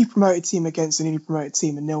like a newly promoted team against a newly promoted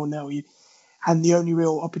team and 0-0, and the only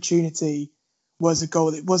real opportunity was a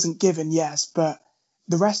goal that wasn't given, yes, but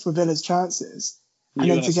the rest were Villa's chances. You were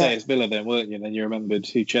going to say it's Villa then, weren't you? And then you remembered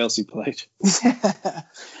who Chelsea played.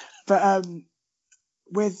 But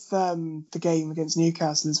with the game against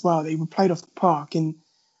Newcastle as well, they were played off the park, and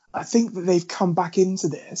I think that they've come back into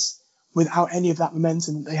this without any of that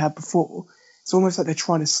momentum that they had before. It's almost like they're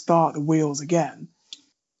trying to start the wheels again.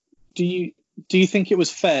 Do you think it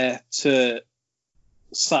was fair to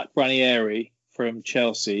sack Ranieri from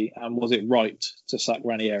Chelsea, and was it right to sack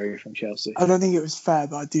Ranieri from Chelsea? I don't think it was fair,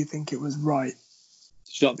 but I do think it was right.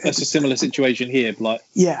 That's a similar situation here. Like,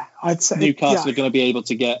 yeah, I'd say Newcastle are going to be able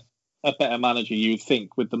to get a better manager, you would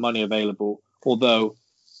think, with the money available. Although,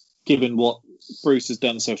 given what Bruce has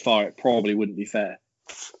done so far, it probably wouldn't be fair.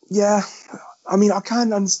 Yeah, I mean, I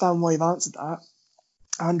can understand why you've answered that,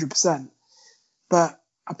 100%. But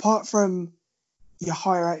apart from your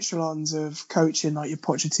higher echelons of coaching, like your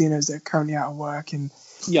Pochettinos that are currently out of work, and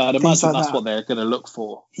yeah, I'd imagine that's what they're going to look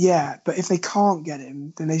for. Yeah, but if they can't get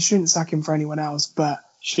him, then they shouldn't sack him for anyone else. But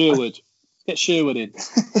Sherwood, get Sherwood in.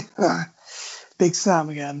 Big Sam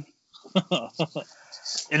again.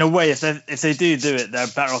 In a way, if they do it, they're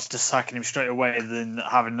better off just sacking him straight away than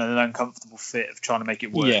having an uncomfortable fit of trying to make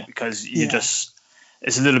it work. Because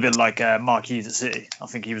it's a little bit like Mark Hughes at City. I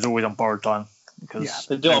think he was always on borrowed time. Because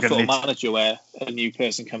they do have a manager where a new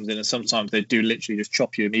person comes in, and sometimes they do literally just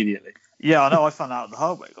chop you immediately. Yeah, I know. I found out the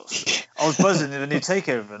hard way. I was buzzing in a new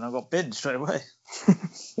takeover, and I got binned straight away.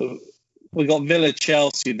 We got Villa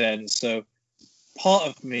Chelsea then. So part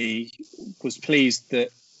of me was pleased that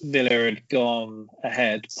Villa had gone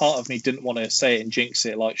ahead. Part of me didn't want to say it and jinx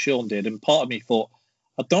it like Sean did, and part of me thought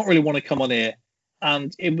I don't really want to come on here.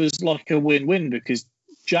 And it was like a win-win because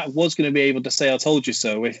Jack was going to be able to say I told you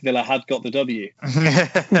so if Villa had got the W.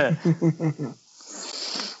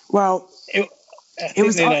 Well, it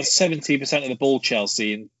was like 70% of the ball,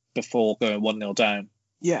 Chelsea, before going 1-0 down.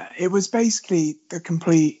 Yeah, it was basically the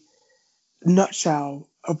complete nutshell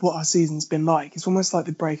of what our season's been like. It's almost like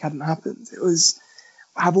the break hadn't happened. It was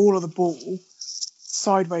have all of the ball,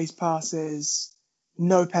 sideways passes,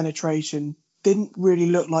 no penetration, didn't really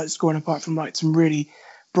look like scoring apart from like some really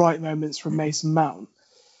bright moments from Mason Mount.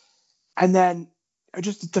 And then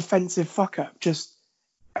just a defensive fuck up, just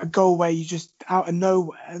a goal where you just out of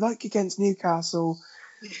nowhere, like against Newcastle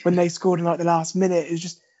when they scored in like the last minute, it was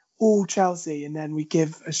just all Chelsea, and then we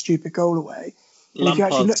give a stupid goal away.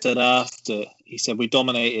 Lampard said after, he said we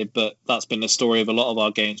dominated, but that's been the story of a lot of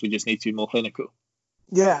our games. We just need to be more clinical.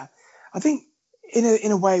 Yeah, I think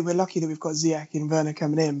in a way we're lucky that we've got Ziyech and Werner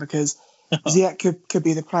coming in, because Ziyech could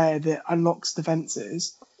be the player that unlocks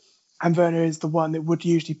defences, and Werner is the one that would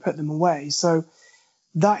usually put them away. So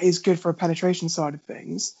that is good for a penetration side of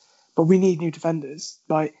things, but we need new defenders.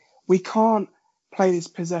 Like, we can't play this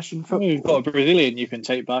possession football. We've got a Brazilian you can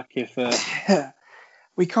take back if... Yeah.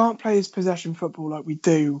 We can't play this possession football like we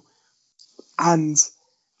do, and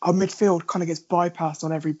our midfield kind of gets bypassed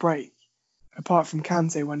on every break, apart from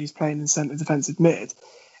Kante when he's playing in centre defensive mid.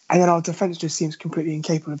 And then our defence just seems completely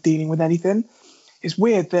incapable of dealing with anything. It's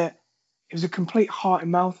weird that it was a complete heart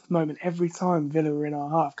and mouth moment every time Villa were in our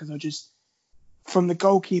half, because I just, from the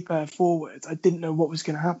goalkeeper forwards, I didn't know what was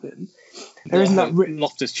going to happen. There isn't that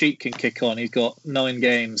Loftus-Cheek can kick on. He's got 9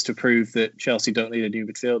 games to prove that Chelsea don't need a new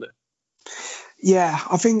midfielder. Yeah,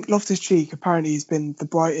 I think Loftus-Cheek apparently has been the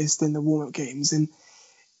brightest in the warm-up games, and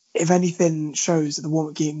if anything shows that the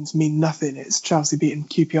warm-up games mean nothing, it's Chelsea beating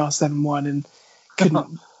QPR 7-1 and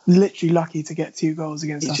couldn't literally lucky to get 2 goals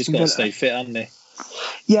against Aston Villa. He's just got to stay fit, hasn't he?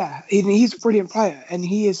 Yeah, he's a brilliant player, and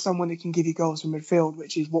he is someone that can give you goals from midfield,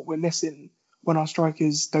 which is what we're missing when our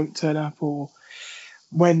strikers don't turn up, or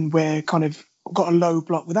when we're kind of got a low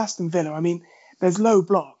block. With Aston Villa, I mean, there's low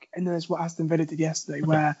block, and then there's what Aston Villa did yesterday,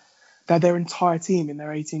 where they had their entire team in their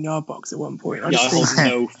 18-yard box at one point. I hold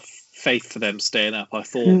no faith for them staying up. I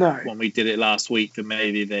thought when we did it last week that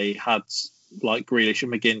maybe they had, like, Grealish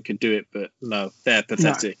and McGinn could do it, but no, they're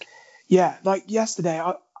pathetic. No. Yeah, like yesterday,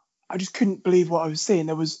 I just couldn't believe what I was seeing.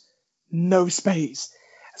 There was no space.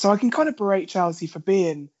 So I can kind of berate Chelsea for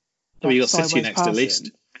being... Like, you got City next to least.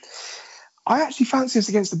 I actually fancy us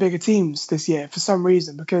against the bigger teams this year for some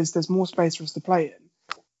reason, because there's more space for us to play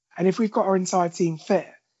in. And if we've got our entire team fit,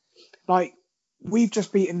 like, we've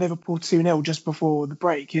just beaten Liverpool 2-0 just before the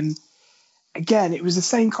break. And again, it was the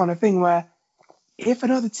same kind of thing where if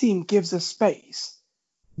another team gives us space,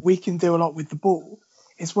 we can do a lot with the ball.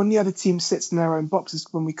 It's when the other team sits in their own boxes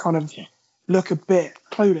when we kind of look a bit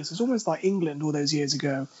clueless. It's almost like England all those years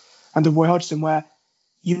ago under Roy Hodgson, where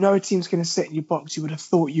you know a team's going to sit in your box. You would have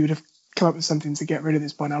thought you would have come up with something to get rid of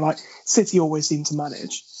this by now. Like City always seem to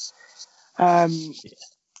manage.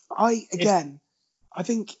 I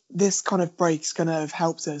think this kind of break's going to have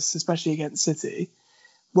helped us, especially against City.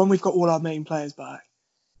 One, we've got all our main players back.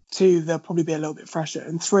 Two, they'll probably be a little bit fresher.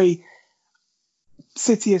 And three,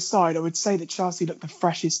 City aside, I would say that Chelsea looked the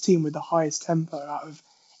freshest team with the highest tempo out of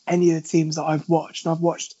any of the teams that I've watched. And I've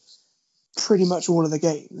watched pretty much all of the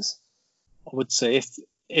games. I would say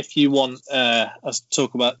if you want us to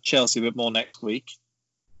talk about Chelsea a bit more next week,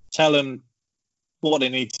 tell them what they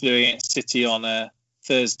need to do against City on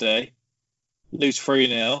Thursday. Lose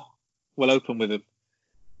 3-0, we'll open with them.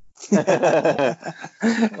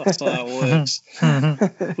 That's not how it works.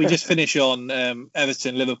 We just finish on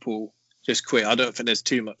Everton-Liverpool. Just quick, I don't think there's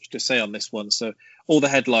too much to say on this one. So all the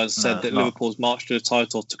headlines said that Liverpool's march to the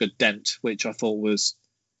title took a dent, which I thought was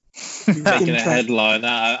making a headline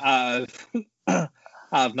out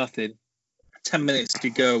of nothing. 10 minutes to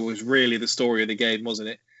go was really the story of the game, wasn't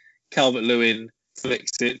it? Calvert-Lewin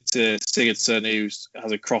flicks it to Sigurdsson, who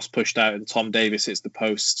has a cross pushed out, and Tom Davies hits the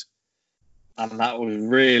post. And that was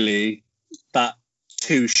really that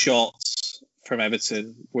two shots from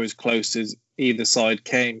Everton were as close as either side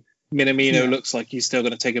came. Minamino looks like he's still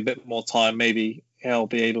going to take a bit more time. Maybe he'll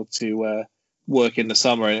be able to work in the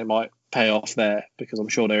summer and it might pay off there, because I'm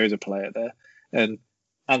sure there is a player there. And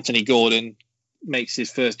Anthony Gordon makes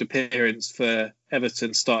his first appearance for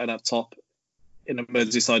Everton starting up top in a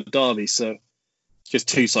Merseyside derby. So just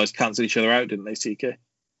two sides cancelled each other out, didn't they, CK?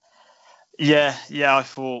 Yeah, I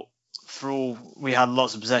thought for all we had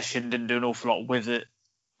lots of possession, didn't do an awful lot with it.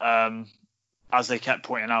 As they kept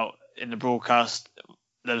pointing out in the broadcast,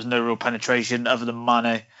 there was no real penetration other than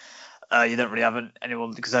Mane. You don't really have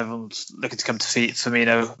anyone, because everyone's looking to come to feet,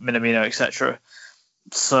 Firmino, Minamino, etc.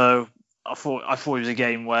 So I thought it was a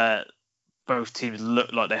game where both teams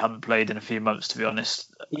looked like they hadn't played in a few months, to be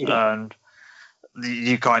honest. Yeah. And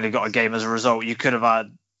you kind of got a game as a result. You could have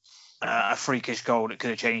had a freakish goal that could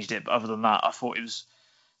have changed it, but other than that, I thought it was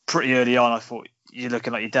pretty early on. I thought you're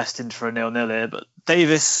looking like you're destined for a 0-0 here, but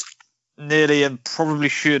Davis nearly and probably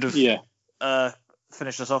should have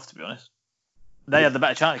finished us off, to be honest. They had the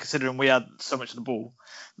better chance, considering we had so much of the ball.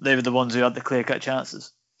 They were the ones who had the clear-cut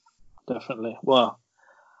chances. Definitely. Well,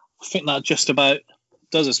 I think that just about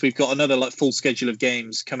does us. We've got another full schedule of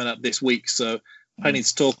games coming up this week, so plenty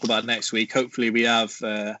to talk about next week. Hopefully we have,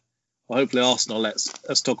 hopefully Arsenal lets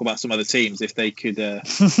us talk about some other teams if they could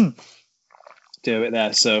do it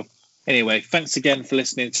there. So anyway, thanks again for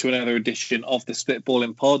listening to another edition of the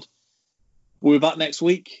Spitballing Pod. We'll be back next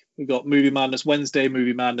week. We've got Movie Madness Wednesday,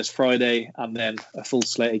 Movie Madness Friday, and then a full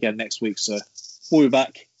slate again next week. So we'll be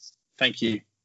back. Thank you.